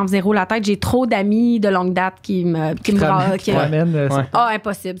sais, je m'en faisais zéro la tête. J'ai trop d'amis de longue date qui me ramènent.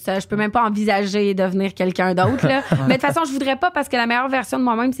 Impossible, ça. Je peux même pas envisager devenir quelqu'un d'autre, là. Mais de toute façon, je voudrais pas, parce que la meilleure version de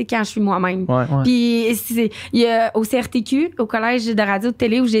moi-même, c'est quand je suis moi-même. Ouais. Puis il y a au CRTQ, au collège de radio de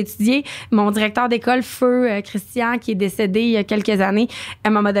télé où j'ai étudié, mon directeur d'école, Feu Christian, qui est décédé il y a quelques années, à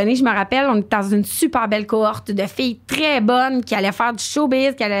un moment donné, je me rappelle, on était dans une super belle cohorte de filles très bonnes qui allaient faire du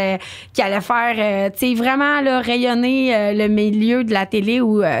showbiz, qui allaient faire, tu sais, vraiment là, rayonner le milieu de la télé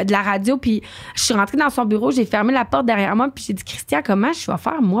ou de la radio. Puis je suis rentrée dans son bureau, j'ai fermé la porte derrière moi, puis j'ai dit, Christian, comment je vais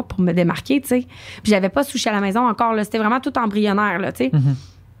faire, moi, pour me démarquer, tu sais? Puis j'avais pas sushi à la maison encore, là. C'était vraiment tout embryonnaire, là, tu sais.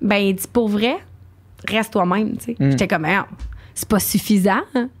 Ben, il dit, pour vrai, reste toi-même, tu sais. J'étais comme, c'est pas suffisant,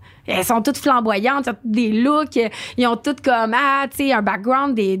 hein? Elles sont toutes flamboyantes, ils ont toutes des looks, ils ont toutes comme, tu sais, un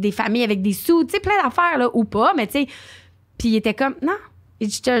background, des familles avec des sous, tu sais, plein d'affaires, là, ou pas, mais tu sais. Puis il était comme, non. Il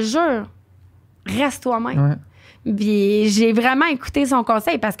dit, je te jure, reste toi-même. Ouais. Puis j'ai vraiment écouté son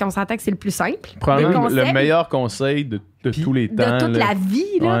conseil parce qu'on s'entend que c'est le plus simple. Probablement le meilleur conseil de tous les temps. De toute la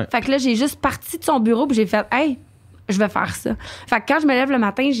vie, là. Ouais. Fait que là, j'ai juste parti de son bureau puis j'ai fait, hey, je vais faire ça. Fait que quand je me lève le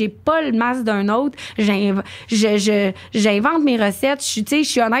matin, j'ai pas le masque d'un autre. J'invente mes recettes. Je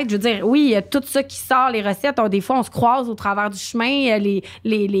suis honnête. Je veux dire, oui, il y a tout ça qui sort, les recettes. Des fois, on se croise au travers du chemin.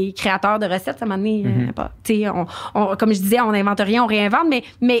 Les créateurs de recettes, ça m'a donné... tu sais, comme je disais, on n'invente rien, on réinvente.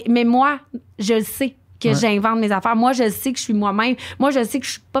 Mais moi, je le sais que j'invente mes affaires. Moi, je sais que je suis moi-même. Moi, je sais que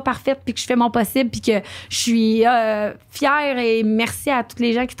je suis pas parfaite puis que je fais mon possible puis que je suis fière et merci à tous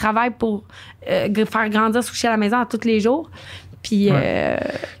les gens qui travaillent pour faire grandir Sushi à la maison à tous les jours. Puis...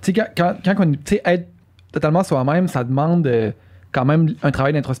 Tu sais, quand on... Tu sais, être totalement soi-même, ça demande quand même un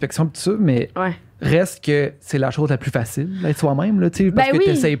travail d'introspection pis tout ça, mais reste que c'est la chose la plus facile, d'être soi-même, là, tu sais, parce que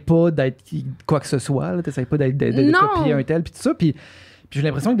t'essayes pas d'être quoi que ce soit, là, t'essayes pas de copier un tel, puis tout ça, puis j'ai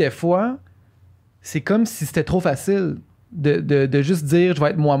l'impression que des fois, c'est comme si c'était trop facile de juste dire, je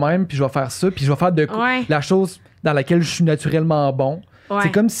vais être moi-même, puis je vais faire ça, puis je vais faire la chose dans laquelle je suis naturellement bon.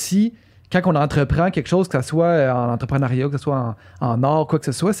 C'est comme si, quand on entreprend quelque chose, que ce soit en entrepreneuriat, que ce soit en art, quoi que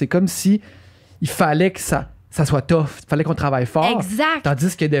ce soit, c'est comme si il fallait que ça soit tough. Il fallait qu'on travaille fort. Exact.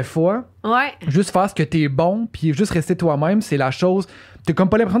 Tandis que des fois, juste faire ce que t'es bon, puis juste rester toi-même, c'est la chose... T'as comme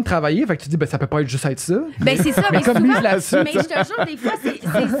pas l'impression de travailler, fait que tu dis, ça peut pas être juste être ça. Ben c'est ça, mais comme souvent, mise là-dessus. mais je te jure, des fois, c'est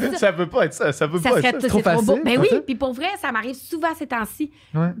ça. Ça peut pas être ça, ça peut pas être ça. C'est trop beau. Ben oui, puis pour vrai, ça m'arrive souvent ces temps-ci.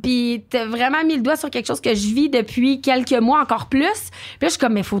 Puis t'as vraiment mis le doigt sur quelque chose que je vis depuis quelques mois, encore plus. Puis là, je suis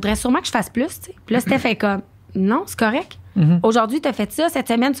comme, mais faudrait sûrement que je fasse plus, tu sais. Puis là, Steph fait comme, non, c'est correct. Aujourd'hui, t'as fait ça. Cette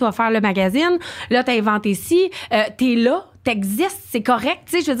semaine, tu vas faire le magazine. Là, t'as inventé ci. T'es là. T'existes. C'est correct.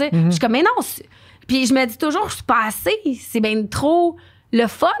 Tu sais, je veux dire, je suis comme, mais non. Puis je me dis toujours, je suis pas assez. C'est bien trop le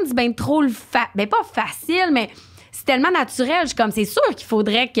fun. C'est bien trop ben, pas facile, mais c'est tellement naturel. Je suis comme, c'est sûr qu'il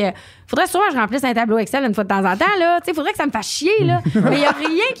faudrait sûrement que je remplisse un tableau Excel une fois de temps en temps, là. Tu sais, faudrait que ça me fasse chier, là. Mais il y a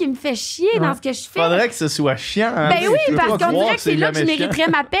rien qui me fait chier dans ce que je fais. Faudrait que ce soit chiant, hein. Ben oui, parce qu'on dirait que c'est là que je mériterais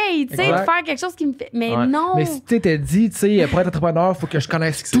ma paye, tu sais, de faire quelque chose qui me fait. Mais non. Mais si tu t'es dit, tu sais, pour être entrepreneur, faut que je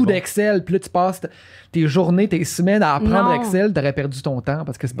connaisse tout d'Excel, puis là, tu passes tes journées, tes semaines à apprendre Excel, t'aurais perdu ton temps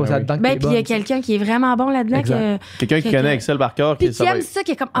parce que c'est pas ça dedans que t'es puis il y a quelqu'un qui est vraiment bon là-dedans. Quelqu'un qui connaît Excel par cœur. Puis qui aime ça,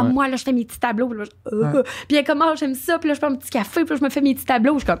 qui est comme, moi, là, je fais mes petits tableaux. Puis il est comme, j'aime ça. Puis là, je prends un petit café. Puis là, je me fais mes petits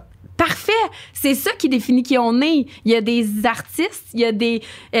tableaux. Je suis comme, parfait! C'est ça qui définit qui on est. Il y a des artistes, il y a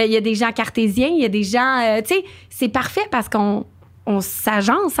des gens cartésiens, il y a des gens... tu sais, c'est parfait parce qu'on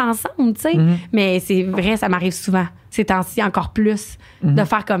s'agence ensemble, tu sais. Mais c'est vrai, ça m'arrive souvent, ces temps-ci, encore plus, de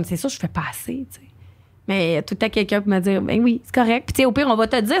faire comme, c'est ça, je fais pas assez, tu sais. Mais il y a tout le temps quelqu'un pour me dire, ben oui, c'est correct. Puis tu sais, au pire, on va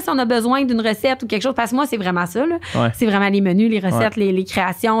te dire si on a besoin d'une recette ou quelque chose. Parce que moi, c'est vraiment ça, là. C'est vraiment les menus, les recettes, les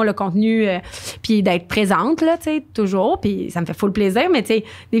créations, le contenu, puis d'être présente, là, tu sais, toujours. Puis ça me fait full plaisir. Mais tu sais,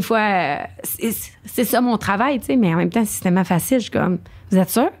 des fois, c'est ça mon travail, tu sais. Mais en même temps, c'est tellement facile. Je suis comme, vous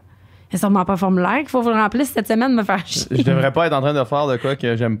êtes sûr? Il n'y a sûrement pas un formulaire qu'il faut remplir cette semaine, me faire chier. Je devrais pas être en train de faire de quoi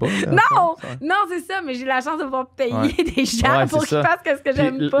que j'aime pas. Non, c'est ça, mais j'ai la chance de pouvoir payer des gens pour qu'ils fassent ce que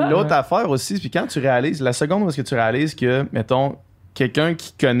j'aime pas. L'autre affaire aussi, puis quand tu réalises, la seconde où est-ce que tu réalises que, mettons, quelqu'un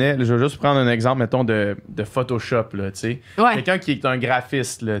qui connaît, je vais juste prendre un exemple, mettons, de Photoshop, là, tu sais. Quelqu'un qui est un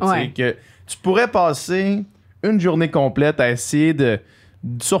graphiste, là, tu sais, que tu pourrais passer une journée complète à essayer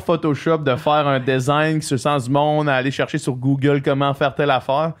sur Photoshop, de faire un design sur le sens du monde, à aller chercher sur Google comment faire telle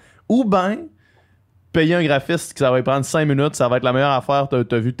affaire. Ou bien, payer un graphiste, que ça va lui prendre 5 minutes, ça va être la meilleure affaire que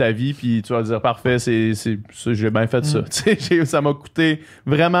tu as vue de ta vie, puis tu vas dire, parfait, j'ai bien fait ça. Ça m'a coûté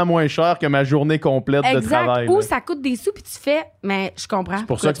vraiment moins cher que ma journée complète de travail. Ou ça coûte des sous, puis tu fais, mais je comprends. C'est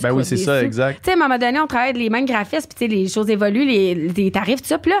pour ça que, ben oui, c'est ça, exact. Tu sais, à un moment donné, on travaille avec les mêmes graphistes, puis tu sais, les choses évoluent, les tarifs, tout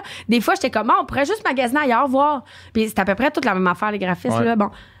ça. Puis là, des fois, j'étais comme, on pourrait juste magasiner ailleurs, voir. Puis c'est à peu près toute la même affaire, les graphistes, là. Bon.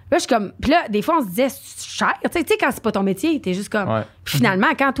 Là, je suis comme. Puis là, des fois, on se disait, c'est cher. Tu sais, quand c'est pas ton métier, t'es juste comme. Puis finalement,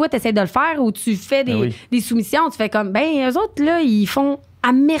 quand toi, t'essaies de le faire ou tu fais des soumissions, tu fais comme, ben, eux autres, là, ils font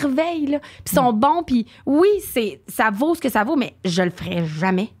à merveille, là. Puis sont bons, puis oui, ça vaut ce que ça vaut, mais je le ferai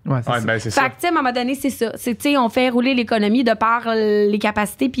jamais. Ben, c'est ça. Fait que, tu sais, à un moment donné, c'est ça. Tu sais, on fait rouler l'économie de par les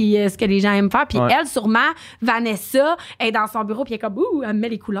capacités puis ce que les gens aiment faire. Puis elle, sûrement, Vanessa, elle est dans son bureau, puis elle est comme, elle me met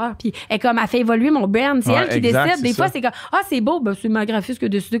les couleurs, puis elle fait évoluer mon brand. C'est elle qui décide. Des fois, c'est comme, c'est beau, ben, c'est ma graphiste qui a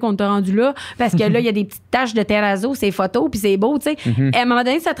décidé qu'on t'a rendu là, parce que là, il y a des petites taches de terrazzo, c'est photos, puis c'est beau, tu sais. À un moment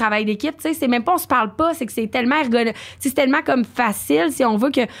donné, c'est un travail d'équipe, tu sais. C'est même pas, on se parle pas, c'est que c'est tellement c'est tellement comme facile, si on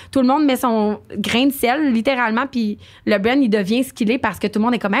veut que tout le monde met son grain de sel, littéralement, puis le brand, il devient ce qu'il est parce que tout le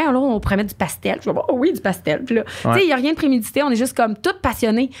monde est comme, là, on pourrait mettre du pastel. Je vais dire, oui, du pastel. Puis là, tu sais, il n'y a rien de prémédité, on est juste comme toutes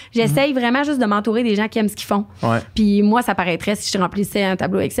passionnés. J'essaye vraiment juste de m'entourer des gens qui aiment ce qu'ils font. Puis moi, ça paraîtrait si je remplissais un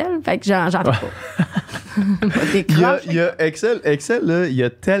tableau Excel. Fait que j'en fais pas. Il y a Excel, là, il y a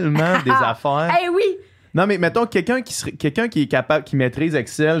tellement des affaires. Oui! Non, mais mettons, quelqu'un qui est capable, qui maîtrise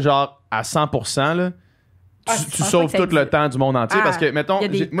Excel, genre à 100%, là, tu sauves tout le temps du monde entier. Parce que, mettons,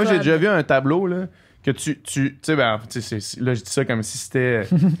 moi, j'ai déjà vu un tableau, là, que tu sais, ben, là, je dis ça comme si c'était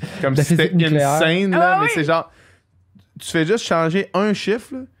insane, là, mais c'est genre, tu fais juste changer un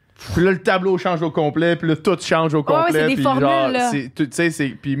chiffre, là, Puis là, le tableau change au complet, puis là, tout change au complet. c'est des puis formules, genre, là. tu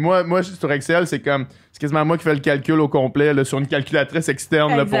sais, puis moi, sur Excel, c'est quasiment moi qui fais le calcul au complet, là, sur une calculatrice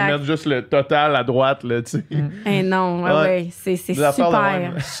externe, là, pour Exact. mettre juste le total à droite, là, tu sais. Eh non, ouais, c'est Des affaires de super.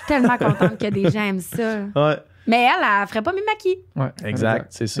 même. Je suis tellement contente que des gens aiment ça. Ouais. Mais elle ferait pas mes maquis. Ouais, Exact,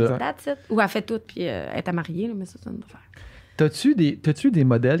 c'est ça. exact. That's it. Ou elle fait tout, puis elle est mariée, là, mais ça, c'est une affaire. T'as-tu des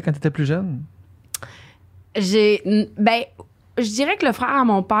modèles quand t'étais plus jeune? Ben, je dirais que le frère à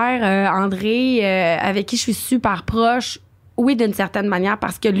mon père, André, avec qui je suis super proche, oui, d'une certaine manière,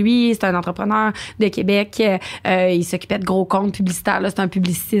 parce que lui, c'est un entrepreneur de Québec. Il s'occupait de gros comptes publicitaires. Là, c'est un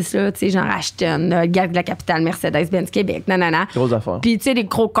publiciste, là, tu sais, genre Ashton, le gars de la capitale Mercedes-Benz Québec, nanana. Grosse affaire. Puis, tu sais, des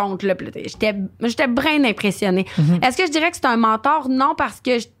gros comptes, là. Puis là, j'étais bien impressionnée. Est-ce que je dirais que c'est un mentor? Non, parce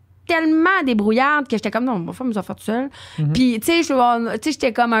que tellement débrouillarde que j'étais comme non, on va faire mes affaires tout seul. Puis tu sais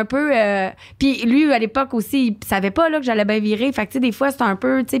j'étais comme un peu puis lui à l'époque aussi il savait pas là que j'allais bien virer, fait que tu sais des fois c'était un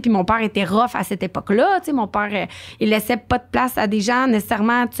peu tu sais, puis mon père était rough à cette époque-là, tu sais mon père il laissait pas de place à des gens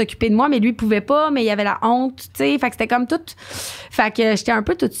nécessairement de s'occuper de moi, mais lui il pouvait pas, mais il y avait la honte, tu sais, fait que c'était comme tout, fait que j'étais un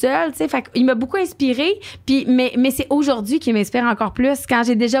peu toute seule, tu sais, fait qu'il m'a beaucoup inspirée, puis mais c'est aujourd'hui qu'il m'inspire encore plus quand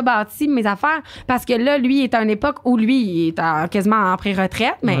j'ai déjà bâti mes affaires, parce que là lui il est à une époque où lui il est quasiment en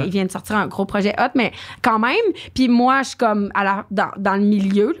pré-retraite, mais il vient de sortir un gros projet hot, mais quand même. Puis moi, je suis comme dans le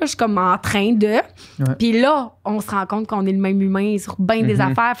milieu, là, je suis comme en train de. Puis là, on se rend compte qu'on est le même humain sur bien des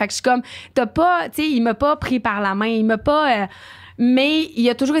affaires. Fait que je suis comme, tu sais, il m'a pas pris par la main, il m'a pas. Mais il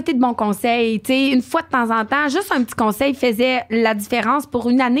a toujours été de bons conseils. Tu sais, une fois de temps en temps, juste un petit conseil faisait la différence pour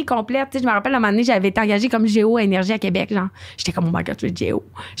une année complète. Tu sais, je me rappelle, un moment donné, j'avais été engagée comme géo à Énergie à Québec. Genre, j'étais comme, oh my God, je vais être géo.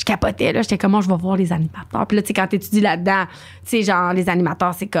 Je capotais, là. J'étais comme, oh, je vais voir les animateurs. Puis là, tu sais, quand t'étudies là-dedans, tu sais, genre, les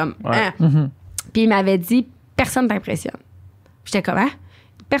animateurs, c'est comme, Puis il m'avait dit, personne t'impressionne. J'étais comme,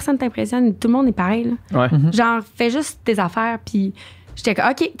 personne t'impressionne. Tout le monde est pareil, là. Genre, fais juste tes affaires, puis. J'étais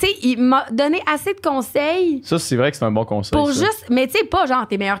comme, OK, tu sais, il m'a donné assez de conseils. Ça, c'est vrai que c'est un bon conseil. Pour ça. juste, mais tu sais, pas genre,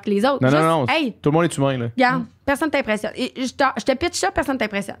 t'es meilleur que les autres. Non, juste, non. Hey, tout le monde est humain, là. regarde, personne t'impressionne. Et je te pitch ça, personne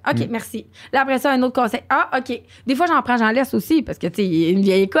t'impressionne. OK, merci. Là, après ça, un autre conseil. Ah, OK. Des fois, j'en prends, j'en laisse aussi, parce que, tu sais, il y a une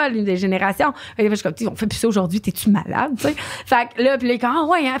vieille école, une des générations. Fait que des fois, je suis comme, tu sais, on fait plus ça aujourd'hui, t'es-tu malade, tu sais? Fait que là, puis là,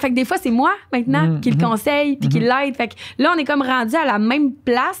 ouais, hein. Fait que des fois, c'est moi, maintenant, qui le conseille, puis qui l'aide. Fait que là, on est comme rendu à la même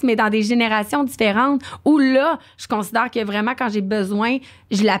place, mais dans des générations différentes, où là, je considère que vraiment, quand j'ai besoin,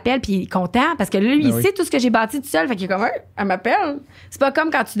 je l'appelle, puis il est content, parce que là, lui, il sait tout ce que j'ai bâti tout seul. Fait qu'il est comme, elle m'appelle. C'est pas comme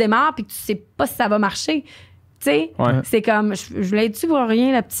quand tu démarres, puis que tu sais pas si ça va marcher. Tu sais, c'est comme, je voulais être-tu pour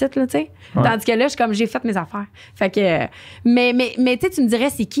rien, la petite, là, tu sais. Tandis que là, je suis comme, j'ai fait mes affaires. Fait que, mais tu sais, tu me dirais,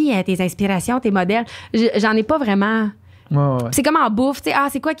 c'est qui tes inspirations, tes modèles? J'en ai pas vraiment. C'est comme en bouffe, tu sais,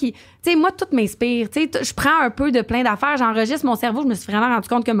 c'est quoi qui. Tu sais, moi, tout m'inspire. Tu sais, je prends un peu de plein d'affaires, j'enregistre mon cerveau, je me suis vraiment rendu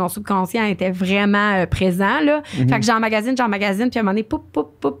compte que mon subconscient était vraiment présent, là. Fait que j'emmagasine, puis à un moment donné, poup,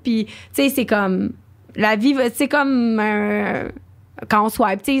 puis, tu sais, c'est comme. La vie, c'est comme quand on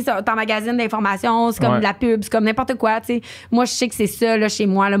swipe, tu sais, t'emmagasines d'informations, c'est comme de la pub, c'est comme n'importe quoi, tu sais. Moi, je sais que c'est ça, là, chez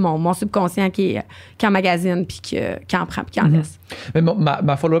moi, là, mon subconscient qui emmagasine, puis qui en prend, puis qui en laisse. Mais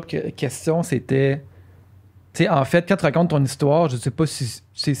ma follow-up question, c'était, tu sais, en fait, quand tu racontes ton histoire, je sais pas si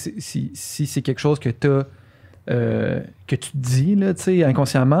c'est quelque chose que tu te dis, là, tu sais,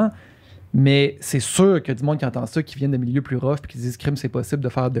 inconsciemment, mais c'est sûr que du monde qui entend ça, qui viennent de milieux plus rough, puis qui disent, crime, c'est possible de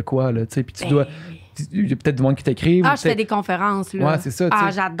faire de quoi, là, tu sais, puis tu dois. Il y a peut-être du monde qui t'écrive. Je fais des conférences, là. Ouais, c'est ça.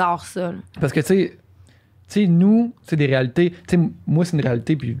 J'adore ça. Là. Parce que, tu sais, nous, c'est des réalités. Tu sais, moi, c'est une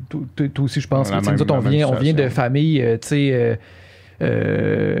réalité, puis toi aussi, je pense. Nous autres, on vient de familles, tu sais.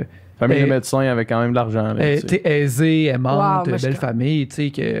 Famille de médecins avec quand même de l'argent. Tu sais, aisée, aimante, belle famille, tu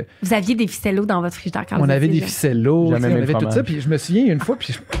sais. Que vous aviez des ficellos dans votre frigidaire quand on avait des ficellos, on avait tout ça. Puis je me souviens une fois,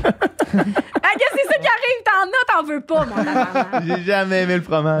 puis. C'est ça qui arrive, t'en veux pas, mon tabarnak. J'ai jamais aimé le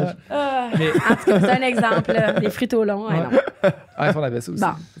fromage. Mais, en tout cas, c'est un exemple, là. Des frites au long. Non. Ça, on avait ça aussi.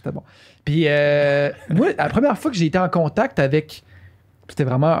 Bon. C'était bon. Puis, moi, la première fois que j'ai été en contact avec. C'était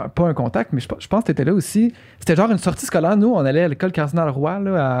vraiment pas un contact, mais je pense que t'étais là aussi. C'était genre une sortie scolaire. Nous, on allait à l'école Cardinal-Roy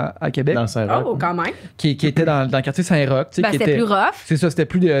là, à Québec. Dans Saint-Roch. Oh, quand même. Qui était dans le quartier Saint-Roch. C'était plus rough. C'est ça, c'était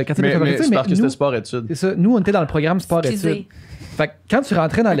plus de quartier mais défavorisé. C'est parce que c'était sport-études. C'est ça. Nous, on était dans le programme sport-études. Fait que quand tu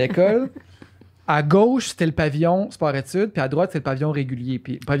rentrais dans l'école, à gauche, c'était le pavillon sport-études, puis à droite, c'était le pavillon régulier.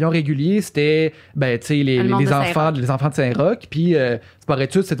 Puis le pavillon régulier, c'était, tu sais, les enfants de Saint-Roch. Puis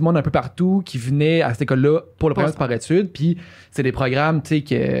sport-études, c'était tout le monde un peu partout qui venait à cette école-là pour le programme sport-études. Puis c'est des programmes, tu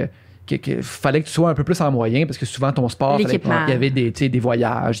sais, que fallait que tu sois un peu plus en moyen, parce que souvent, ton sport, il y avait des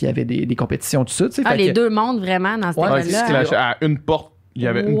voyages, il y avait des compétitions, tout ça. Les deux mondes, vraiment, dans cette école-là. À une porte. Il y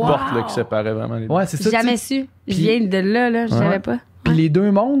avait une porte là, qui séparait vraiment les deux. Ouais, c'est ça. J'ai jamais su. Je viens de là, je savais pas. Puis les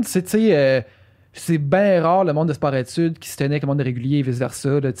deux mondes, c'est, tu sais... c'est bien rare le monde de sport-études qui se tenait avec le monde de régulier et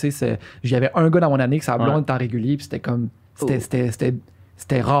vice-versa. J'avais un gars dans mon année que sa blonde était en régulier, puis c'était comme.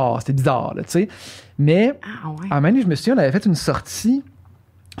 C'était rare, c'était bizarre, tu sais. Mais à un moment donné, je me souviens, on avait fait une sortie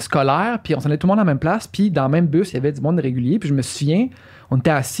scolaire, puis on s'en allait tout le monde à la même place, puis dans le même bus, il y avait du monde de régulier, puis je me souviens, on était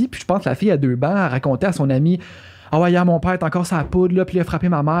assis, puis je pense que la fille à 2 bancs, elle racontait à son ami « Ah ouais, hier, mon père est encore sur la poudre, là, puis il a frappé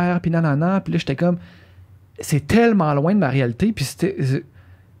ma mère, puis nanana. » Puis là, j'étais comme... C'est tellement loin de ma réalité, puis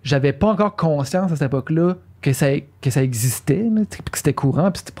j'avais pas encore conscience à cette époque-là que ça existait, là, que c'était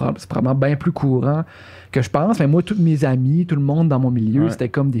courant, puis c'est probablement bien plus courant que je pense. Mais moi, tous mes amis, tout le monde dans mon milieu, c'était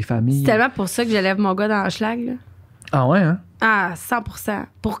comme des familles. C'est tellement pour ça que j'élève mon gars dans le schlag, là. Ah ouais, hein? Ah, 100%.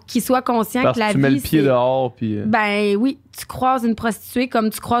 Pour qu'il soit conscient Parce que la vie, tu mets le pied dehors, puis... Ben oui, tu croises une prostituée comme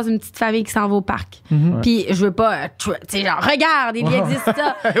tu croises une petite famille qui s'en va au parc. Puis je veux pas... tu sais, genre, regarde, il existe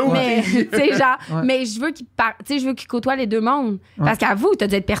ça. Mais, tu sais, genre... Mais je veux qu'il côtoie les deux mondes. Parce qu'avoue, t'as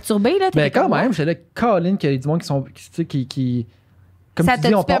dû être perturbé, là. Ben quand même, j'étais là, Colin, qu'il y a du monde qui comme ça tu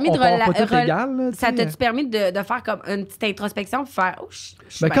dis, on part permis pas tout égal. Là, ça t'a-tu permis de faire comme une petite introspection pour faire... Oh,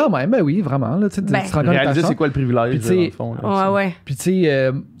 ben quand même, ben oui, vraiment. Là, tu te rends compte réaliser c'est quoi le privilège, dans le fond. Là, ouais. Puis tu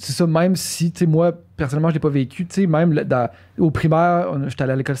sais, c'est ça, même si, tu sais, moi, personnellement, je l'ai pas vécu, tu sais, même au primaire, j'étais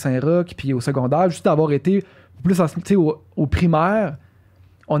allé à l'école Saint-Roch, puis au secondaire, juste d'avoir été plus, tu sais, au primaire,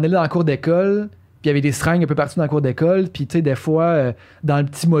 on allait dans la cour d'école, puis il y avait des seringues un peu partout dans la cour d'école. Puis, tu sais, des fois, dans le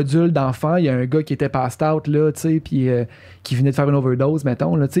petit module d'enfants, il y a un gars qui était passed out, là, tu sais, puis qui venait de faire une overdose,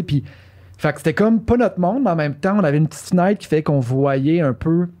 mettons, là, tu sais. Puis, fait que c'était comme pas notre monde, mais en même temps, on avait une petite fenêtre qui fait qu'on voyait un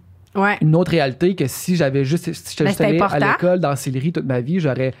peu une autre réalité que si j'étais juste allé à l'école dans la Sillery toute ma vie,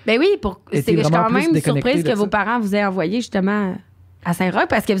 j'aurais. Ben oui, je suis quand même surprise que vos parents vous aient envoyé justement à Saint-Roch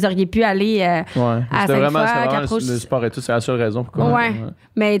parce que vous auriez pu aller à Sainte-Foy, le sport et tout, c'est la seule raison pourquoi.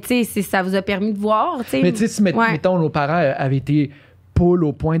 Mais tu sais, ça vous a permis de voir. T'sais. Mais tu sais, si mettons, nos parents avaient été poule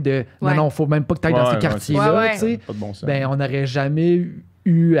au point de non, faut même pas que tu ailles dans ces quartiers-là, tu sais, ben on n'aurait jamais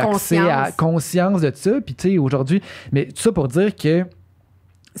eu accès à conscience de ça. Puis tu sais, aujourd'hui, mais tout ça pour dire que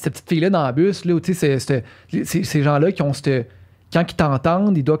cette petite fille-là dans le bus, là, tu sais, ces gens-là qui ont cette. Quand ils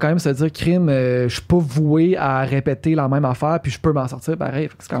t'entendent, ils doivent quand même se dire crime, je suis pas voué à répéter la même affaire, puis je peux m'en sortir pareil.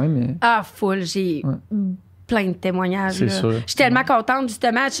 C'est quand même. Full. J'ai plein de témoignages. C'est sûr. Je suis tellement contente,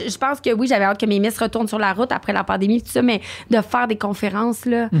 justement. Je pense que oui, j'avais hâte que mes miss retournent sur la route après la pandémie, tout ça, mais de faire des conférences,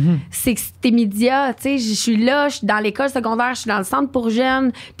 là, c'est que c'est immédiat. Tu sais, je suis là, je suis dans l'école secondaire, je suis dans le centre pour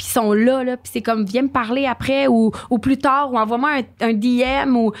jeunes, puis ils sont là, puis c'est comme, viens me parler après ou plus tard, ou envoie-moi un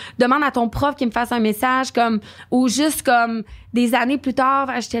DM, ou demande à ton prof qu'il me fasse un message, comme, ou juste comme, des années plus tard,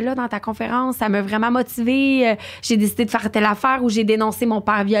 j'étais là dans ta conférence, ça m'a vraiment motivée. J'ai décidé de faire telle affaire où j'ai dénoncé mon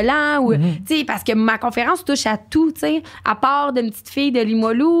père violent. Ou, tu sais, parce que ma conférence touche à tout, tu sais. À part d'une petite fille de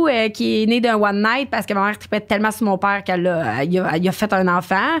Limoilou qui est née d'un one night parce que ma mère tripait tellement sur mon père qu'elle a fait un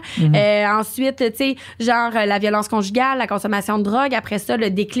enfant. Ensuite, tu sais, genre la violence conjugale, la consommation de drogue. Après ça, le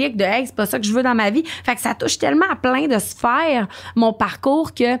déclic de « Hey, c'est pas ça que je veux dans ma vie ». Fait que ça touche tellement à plein de sphères, mon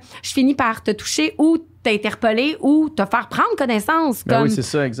parcours, que je finis par te toucher ou t'interpeller ou te faire prendre connaissance. Ben oui, c'est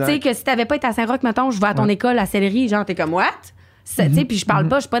ça, exact. Tu sais, que si t'avais pas été à Saint-Roch, mettons, je vais à ton école à Sellerie, genre, t'es comme, what? Tu sais, puis je parle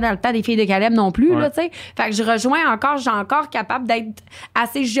pas, je suis pas dans le temps des filles de Caleb non plus, là, tu sais. Fait que je rejoins encore, j'ai encore capable d'être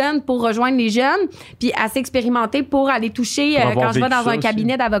assez jeune pour rejoindre les jeunes, puis assez expérimentée pour aller toucher, quand je vais dans un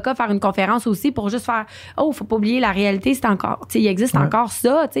cabinet d'avocats faire une conférence aussi, pour juste faire, faut pas oublier, la réalité, c'est encore, tu sais, il existe encore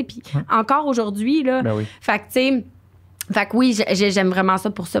ça, tu sais, puis encore aujourd'hui, là. Ben oui. Fait que, tu sais, fait que oui, j'aime vraiment ça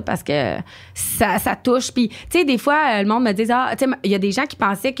pour ça parce que ça touche. Puis, tu sais, des fois, le monde me dit, tu sais, il y a des gens qui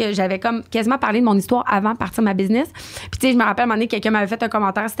pensaient que j'avais comme quasiment parlé de mon histoire avant de partir ma business. Puis, tu sais, je me rappelle, à un moment donné, quelqu'un m'avait fait un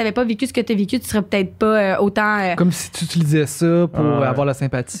commentaire. Si t'avais pas vécu ce que t'as vécu, tu serais peut-être pas autant. Comme si tu utilisais ça pour avoir la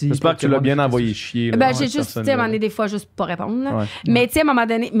sympathie. J'espère que tu l'as bien envoyé chier. Ben, j'ai juste, tu sais, à un moment donné, des fois, juste pas répondre. Là. Mais, tu sais, à un moment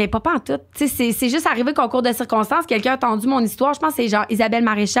donné, mais pas en tout. Tu sais, c'est juste arrivé qu'au cours de circonstances, quelqu'un a entendu mon histoire. Je pense que c'est genre Isabelle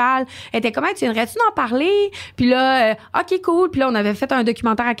Maréchal. Elle était comment, tu viendrais-tu d'en parler? Puis là, OK, cool. Puis là, on avait fait un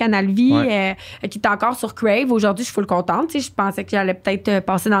documentaire à Canal Vie qui est encore sur Crave. Aujourd'hui, je suis full contente. Tu sais, je pensais que j'allais peut-être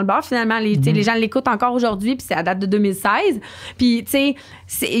passer dans le bar. Finalement, les gens l'écoutent encore aujourd'hui, puis c'est à date de 2016. Puis, tu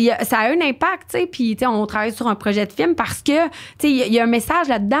sais, ça a un impact, tu sais. Puis, tu sais, on travaille sur un projet de film parce que, tu sais, il y a un message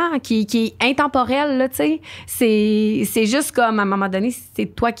là-dedans qui est intemporel, là, tu sais. C'est juste comme, à un moment donné, c'est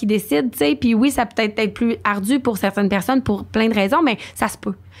toi qui décides, tu sais. Puis oui, ça peut être plus ardu pour certaines personnes pour plein de raisons, mais ça se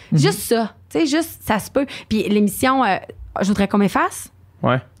peut. Juste ça, tu sais, juste ça se peut. Puis l'émission... je voudrais qu'on m'efface.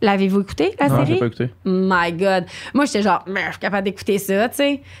 Ouais. L'avez-vous écouté, la série? Non, j'ai pas écouté. My God. Moi, j'étais genre, je suis capable d'écouter ça, tu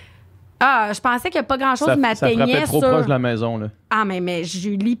sais. Je pensais que pas grand-chose m'atteignait ça frappait trop proche de la maison, là. Ah, mais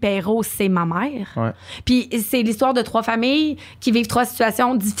Julie Perrault, c'est ma mère. Ouais. Puis c'est l'histoire de 3 familles qui vivent 3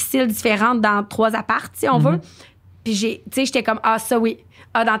 situations difficiles, différentes, dans 3 apparts, si on veut. Puis j'étais comme, ça oui.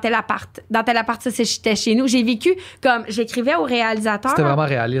 Dans tel appart. Dans tel appart, ça, c'était chez nous. J'ai vécu comme, j'écrivais au réalisateur. C'était vraiment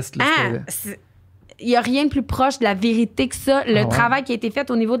réaliste. Là, il n'y a rien de plus proche de la vérité que ça. Le travail qui a été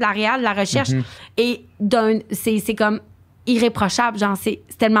fait au niveau de la réal, de la recherche, et c'est comme irréprochable. Genre, c'est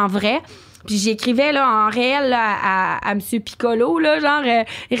tellement vrai. Puis j'écrivais là, en réel là, à M. Piccolo, là, genre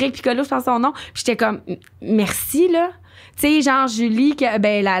Éric Piccolo, je pense son nom. Puis j'étais comme, merci, là. Tu sais, genre Julie,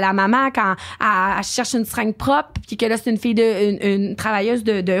 la maman, quand elle cherche une seringue propre, puis que là, c'est une fille une travailleuse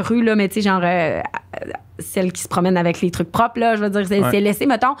de rue, là, mais tu sais, genre celle qui se promène avec les trucs propres, là, je veux dire, c'est laissé,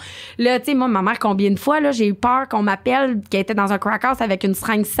 mettons. Là, tu sais, moi, ma mère, combien de fois, là, j'ai eu peur qu'on m'appelle, qu'elle était dans un crack house avec une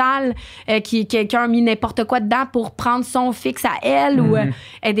seringue sale, quelqu'un a mis n'importe quoi dedans pour prendre son fixe à elle, ou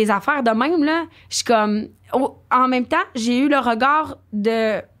des affaires de même, là. Je suis comme... en même temps, j'ai eu le regard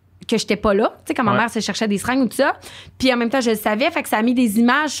que j'étais pas là, tu sais, quand ma mère se cherchait des seringues ou tout ça. Puis en même temps, je le savais, fait que ça a mis des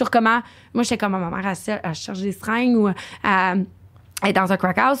images sur comment... Moi, j'étais comme, ma mère, elle cherche des seringues ou elle est dans un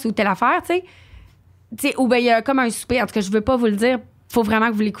crack house ou telle affaire, tu sais. Tu sais, ou bien il y a comme un souper, en tout cas, je veux pas vous le dire, faut vraiment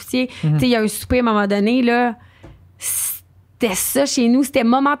que vous l'écoutiez. Tu sais, il y a un souper à un moment donné, là... C'était ça chez nous, c'était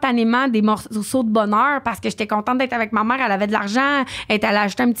momentanément des morceaux de bonheur parce que j'étais contente d'être avec ma mère, elle avait de l'argent, elle allait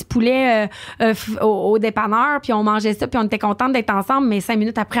acheter un petit poulet au dépanneur, puis on mangeait ça, puis on était contente d'être ensemble, mais 5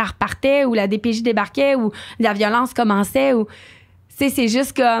 minutes après, elle repartait, ou la DPJ débarquait, ou la violence commençait, ou... Tu sais, c'est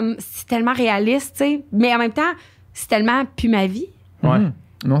juste comme... C'est tellement réaliste, tu sais, mais en même temps, c'est tellement plus ma vie. Ouais.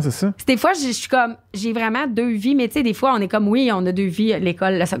 Non, c'est ça. Des fois, je suis comme... J'ai vraiment 2 vies, mais tu sais, des fois, on est comme, oui, on a 2 vies,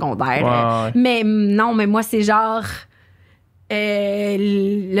 l'école, le secondaire. Mais non, mais moi, c'est genre...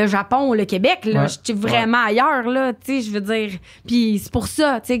 le Japon, le Québec, là, je suis vraiment ailleurs, là, tu sais, je veux dire. Puis c'est pour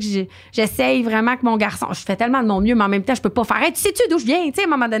ça, tu sais, que j'essaye vraiment que mon garçon, je fais tellement de mon mieux, mais en même temps, je peux pas faire, hey, tu sais-tu d'où je viens, tu sais, à un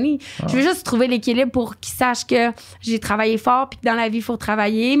moment donné. Je veux juste trouver l'équilibre pour qu'il sache que j'ai travaillé fort, puis que dans la vie, il faut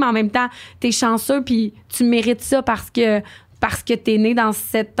travailler, mais en même temps, t'es chanceux, puis tu mérites ça parce que t'es né dans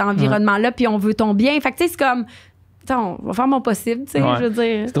cet environnement-là, puis on veut ton bien. Fait que, tu sais, c'est comme... on va faire mon possible, tu sais, je veux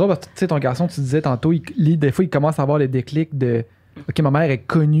dire. C'est drôle parce que, tu sais, ton garçon, tu disais tantôt, des fois, il commence à avoir les déclics de OK, ma mère est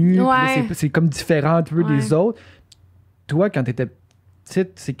connue, c'est comme différent un peu des autres. Toi, quand t'étais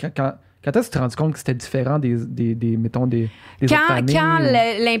petite, c'est quand est-ce que tu t'es rendu compte que c'était différent des mettons, des autres familles? Quand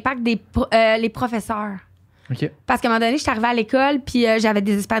l'impact les professeurs. OK. Parce qu'à un moment donné, je suis arrivée à l'école, puis j'avais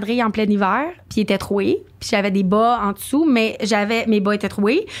des espadrilles en plein hiver, puis ils étaient troués. Puis j'avais des bas en dessous, mais mes bas étaient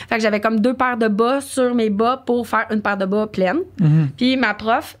troués. Fait que j'avais comme 2 paires de bas sur mes bas pour faire une paire de bas pleine. Puis ma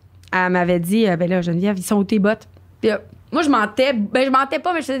prof, elle m'avait dit, ben là, Geneviève, ils sont où tes bottes? Puis moi, je mentais. Ben, je mentais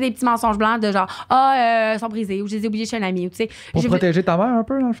pas, mais je faisais des petits mensonges blancs de genre, elles sont brisées, ou je les ai oubliées chez un ami, tu sais. Pour protéger ta mère un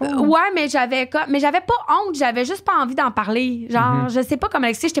peu, dans le fond? Ouais, mais j'avais pas honte, j'avais juste pas envie d'en parler. Genre, je sais pas comment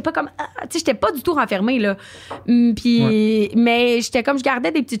l'expliquer, j'étais pas comme, tu sais, j'étais pas du tout renfermée, là. Puis, mais j'étais comme, je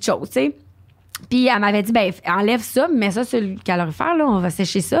gardais des petites choses, tu sais. Puis elle m'avait dit, ben enlève ça, mets ça sur le calorifère, là, on va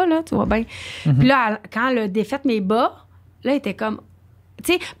sécher ça, là, tu vois bien. Puis là, quand elle a défait mes bas, là, elle était comme...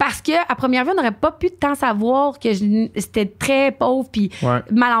 Tu sais, parce que à première vue, on n'aurait pas pu tant savoir que c'était très pauvre puis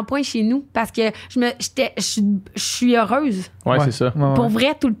mal en point chez nous. Parce que je suis heureuse. Ouais, c'est ça. Pour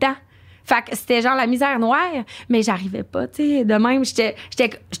vrai, tout le temps. Fait que c'était genre la misère noire, mais j'arrivais pas, tu sais. De même,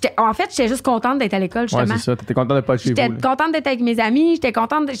 en fait, j'étais juste contente d'être à l'école, justement. Ouais, c'est ça. T'étais contente de pas être chez vous. J'étais contente d'être avec mes amis.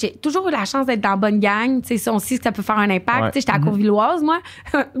 J'ai toujours eu la chance d'être dans la bonne gang. Tu sais, ça aussi, ça peut faire un impact. Tu sais, j'étais à Courvilloise, moi.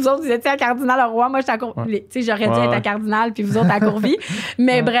 Vous autres, vous étiez à Cardinal-le-Roi. Moi, j'étais à Courvilloise. Tu sais, j'aurais dû être à Cardinal, puis vous autres à Courville.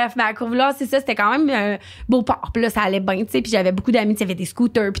 Mais bref, mais à Courvilloise, c'est ça. C'était quand même beau port. Puis là, ça allait bien, tu sais. Puis j'avais beaucoup d'amis. Il y avait des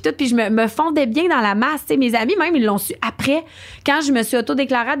scooters, puis tout. Puis je me fondais bien dans la masse. Tu sais, mes amis, même, ils l'ont su après. Quand je me suis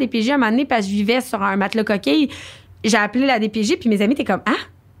auto-déclarée à DPJ un moment donné, parce que je vivais sur un matelas coquille, j'ai appelé la DPJ, puis mes amis étaient comme, ah, tu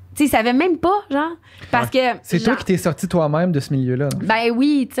sais, ils savaient même pas, genre. Parce que. C'est toi qui t'es sorti toi-même de ce milieu-là. Ben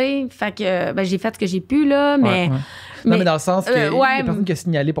oui, tu sais. Fait que, j'ai fait ce que j'ai pu, là, mais. Non, mais dans le sens qu'il y a des personnes qui ont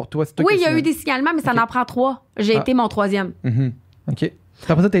signalé pour toi. Oui, il y a eu des signalements, mais ça en prend 3. J'ai été mon 3e. OK. Puis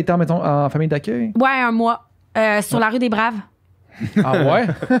après ça, t'as été, mettons, en famille d'accueil? Ouais, 1 mois. Sur la rue des Braves. Ah ouais?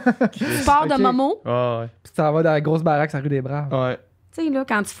 Tu pars de Momo. Ouais. Puis ça va dans la grosse baraque, sur la rue des Braves. Ouais. Tu sais, là,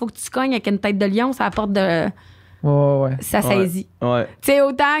 quand il faut que tu cognes avec une tête de lion, ça apporte de. Ouais. Ça saisit. Ouais. Tu sais,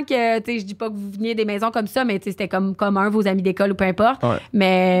 autant que, tu sais, je dis pas que vous veniez des maisons comme ça, mais tu sais, c'était comme vos amis d'école ou peu importe. Ouais.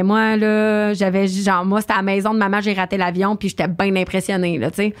 Mais moi, là, moi, c'était à la maison de maman, j'ai raté l'avion, puis j'étais bien impressionnée, là,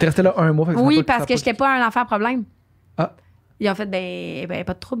 tu sais. T'es resté là 1 mois. Oui, parce que j'étais pas un enfant à problème. Ah. Ils ont fait, ben,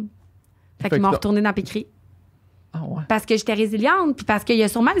 pas de trouble. Fait qu'ils m'ont retourné dans la pécrie. Ah ouais. Parce que j'étais résiliente, puis parce qu'il y a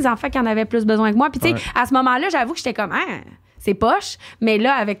sûrement des enfants qui en avaient plus besoin que moi. Puis, tu sais, à ce moment-là, j'avoue que j'étais comme, c'est poche. Mais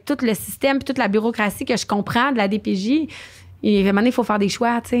là, avec tout le système puis toute la bureaucratie que je comprends de la DPJ, il faut faire des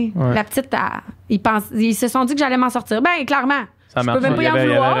choix, tu sais. La petite, ils se sont dit que j'allais m'en sortir. Ben, clairement. Ça Je marche. peux même pas y en il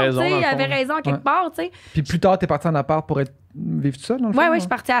vouloir, avait tu raison. sais. dans Il le avait fond. raison quelque part, tu sais. Puis plus tard, t'es parti en appart pour vivre tout seul, dans le fond? Ouais, je suis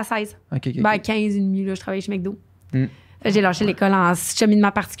partie à 16. OK. Ben, 15 et demi, là, je travaillais chez McDo. Mm. J'ai lâché l'école en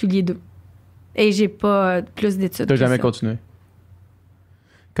cheminement particulier 2. Et j'ai pas plus d'études. T'as que jamais ça. continué.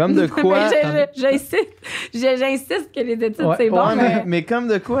 Comme de quoi. Mais j'insiste que les études, Ouais. c'est bon. Ouais, mais comme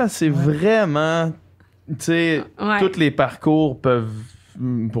de quoi, c'est vraiment. Tu sais, Ouais. tous les parcours peuvent.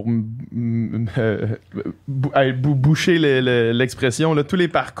 Pour boucher l'expression, là, tous les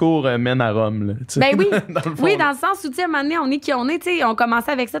parcours mènent à Rome. Là, tu sais, Ben oui. dans le fond, Oui, là. dans le sens où, tu sais, à un moment donné, on est qui on est. Tu sais, on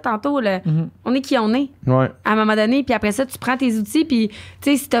commençait avec ça tantôt. Là. On est qui on est. Ouais. À un moment donné, puis après ça, tu prends tes outils, puis,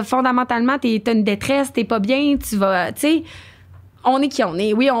 tu sais, si fondamentalement, t'as une détresse, t'es pas bien, tu vas, tu sais, on est qui on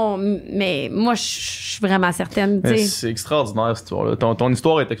est. Oui, mais moi, je suis vraiment certaine, tu Mais sais. c'est extraordinaire, cette histoire-là. Ton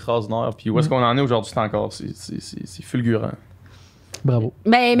histoire est extraordinaire. Puis où est-ce qu'on en est aujourd'hui, c'est fulgurant. Bravo.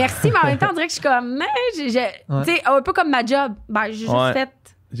 Ben, merci, mais en même temps, on dirait que je suis comme, tu sais, un peu comme ma job. Ben, j'ai juste Ouais. fait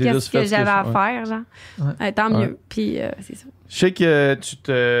J'ai qu'est-ce juste fait que ce que j'avais à je- faire, genre. Ouais. Tant Ouais. mieux. Puis, c'est ça. Je sais que tu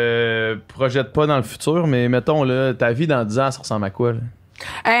te projettes pas dans le futur, mais mettons, là, ta vie dans 10 ans, ça ressemble à quoi? Là?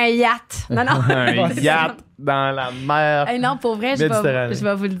 Un yacht. Non, non. Un yacht dans la mer. Hey, non, pour vrai, je Méditerranée.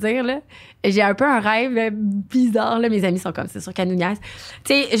 vais vous le dire, là. J'ai un peu un rêve bizarre, là. Mes amis sont comme, c'est sûr qu'à nous niaise.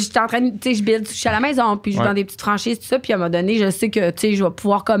 Tu sais, j'étais en train de, tu sais, je suis à la maison, puis je Ouais. vends des petites franchises, tout ça, puis à un moment donné, je sais que, tu sais, je vais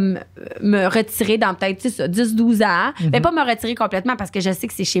pouvoir comme me retirer dans peut-être, tu sais, ça, 10-12 ans. Mais pas me retirer complètement parce que je sais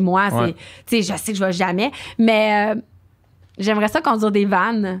que c'est chez moi, Ouais. tu sais, je sais que je vais jamais. Mais j'aimerais ça conduire des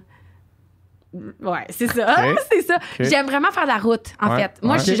vannes. Ouais, c'est ça. Ok. C'est ça. Ok. J'aime vraiment faire de la route, en Ouais. fait.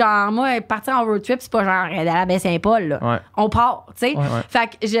 Moi, Ouais. je suis genre, partir en road trip, c'est pas genre aller à la Baie-Saint-Paul, là. Ouais. On part, tu sais. Ouais. Fait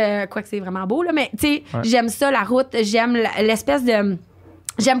que quoi que c'est vraiment beau, là, mais tu sais, Ouais. j'aime ça, la route, j'aime l'espèce de.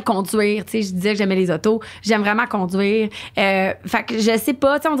 J'aime conduire, tu sais, je disais que j'aimais les autos. J'aime vraiment conduire. Fait que je sais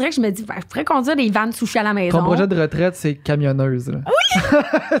pas, tu sais, on dirait que je me dis, je pourrais conduire des vannes sushi à la maison. Ton projet de retraite, c'est camionneuse. Là. Oui!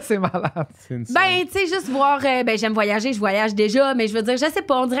 C'est malade. C'est une Ben, tu sais, juste voir. Ben, j'aime voyager, je voyage déjà, mais je veux dire, je sais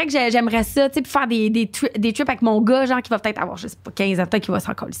pas, on dirait que j'aimerais ça, tu sais, puis faire des trips avec mon gars, genre, qui va peut-être avoir, je sais pas, 15 ans, peut-être qu'il va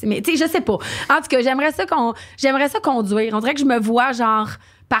s'en coller. Mais, tu sais, je sais pas. En tout cas, j'aimerais ça conduire. On dirait que je me vois, genre,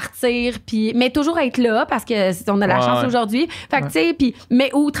 partir, puis mais toujours être là parce que on a la Ouais, chance ouais. aujourd'hui. Fait que, tu sais, puis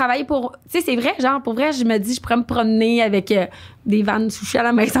mais ou travailler pour. Tu sais, c'est vrai, genre, pour vrai, je me dis, je pourrais me promener avec des vannes sushi à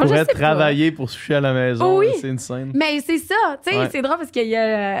la maison. Tu Je pourrais sais pas. travailler pour sushi à la maison. Oui. là, c'est une scène. Mais c'est ça, tu sais, Ouais. c'est drôle parce qu'il y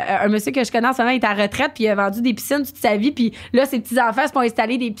a un monsieur que je connais en ce moment, il est à la retraite, puis il a vendu des piscines toute sa vie, puis là, ses petits-enfants se font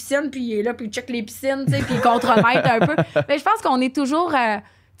installer des piscines, puis il est là, puis il check les piscines, tu sais, puis il contremaître un peu. Mais je pense qu'on est toujours...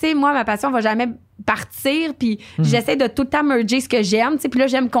 tu sais, moi, ma passion va jamais partir, puis j'essaie de tout le temps merger ce que j'aime, tu sais, puis là,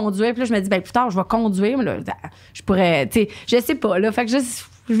 j'aime conduire, puis là, je me dis, ben plus tard, je vais conduire, mais là, je pourrais, tu sais, je sais pas, là, fait que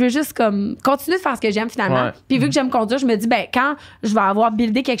je veux juste comme continuer de faire ce que j'aime finalement. Ouais. Puis vu que j'aime conduire, je me dis, ben quand je vais avoir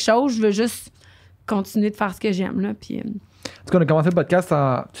buildé quelque chose, je veux juste continuer de faire ce que j'aime, là, puis... En tout cas, on a commencé le podcast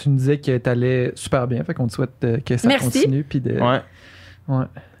tu nous disais que t'allais super bien. Fait qu'on te souhaite que ça Merci. continue. Puis de... Ouais. Ouais.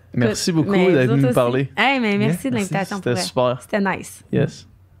 Merci beaucoup Mais d'être vous venu nous aussi. parler. Hey, mais merci Yeah, de l'invitation pour C'était vrai. super. C'était nice. Yes.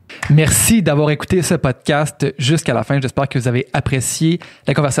 Merci d'avoir écouté ce podcast jusqu'à la fin. J'espère que vous avez apprécié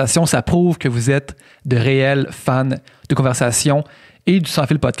la conversation. Ça prouve que vous êtes de réels fans de conversation et du Sans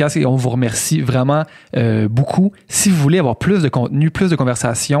Fil podcast et on vous remercie vraiment beaucoup. Si vous voulez avoir plus de contenu, plus de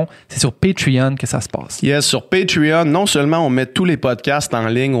conversation, c'est sur Patreon que ça se passe. Yes, sur Patreon, non seulement on met tous les podcasts en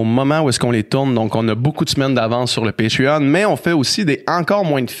ligne au moment où est-ce qu'on les tourne, donc on a beaucoup de semaines d'avance sur le Patreon, mais on fait aussi des encore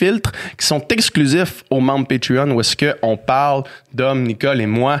moins de filtres qui sont exclusifs aux membres Patreon où est-ce qu'on parle, Dom, Nicole et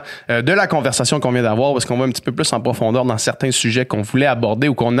moi, de la conversation qu'on vient d'avoir, où est-ce qu'on va un petit peu plus en profondeur dans certains sujets qu'on voulait aborder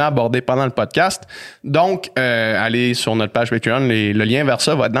ou qu'on a abordé pendant le podcast. Donc, allez sur notre page Patreon, le lien vers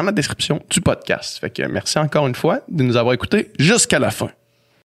ça va être dans la description du podcast. Fait que merci encore une fois de nous avoir écoutés jusqu'à la fin.